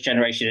like a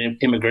first-generation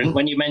immigrant.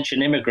 When you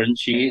mention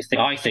immigrants,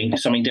 I think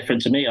something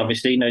different to me,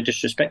 obviously, no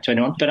disrespect to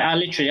anyone. But I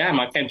literally am.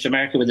 I came to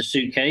America with a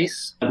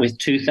suitcase with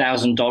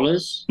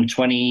 $2,000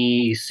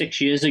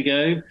 26 years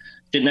ago.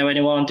 Didn't know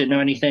anyone, didn't know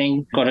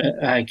anything.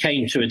 I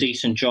came to a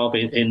decent job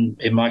in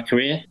my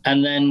career,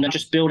 and then I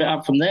just built it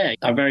up from there.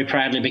 I very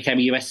proudly became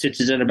a US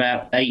citizen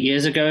about 8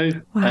 years ago.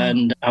 Wow.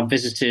 And I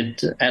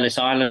visited Ellis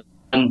Island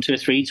 2 or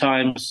 3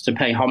 times to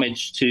pay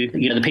homage to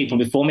the people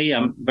before me.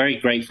 I'm very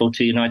grateful to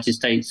the United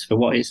States for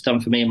what it's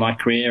done for me in my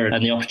career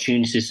and the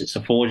opportunities it's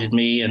afforded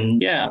me.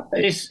 And yeah,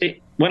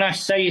 when I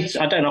say it,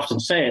 I don't often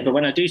say it, but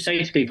when I do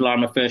say to people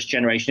I'm a first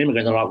generation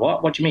immigrant, they're like,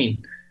 what? What do you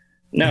mean?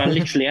 No, I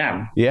literally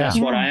am. Yeah. That's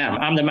what I am.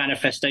 I'm the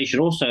manifestation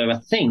also, I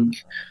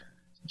think,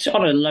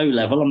 on a low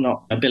level. I'm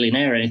not a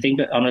billionaire or anything,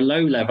 but on a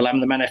low level,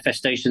 I'm the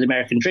manifestation of the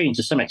American dream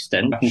to some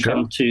extent. I can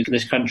come to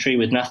this country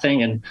with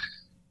nothing and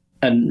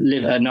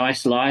live a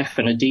nice life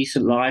and a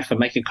decent life and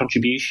make a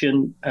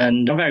contribution.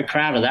 And I'm very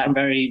proud of that. I'm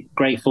very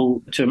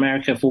grateful to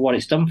America for what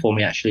it's done for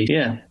me, actually.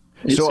 Yeah.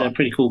 It's a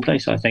pretty cool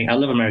place, I think. I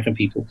love American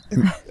people.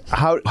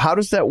 How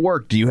does that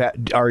work? Do you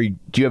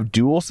have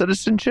dual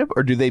citizenship,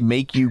 or do they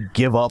make you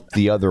give up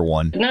the other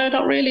one? No,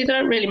 not really. They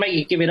don't really make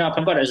you give it up.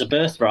 I've got it as a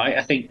birthright.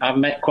 I think I've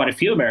met quite a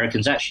few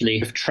Americans actually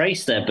who've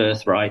traced their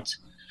birthright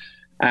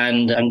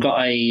and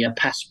got a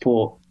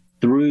passport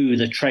through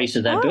the trace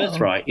of their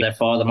birthright. Their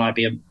father might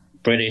be a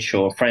British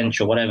or French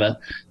or whatever.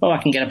 Oh, I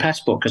can get a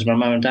passport because my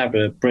mum and dad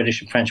were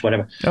British and French,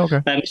 whatever. Okay.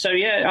 So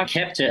yeah, I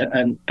kept it,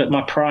 but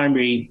my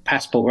primary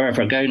passport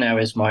wherever I go now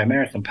is my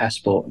American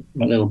passport,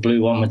 my little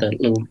blue one with a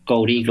little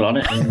gold eagle on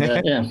it.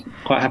 And yeah,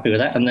 quite happy with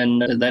that. And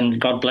then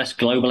God bless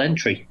global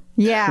entry.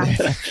 Yeah.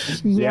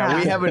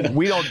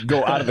 We don't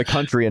go out of the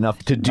country enough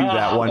to do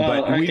that one,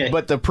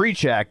 but the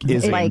pre-check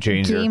is a game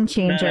changer. Game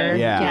changer.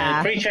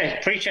 Yeah.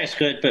 Pre-check's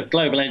good, but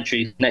global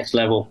entry next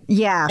level.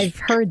 Yeah, I've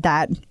heard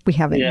that. We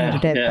haven't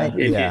noted it.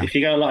 Yeah. But If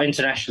you go a lot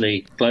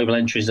internationally, global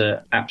entry is an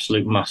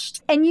absolute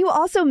must. And you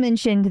also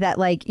mentioned that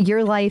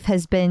your life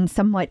has been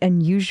somewhat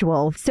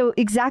unusual. So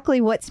exactly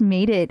what's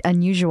made it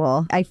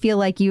unusual? I feel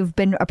like you've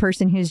been a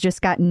person who's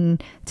just gotten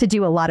to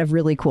do a lot of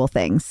really cool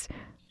things.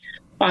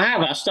 I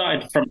have. I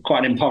started from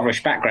quite an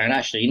impoverished background,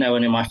 actually. No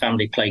one in my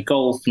family played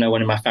golf. No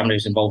one in my family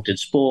was involved in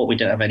sport. We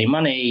didn't have any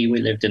money. We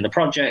lived in the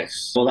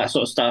projects, all that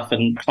sort of stuff,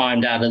 and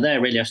climbed out of there.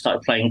 Really, I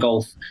started playing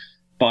golf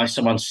by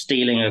someone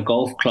stealing a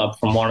golf club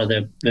from one of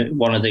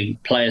the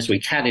players we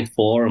caddied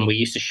for, and we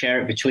used to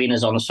share it between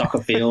us on the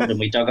soccer field. And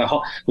we dug a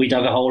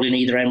hole in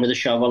either end with a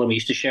shovel, and we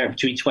used to share it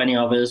between 20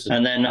 of us.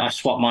 And then I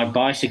swapped my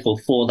bicycle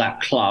for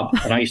that club,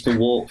 and I used to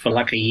walk for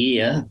like a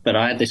year. But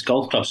I had this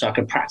golf club, so I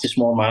could practice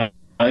more on my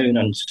own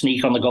and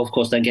sneak on the golf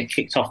course, then get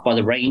kicked off by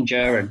the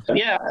ranger. And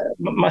yeah,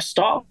 my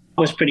start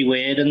was pretty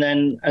weird. And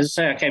then, as I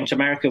say, I came to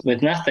America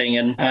with nothing,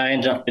 and I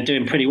ended up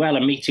doing pretty well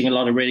and meeting a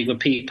lot of really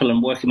good people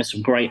and working with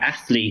some great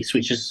athletes,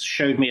 which has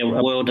showed me a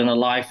world and a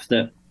life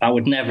that I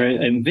would never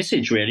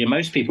envisage, really.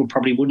 Most people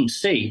probably wouldn't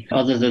see,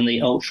 other than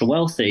the ultra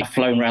wealthy. I've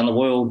flown around the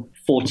world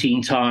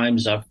 14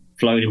 times. I've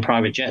flown in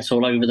private jets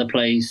all over the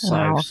place.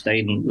 Wow. I've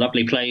stayed in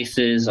lovely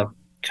places. I've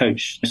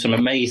coached some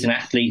amazing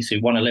athletes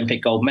who've won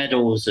Olympic gold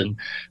medals, and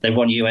they've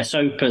won US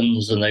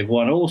Opens, and they've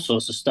won all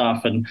sorts of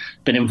stuff and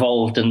been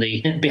involved. And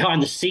the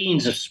behind the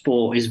scenes of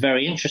sport is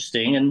very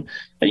interesting. And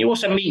you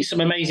also meet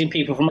some amazing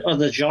people from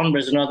other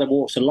genres and other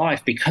walks of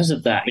life because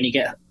of that. When you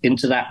get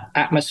into that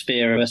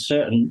atmosphere of a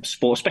certain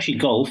sport, especially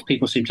golf,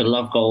 people seem to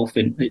love golf,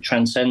 and it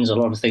transcends a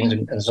lot of things,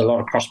 and there's a lot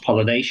of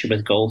cross-pollination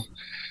with golf.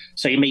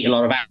 So you meet a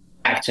lot of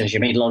actors, you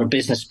meet a lot of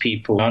business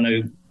people. I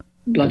know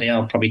bloody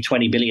hell, probably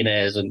 20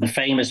 billionaires and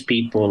famous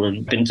people,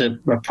 and been to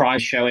a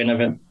private show with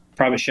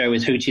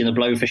Hootie and the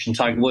Blowfish and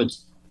Tiger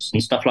Woods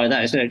and stuff like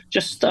that. So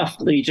just stuff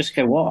that you just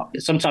go, what?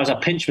 Sometimes I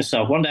pinch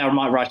myself. One day I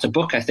might write a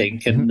book, I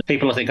think, and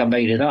people will think I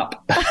made it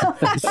up.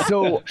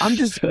 So I'm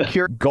just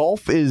curious,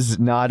 golf is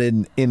not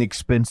an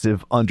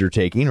inexpensive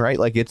undertaking, right?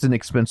 Like, it's an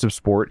expensive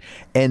sport.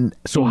 And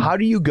so how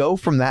do you go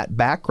from that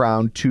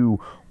background to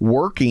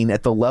working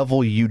at the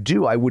level you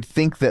do? I would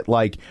think that,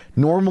 like,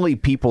 normally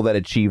people that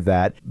achieve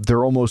that,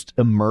 they're almost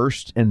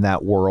immersed in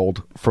that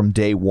world from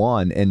day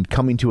one, and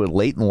coming to it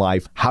late in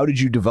life. How did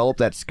you develop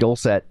that skill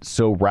set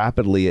so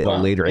rapidly at a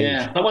later age?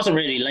 Yeah, I wasn't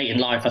really late in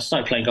life. I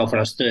started playing golf when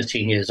I was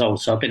 13 years old,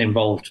 so I've been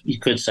involved, you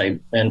could say,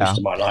 most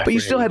of my life. But you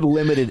really still had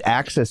limited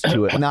access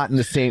to it, not in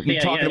the same.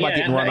 You're talking about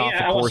getting run off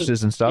the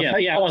courses and stuff.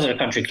 Yeah, I wasn't a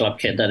country club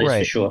kid, that is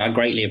for sure. I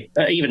greatly,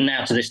 even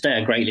now to this day,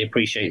 I greatly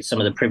appreciate some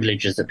of the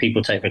privileges that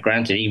people take for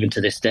granted, even to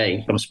this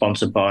day. I'm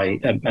sponsored by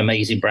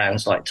amazing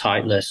brands like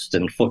Titleist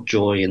and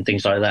FootJoy and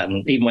things like that.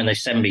 And even when they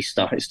send me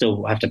stuff, I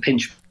still have to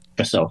pinch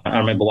myself. I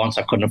remember once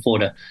I couldn't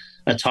afford a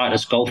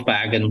Titleist golf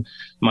bag, and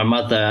my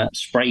mother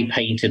spray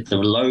painted the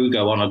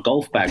logo on a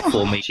golf bag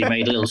for me. She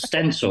made a little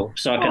stencil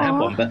so I could have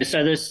one. But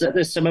so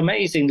there's some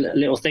amazing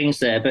little things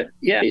there. But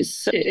yeah,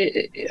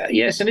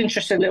 it's an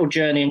interesting little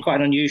journey and quite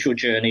an unusual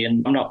journey.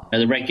 And I'm not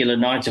the regular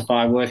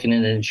 9-to-5 working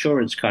in an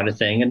insurance kind of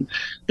thing. And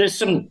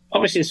there's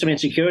obviously some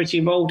insecurity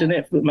involved in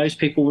it that most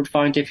people would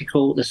find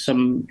difficult. There's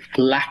some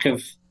lack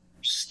of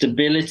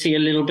stability a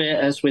little bit,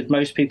 as with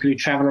most people who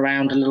travel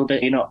around a little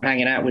bit. You're not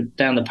hanging out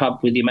down the pub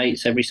with your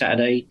mates every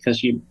Saturday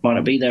because you might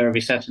not be there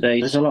every Saturday.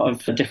 There's a lot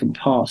of different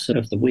parts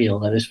of the wheel,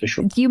 that is for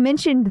sure. You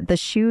mentioned the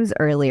shoes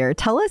earlier.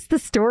 Tell us the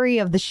story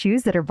of the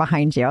shoes that are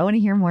behind you. I want to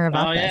hear more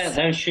about this. Oh, yeah,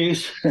 those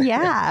shoes.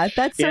 Yeah,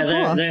 that's so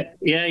cool.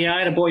 I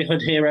had a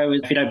boyhood hero.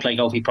 If you don't play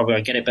golf, you probably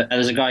won't get it, but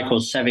there's a guy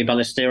called Seve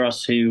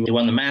Ballesteros who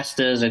won the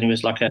Masters, and he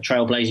was like a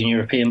trailblazing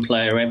European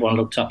player everyone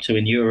looked up to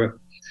in Europe.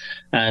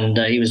 And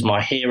he was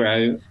my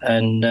hero.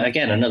 And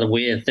again, another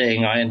weird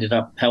thing, I ended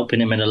up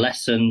helping him in a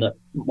lesson that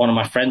one of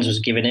my friends was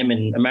giving him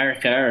in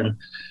America. And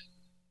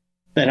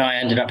then I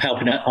ended up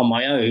helping it on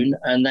my own.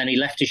 And then he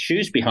left his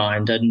shoes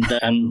behind. And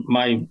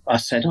I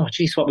said, oh,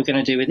 geez, what are we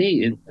going to do with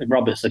these? And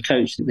Robert's the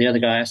coach, the other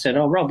guy. I said,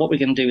 oh, Rob, what are we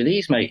going to do with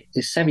these, mate?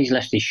 Sevy's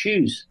left his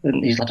shoes.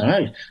 And he's like, I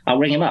don't know. I'll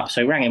ring him up.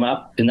 So I rang him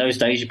up. In those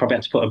days, you probably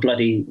had to put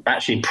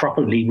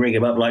properly ring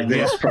him up like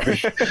this.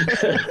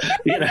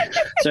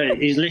 So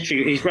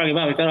he's rung him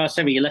up. He goes,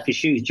 oh, Sevy, you left your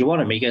shoes. Do you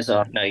want them? He goes,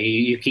 oh, no,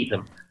 you keep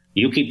them.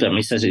 You keep them.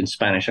 He says it in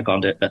Spanish. I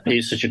can't do it. But he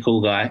was such a cool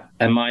guy.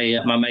 And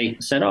my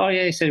mate said, oh,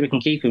 yeah, he said we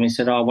can keep him. He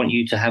said, oh, I want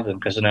you to have them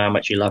because I know how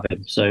much you love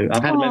him. So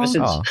I've had him ever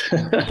since.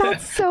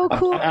 That's so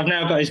cool. I've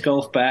now got his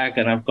golf bag,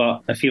 and I've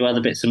got a few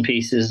other bits and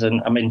pieces,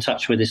 and I'm in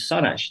touch with his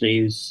son, actually.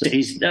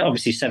 He's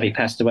obviously, Sevy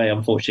passed away,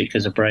 unfortunately,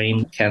 because of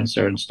brain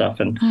cancer and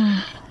stuff. And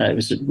it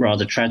was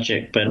rather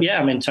tragic. But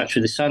yeah, I'm in touch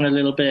with his son a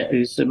little bit,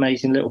 who's an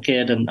amazing little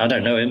kid. And I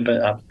don't know him,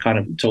 but I've kind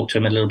of talked to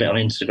him a little bit on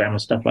Instagram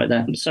and stuff like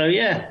that. So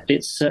yeah,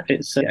 it's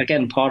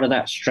again, part of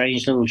that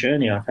strange little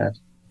journey I've had.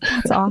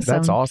 That's awesome.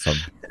 That's awesome.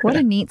 What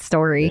a neat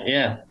story.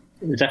 Yeah,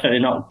 definitely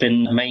not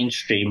been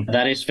mainstream,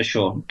 that is for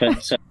sure.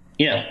 But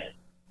yeah.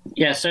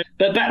 So,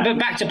 but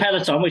back to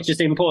Peloton, which is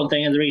the important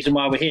thing and the reason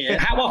why we're here.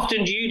 How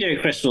often do you do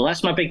it, Crystal?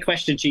 That's my big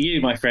question to you,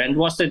 my friend.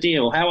 What's the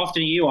deal? How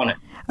often are you on it?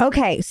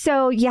 Okay,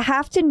 so you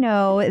have to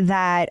know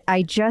that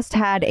I just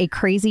had a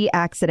crazy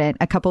accident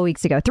a couple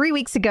weeks ago. 3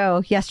 weeks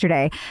ago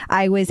yesterday,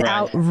 I was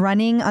out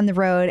running on the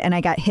road and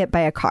I got hit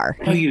by a car.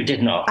 No, you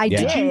did not. I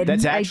did.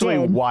 That's actually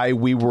why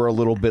we were a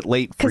little bit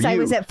late for you. Because I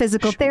was at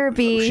physical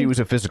therapy. She was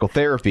at physical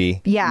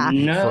therapy. Yeah.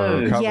 No. For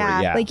recovery.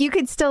 Yeah. Like you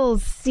could still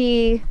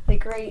see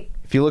like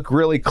If you look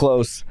really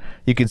close,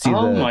 you can see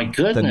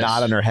the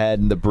knot on her head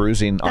and the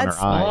bruising on her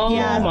eye. Oh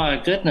my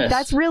goodness.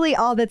 That's really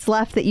all that's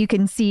left that you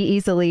can see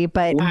easily.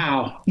 But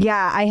wow.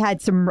 Yeah, I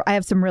have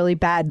some really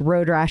bad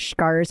road rash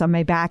scars on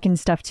my back and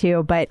stuff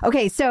too. But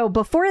okay, so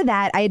before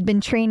that, I had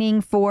been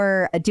training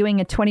for doing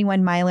a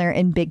 21 miler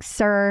in Big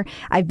Sur.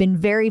 I've been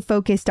very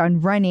focused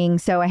on running,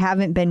 so I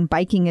haven't been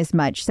biking as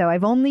much. So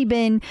I've only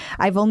been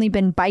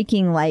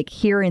biking like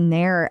here and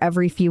there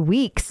every few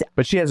weeks.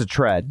 But she has a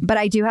tread. But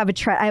I do have a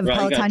tread. I have a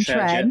Peloton tread.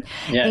 tread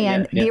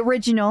and the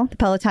original, the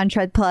Peloton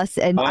Tread Plus.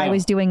 And I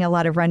was doing a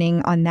lot of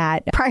running on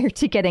that prior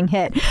to getting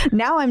hit.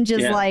 Now I'm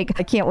just like,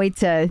 I can't wait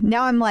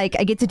now I'm like,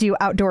 I get to do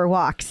outdoor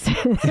walks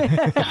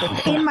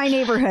in my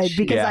neighborhood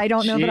because I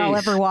don't know that I'll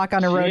ever walk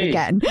on a road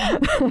again.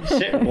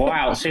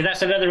 Wow. See,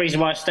 that's another reason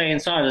why I stay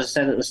inside, as I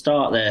said at the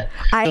start there.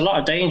 There's a lot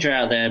of danger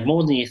out there,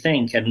 more than you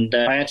think. And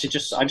I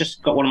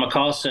just got one of my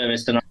cars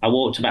serviced and I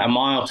walked about a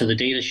mile to the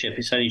dealership.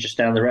 It's only just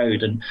down the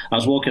road. And I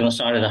was walking on the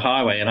side of the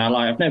highway and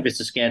I've never been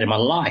so scared in my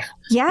life.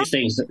 Yeah. These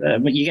things,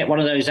 you get one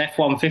of those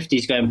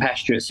F-150s going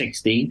past you at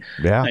 60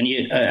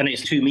 and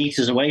it's 2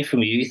 meters away from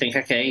you. You think,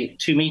 okay,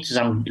 2 meters,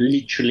 I'm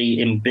literally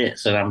in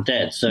bits and I'm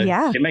dead. So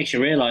it makes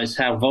you realize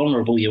how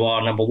vulnerable you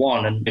are, number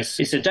one. And it's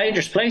a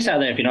dangerous place out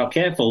there if you're not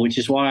careful, which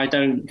is why I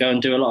don't go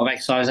and do a lot of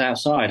exercise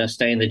outside. I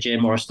stay in the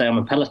gym or I stay on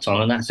my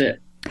Peloton and that's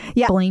it.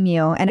 Yeah, blame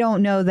you. And I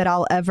don't know that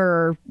I'll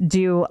ever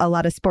do a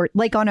lot of sport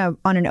like on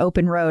an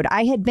open road.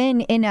 I had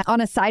been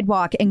on a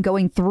sidewalk and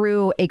going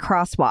through a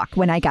crosswalk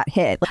when I got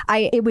hit.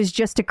 It was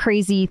just a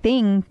crazy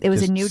thing. It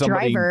was just a new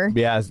driver.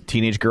 Yeah,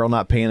 teenage girl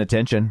not paying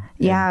attention.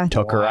 Yeah.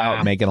 Took her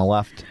out, making a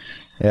left.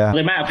 Yeah. The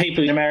amount of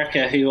people in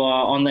America who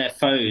are on their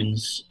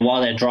phones while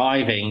they're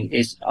driving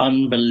is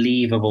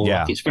unbelievable.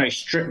 Yeah. Like, it's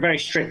very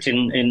strict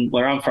in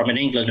where I'm from in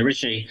England.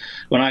 Originally,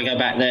 when I go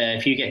back there,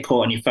 if you get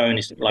caught on your phone,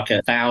 it's like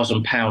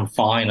 £1,000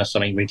 fine or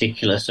something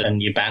ridiculous,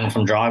 and you're banned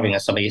from driving or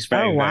something. It's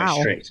very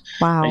strict.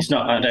 Wow. It's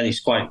not. I don't think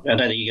you're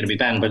going to be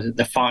banned, but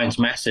the fine's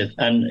massive,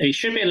 and it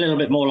should be a little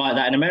bit more like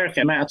that in America.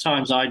 The amount of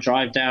times I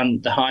drive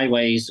down the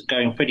highways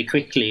going pretty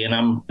quickly,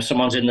 and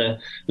someone's in the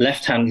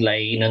left-hand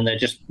lane, and they're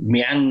just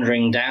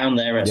meandering down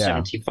there at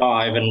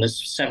 75 and there's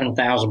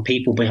 7,000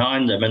 people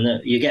behind them and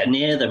you get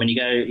near them and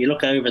you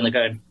look over and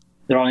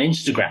they're on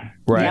Instagram.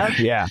 Right.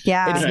 Yep.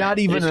 Yeah. It's not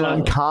even an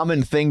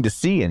uncommon thing to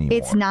see anymore.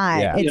 It's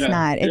not. Yeah. It's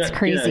not. It's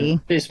crazy.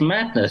 It's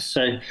madness.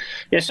 So,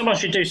 someone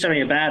should do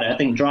something about it. I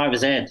think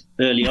driver's ed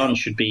early on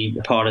should be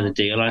part of the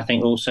deal. I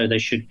think also they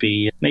should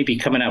be maybe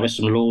coming out with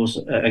some laws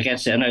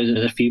against it. I know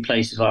there's a few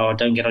places like,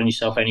 don't get on your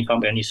cell phone, you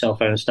can't be on your cell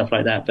phone and stuff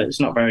like that. But it's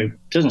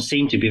doesn't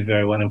seem to be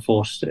very well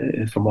enforced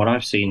from what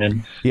I've seen.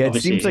 And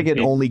it seems like it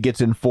only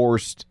gets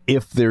enforced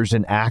if there's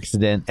an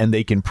accident and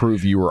they can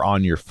prove you were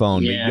on your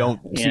phone. But you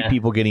don't see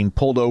people getting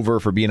pulled over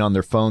for being on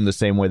their phone the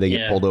same way they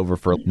get pulled over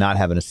for not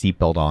having a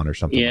seatbelt on or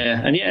something.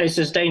 Yeah, and it's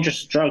as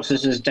dangerous as drugs,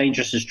 it's as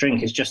dangerous as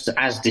drink. It's just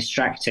as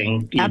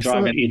distracting. You're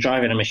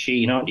driving a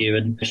machine, aren't you?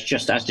 And it's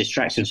just as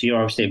distracting. So you're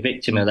obviously a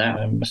victim of that.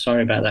 I'm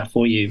sorry about that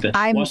for you. But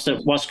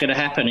what's going to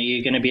happen? Are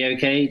you going to be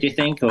okay, do you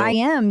think? Or? I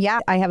am,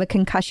 yeah. I have a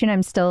concussion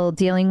I'm still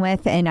dealing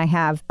with, and I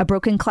have a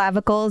broken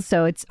clavicle,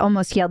 so it's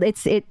almost healed.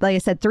 It like I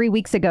said, 3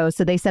 weeks ago,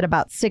 so they said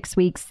about 6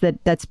 weeks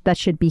that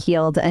should be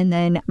healed. And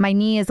then my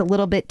knee is a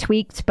little bit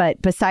tweaked,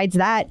 but besides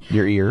that...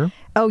 Your ear?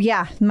 Oh,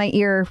 yeah. My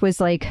ear was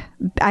like,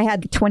 I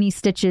had 20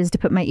 stitches to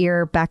put my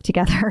ear back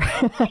together.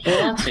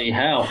 Bloody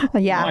hell.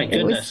 Yeah. My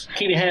goodness.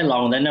 Keep your hair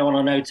long, then no one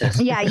will notice.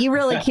 Yeah, you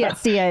really can't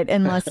see it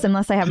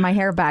unless I have my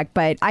hair back.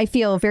 But I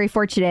feel very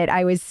fortunate.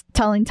 I was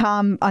telling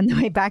Tom on the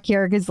way back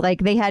here, because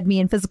like they had me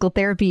in physical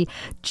therapy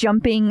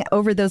jumping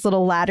over those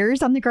little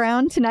ladders on the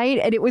ground tonight.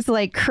 And it was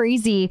like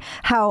crazy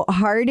how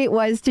hard it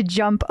was to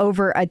jump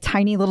over a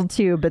tiny little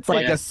tube. It's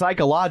like a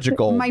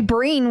psychological My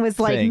brain was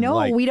like,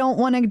 no, we don't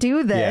want to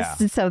do this.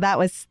 Yeah. So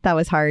that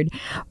was hard.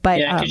 But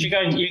because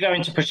you go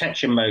into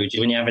protection mode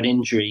when you have an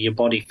injury. Your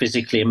body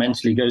physically and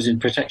mentally goes in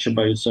protection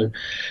mode, so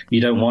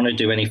you don't want to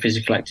do any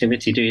physical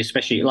activity, do you?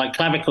 Especially like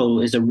clavicle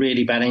is a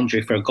really bad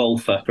injury for a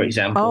golfer, for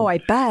example. Oh, I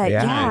bet.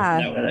 Yeah.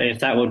 If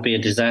that would be a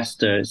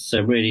disaster, it's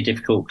really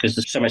difficult because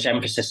there's so much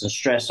emphasis and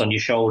stress on your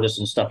shoulders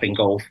and stuff in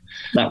golf.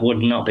 That would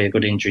not be a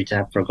good injury to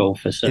have for a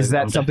golfer. So is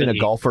that something a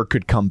golfer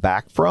could come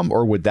back from,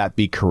 or would that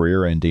be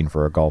career ending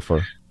for a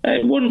golfer?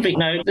 It wouldn't be.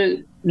 No.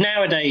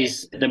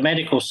 Nowadays, the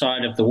medical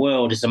side of the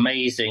world is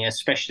amazing,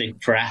 especially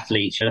for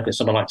athletes. You look at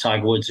someone like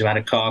Tiger Woods, who had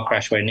a car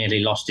crash where he nearly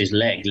lost his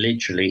leg,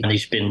 literally, and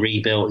he's been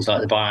rebuilt. He's like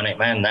the Bionic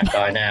Man, that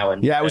guy now.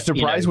 And I was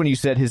surprised when you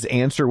said his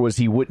answer was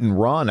he wouldn't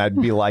run. I'd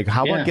be like,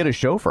 how about get a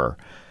chauffeur?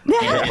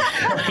 Yeah.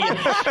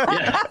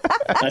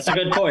 That's a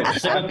good point.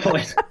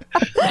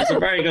 That's a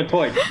very good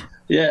point.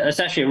 Yeah, that's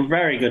actually a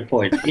very good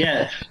point.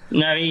 Yeah.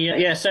 No,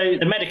 so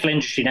the medical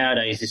industry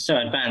nowadays is so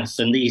advanced,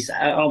 and these,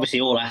 obviously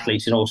all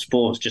athletes in all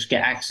sports just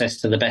get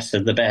access to the best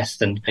of the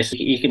best, and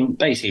you can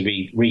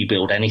basically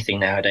rebuild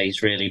anything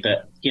nowadays, really.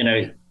 But,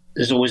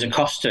 there's always a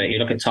cost to it. You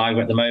look at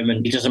Tiger at the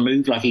moment, he doesn't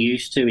move like he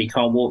used to. He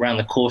can't walk around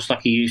the course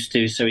like he used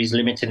to, so he's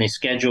limiting his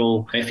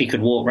schedule. If he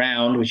could walk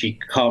around, which he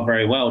can't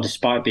very well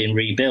despite being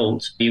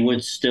rebuilt, you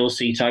would still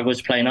see Tiger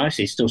Woods play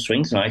nicely. He still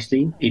swings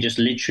nicely. He just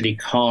literally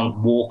can't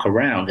walk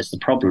around is the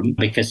problem,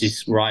 because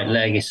his right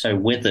leg is so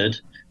withered.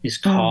 His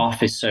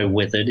calf is so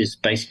withered. It's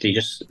basically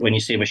just, when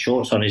you see him with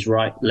shorts on, his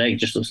right leg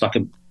just looks like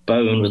a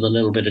bone with a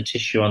little bit of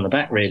tissue on the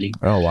back, really.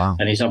 Oh, wow.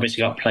 And he's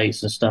obviously got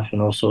plates and stuff and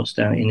all sorts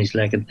down in his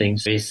leg and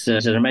things. He's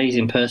an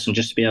amazing person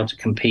just to be able to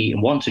compete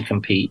and want to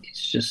compete.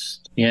 It's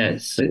just, yeah,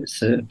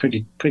 it's a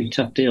pretty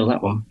tough deal,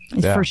 that one.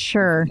 For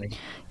sure.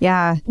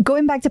 Yeah.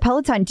 Going back to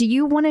Peloton, do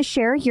you want to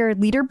share your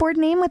leaderboard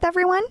name with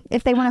everyone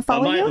if they want to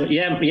follow you?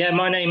 Yeah,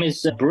 my name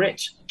is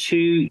Brit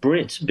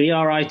Brit,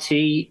 BRIT,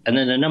 and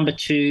then the number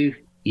 2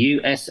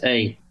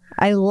 USA.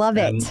 I love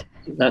it.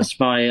 That's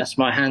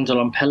my handle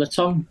on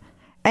Peloton.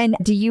 And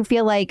do you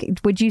feel like,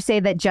 would you say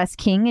that Jess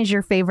King is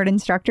your favorite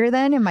instructor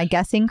then? Am I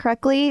guessing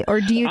correctly? Or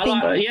do you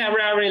think...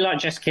 I really like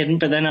Jess King,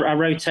 but then I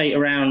rotate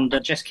around.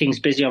 Jess King's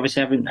busy,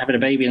 obviously having a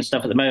baby and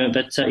stuff at the moment.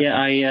 But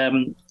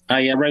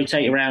I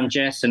rotate around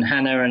Jess and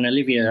Hannah and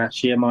Olivia,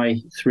 actually, are my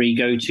 3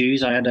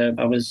 go-tos. I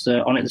was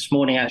on it this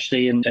morning,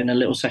 actually, and in a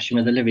little session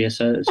with Olivia,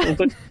 so it's all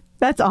good.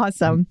 That's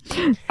awesome.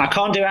 I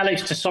can't do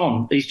Alex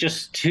Tasson. He's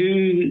just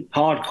too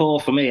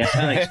hardcore for me.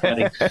 Alex,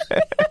 buddy.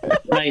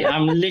 Mate,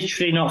 I'm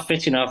literally not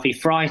fit enough. He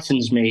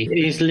frightens me.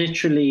 He's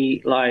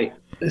literally like...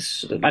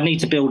 I need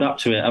to build up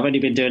to it. I've only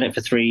been doing it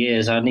for 3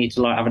 years. I need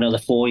to have another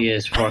 4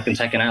 years before I can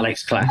take an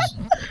Alex class.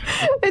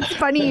 It's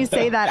funny you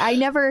say that.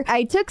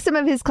 I took some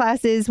of his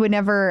classes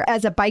whenever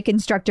as a bike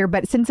instructor,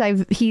 but since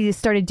he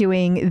started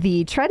doing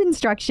the tread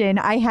instruction,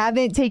 I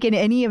haven't taken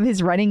any of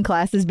his running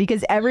classes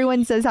because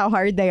everyone says how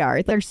hard they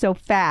are. They're so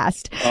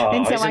fast.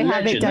 And so I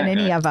haven't done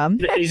any of them.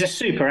 He's a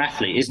super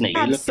athlete, isn't he?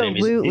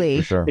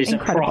 Absolutely. He's a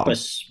proper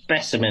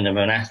specimen of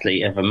an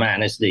athlete, of a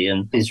man, isn't he?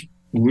 And he's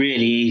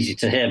really easy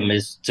to him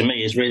to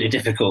me is really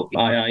difficult.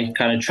 I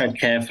kind of tread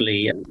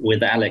carefully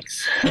with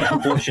Alex,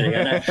 unfortunately.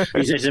 I know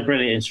he's a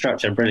brilliant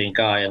instructor, a brilliant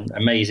guy, and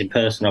amazing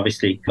person,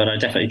 obviously, but I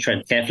definitely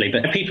tread carefully.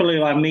 But people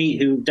who I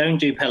meet who don't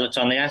do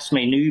Peloton, they ask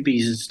me,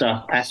 newbies and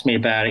stuff, ask me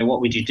about it.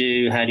 What would you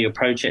do? How do you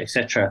approach it,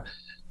 etc.?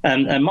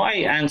 And my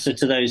answer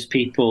to those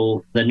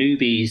people, the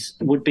newbies,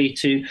 would be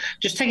to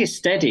just take it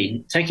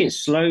steady, take it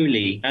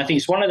slowly. I think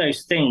it's one of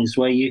those things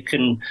where you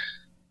can...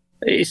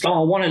 It's like, I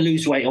want to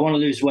lose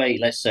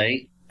weight, let's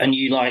say, and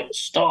you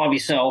starve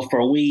yourself for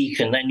a week,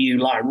 and then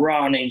you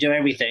run and do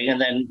everything, and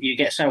then you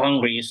get so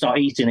hungry you start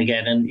eating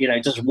again, and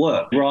it doesn't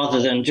work.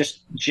 Rather than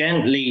just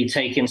gently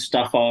taking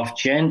stuff off,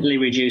 gently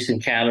reducing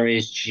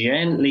calories,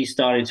 gently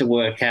starting to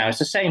work out. It's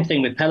the same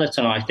thing with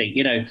Peloton, I think.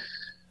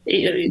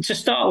 To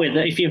start with,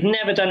 if you've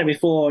never done it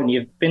before and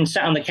you've been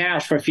sat on the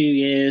couch for a few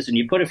years and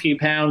you put a few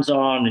pounds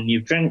on and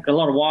you've drank a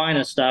lot of wine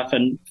and stuff,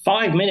 and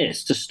 5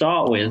 minutes to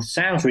start with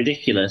sounds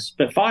ridiculous,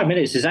 but 5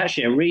 minutes is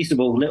actually a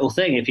reasonable little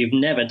thing if you've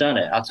never done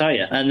it, I'll tell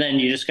you. And then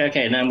you just go,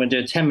 okay, now I'm going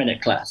to do a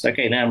 10-minute class.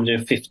 Okay, now I'm going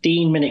to do a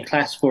 15-minute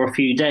class for a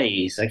few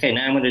days. Okay,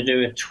 now I'm going to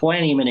do a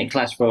 20-minute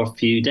class for a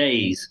few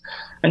days,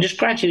 and just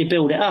gradually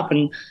build it up.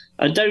 And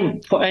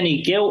don't put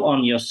any guilt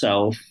on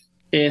yourself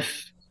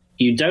if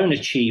you don't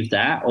achieve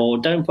that, or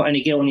don't put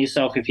any guilt on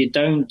yourself if you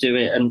don't do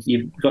it and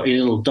you've got your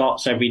little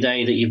dots every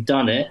day that you've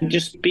done it.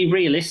 Just be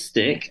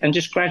realistic and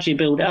just gradually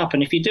build it up.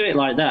 And if you do it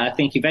like that, I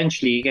think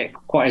eventually you get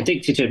quite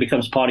addicted to it. It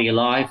becomes part of your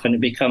life, and it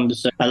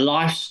becomes a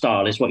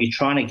lifestyle is what you're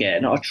trying to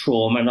get, not a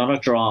trauma, not a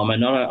drama,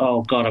 not a,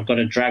 oh God, I've got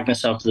to drag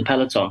myself to the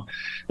Peloton,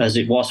 as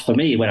it was for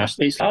me when it's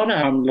like, oh no,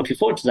 I'm looking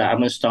forward to that. I'm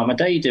going to start my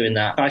day doing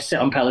that. I sit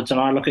on Peloton,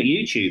 I look at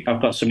YouTube.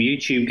 I've got some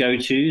YouTube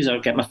go-tos. I'll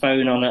get my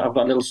phone on it. I've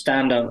got a little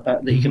stand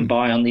that you can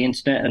buy on the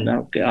internet, and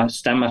I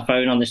stand my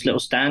phone on this little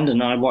stand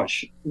and I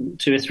watch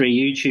 2 or 3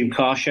 YouTube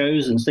car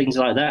shows and things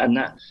like that, and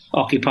that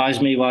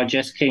occupies me while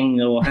Jess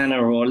King or Hannah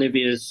or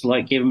Olivia's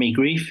giving me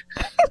grief,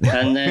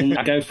 and then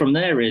I go from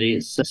there,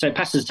 really. So it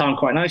passes the time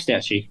quite nicely,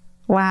 actually.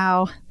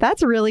 Wow,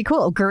 that's really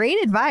cool. Great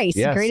advice.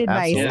 Yes, great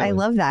advice. absolutely. I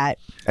love that.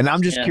 And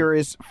I'm just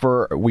curious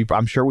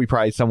I'm sure we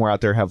probably somewhere out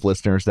there have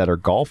listeners that are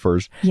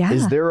golfers. Yeah.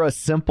 Is there a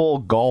simple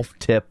golf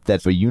tip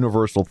that's a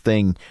universal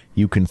thing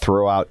you can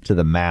throw out to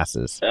the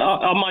masses?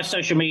 On my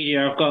social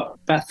media, I've got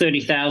about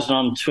 30,000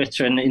 on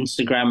Twitter and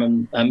Instagram,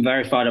 and I'm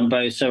verified on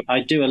both. So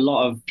I do a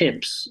lot of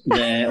tips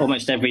there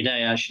almost every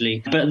day,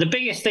 actually. But the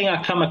biggest thing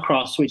I come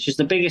across, which is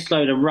the biggest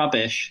load of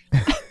rubbish,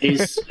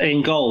 is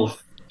in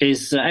golf.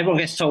 Everyone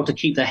gets told to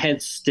keep their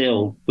head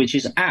still, which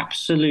is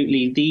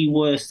absolutely the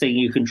worst thing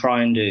you can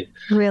try and do.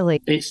 Really?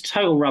 It's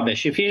total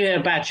rubbish. If you hit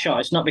a bad shot,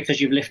 it's not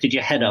because you've lifted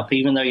your head up,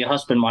 even though your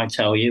husband might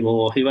tell you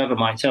or whoever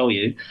might tell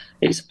you.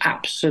 It's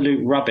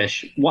absolute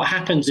rubbish. What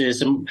happens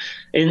is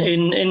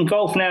in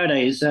golf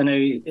nowadays, I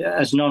know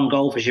as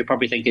non-golfers, you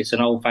probably think it's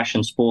an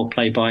old-fashioned sport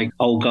played by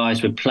old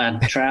guys with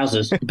plaid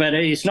trousers, but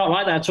it's not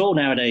like that at all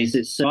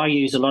nowadays. I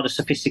use a lot of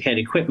sophisticated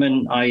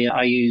equipment.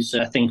 I use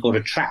a thing called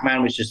a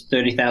TrackMan, which is a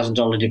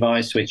 $30,000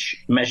 device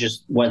which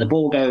measures where the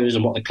ball goes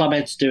and what the club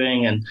head's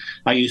doing. And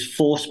I use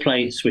force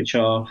plates, which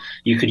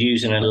you could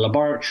use in a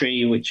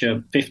laboratory, which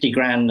are 50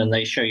 grand, and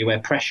they show you where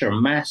pressure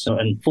and mass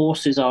and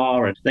forces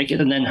are. And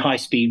then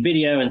high-speed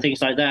video and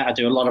things like that. I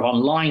do a lot of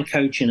online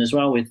coaching as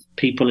well with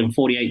people in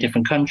 48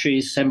 different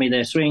countries, send me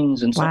their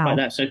swings and stuff like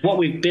that. So what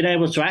we've been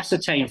able to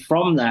ascertain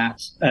from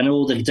that and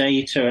all the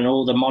data and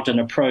all the modern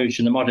approach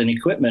and the modern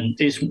equipment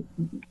is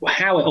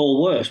how it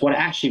all works, what it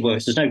actually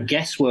works. There's no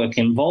guesswork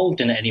involved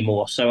in it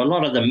anymore. So a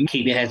lot of of them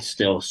keep your head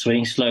still,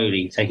 swing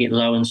slowly, take it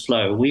low and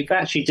slow. We've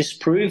actually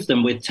disproved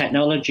them with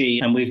technology,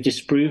 and we've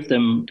disproved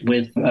them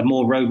with a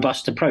more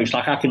robust approach.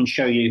 Like I can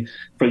show you,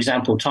 for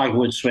example, Tiger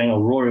Woods swing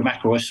or Rory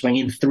McIlroy swing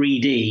in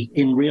 3D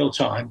in real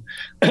time,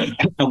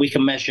 and we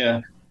can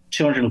measure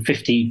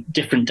 250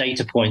 different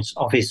data points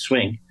of his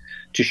swing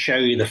to show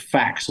you the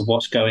facts of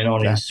what's going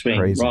on in his swing,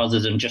 crazy, rather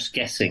than just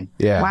guessing.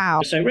 Yeah.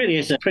 Wow. So it really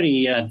is a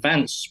pretty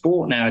advanced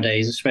sport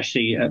nowadays,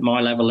 especially at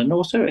my level and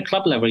also at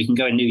club level. You can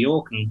go in New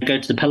York and go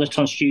to the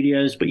Peloton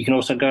studios, but you can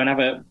also go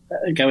and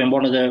go in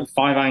one of the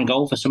 5-iron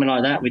golf or something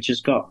like that, which has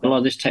got a lot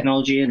of this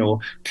technology in, or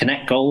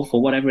Connect Golf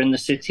or whatever in the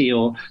city.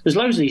 Or there's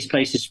loads of these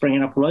places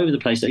springing up all over the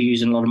place that are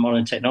using a lot of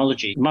modern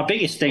technology. My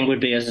biggest thing would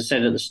be, as I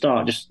said at the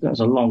start, just that's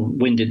a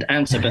long-winded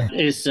answer, but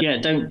is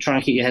don't try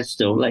and keep your head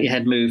still. Let your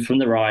head move from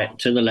the right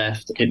to the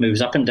left. It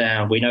moves up and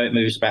down. We know it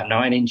moves about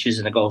 9 inches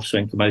in a golf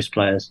swing for most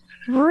players.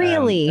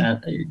 Really?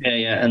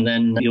 Yeah. And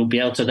then you'll be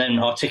able to then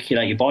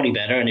articulate your body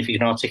better. And if you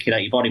can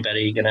articulate your body better,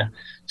 you're going to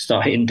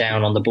start hitting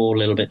down on the ball a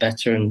little bit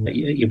better, and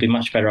you'll be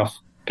much better off.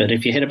 But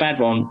if you hit a bad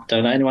one,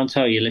 don't let anyone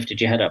tell you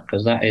lifted your head up,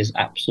 because that is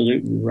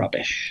absolute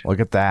rubbish. Look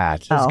at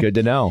that. That's good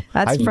to know.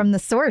 That's from the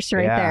source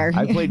right there.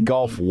 I played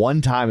golf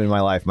one time in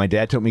my life. My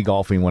dad took me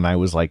golfing when I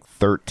was like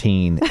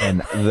 13. And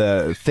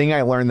the thing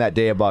I learned that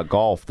day about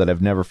golf that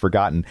I've never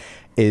forgotten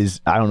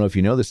is, I don't know if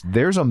you know this,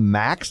 there's a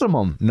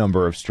maximum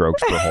number of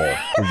strokes per hole.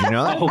 Did you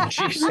know that? Oh,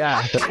 jeez.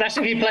 Yeah. That's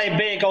if you play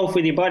beer golf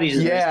with your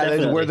buddies. Yeah,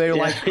 that's where they're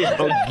like,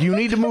 oh, you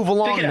need to move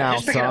along now,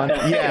 son.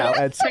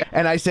 Yeah.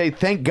 And I say,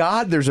 thank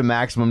God there's a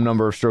maximum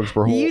number of strokes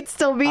per hole. You'd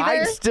still be there?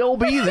 I'd still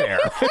be there.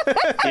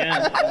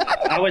 Yeah.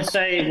 I would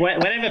say,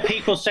 whenever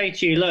people say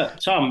to you, look,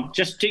 Tom,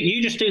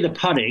 you just do the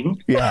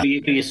putting,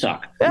 you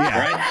suck.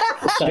 Yeah.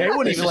 Right? So they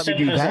wouldn't even let me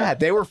do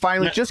that. They were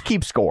finally, just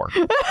keep score.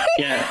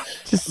 Yeah.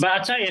 But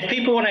I'll tell you, if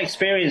people want to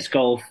experience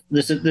golf,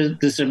 there's an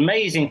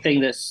amazing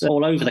thing that's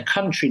all over the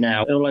country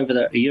now, all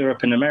over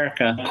Europe and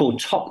America,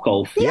 called Top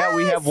Golf. Yeah,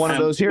 we have one of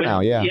those here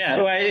now, yeah.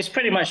 Yeah, well, it's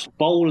pretty much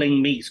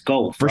bowling meets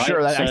golf. For right?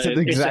 sure, I said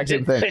the exact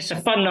same thing. It's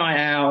a fun night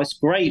out, it's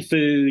great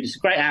food, it's a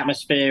great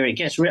atmosphere.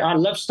 I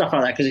love stuff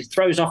like that because it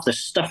throws off the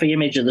stuffy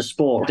image of the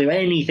sport. Do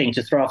anything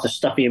to throw off the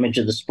stuffy image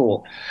of the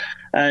sport.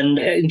 And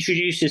it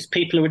introduces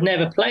people who would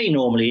never play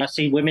normally. I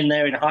see women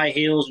there in high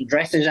heels and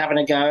dresses having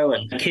a go,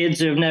 and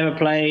kids who have never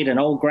played, and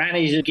old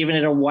grannies are giving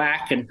it a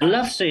whack. And I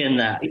love seeing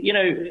that.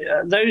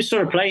 Those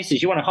sort of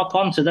places, you want to hop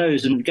onto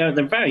those and go.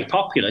 They're very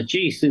popular.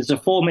 Geez, there's a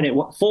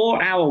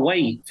 4-hour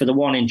wait for the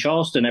one in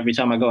Charleston every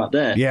time I go up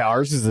there. Yeah,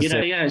 ours is the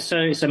same. Yeah, so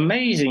it's an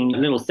amazing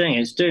little thing.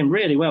 It's doing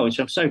really well, which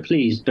I'm so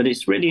pleased. But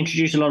it's really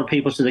introduced a lot of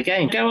people to the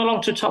game. Go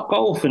along to Top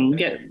Golf and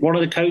get one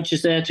of the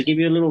coaches there to give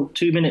you a little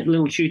 2-minute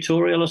little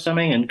tutorial or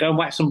something, and go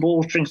and whack some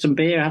balls, drink some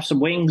beer, have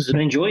some wings,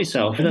 and enjoy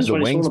yourself. That's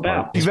what it's all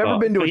about. If you've ever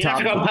been to you have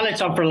to go on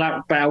Peloton for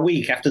about a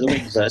week after the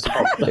wings. That's the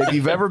problem. If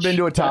you've ever been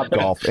to a Top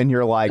Golf and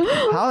you're like,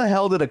 how the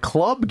hell did a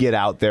club get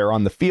out there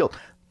on the field?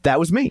 That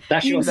was me.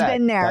 You've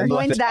been there.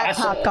 When's that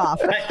Top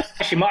Golf?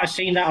 You might have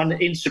seen that on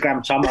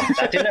Instagram, Tom.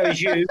 I didn't know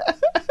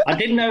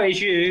it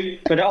was you.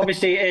 But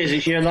obviously it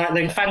is. You're like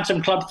the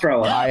phantom club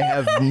thrower. I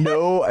have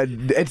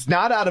it's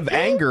not out of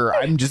anger.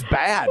 I'm just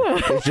bad.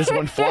 It just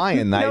went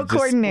flying. No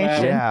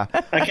coordination. Yeah.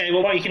 Okay,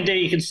 well, what you can do,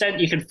 you can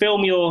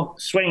film your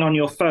swing on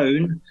your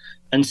phone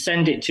and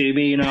send it to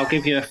me, and I'll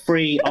give you a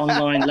free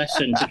online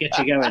lesson to get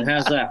you going.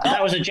 How's that?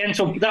 That was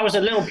a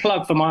little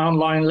plug for my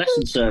online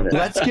lesson service.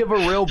 Let's give a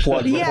real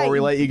plug before we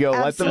let you go.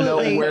 Absolutely.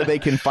 Let them know where they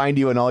can find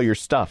you and all your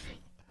stuff.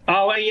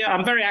 Oh, well, yeah,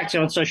 I'm very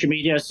active on social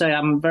media. So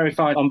I'm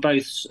verified on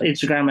both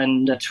Instagram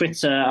and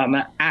Twitter. I'm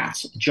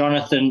at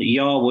Jonathan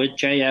Yarwood,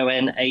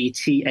 Jonathan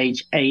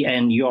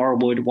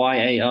Yarwood,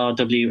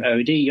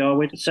 Yarwod,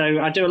 Yarwood. So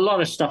I do a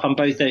lot of stuff on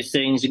both those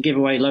things and give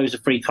away loads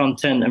of free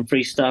content and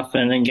free stuff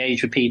and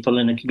engage with people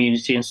in the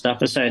community and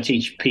stuff. So I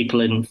teach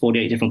people in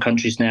 48 different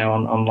countries now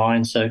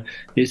online. So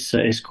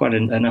it's quite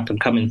an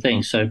up-and-coming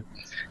thing. So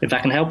if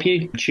that can help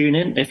you, tune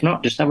in. If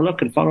not, just have a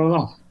look and follow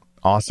along.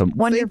 Awesome.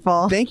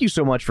 Wonderful. Thank you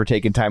so much for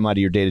taking time out of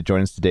your day to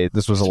join us today.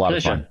 This was a lot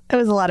of fun. It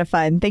was a lot of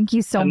fun. Thank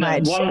you so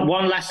much.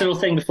 One last little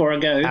thing before I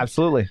go.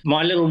 Absolutely.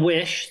 My little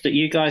wish that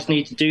you guys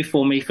need to do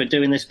for me for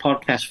doing this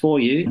podcast for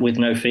you with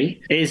no fee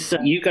is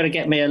you got to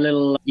get me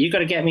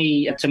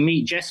to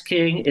meet Jess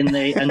King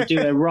and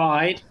do a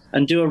ride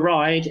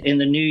in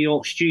the New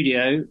York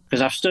studio,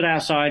 because I've stood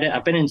outside it.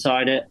 I've been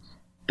inside it.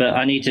 But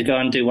I need to go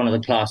and do one of the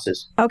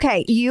classes.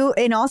 Okay. You,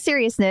 in all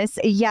seriousness,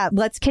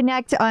 let's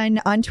connect on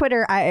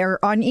Twitter or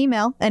on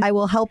email, and I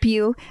will help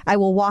you. I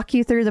will walk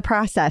you through the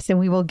process, and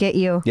we will get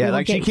you.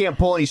 Yeah, she can't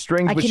pull any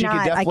strings, but she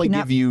can definitely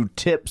give you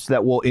tips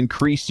that will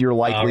increase your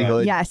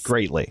likelihood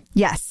greatly.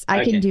 Yes,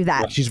 I can do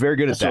that. She's very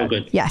good at that. All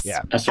good. Yes,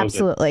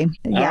 absolutely.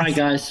 All right,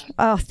 guys.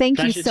 Oh,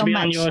 thank you so to be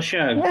much. on your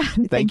show.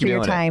 Thank you for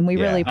your time. We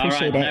really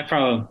appreciate it. No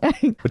problem.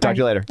 We'll talk to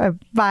you later.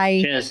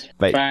 Bye. Cheers.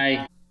 Bye.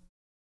 Bye.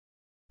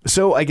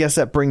 So I guess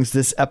that brings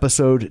this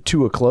episode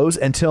to a close.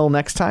 Until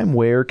next time,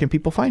 where can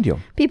people find you?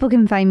 People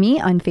can find me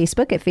on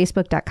Facebook at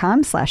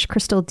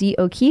facebook.com/Crystal D.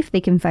 O'Keefe.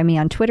 They can find me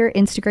on Twitter,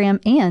 Instagram,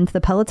 and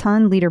the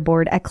Peloton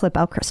leaderboard at Clip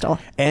Out Crystal.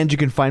 And you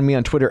can find me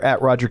on Twitter at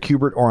Roger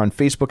Kubert or on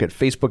Facebook at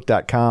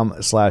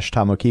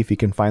facebook.com/Tom O'Keefe. You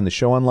can find the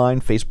show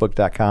online,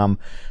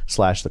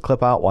 facebook.com/The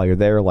Clip Out. While you're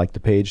there, like the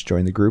page,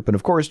 join the group. And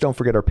of course, don't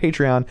forget our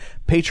Patreon,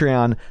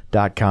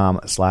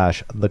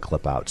 patreon.com/The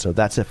Clip Out. So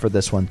that's it for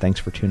this one. Thanks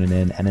for tuning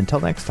in. And until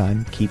next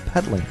time, keep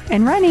pedaling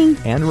and running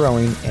and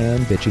rowing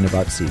and bitching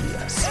about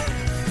CVS.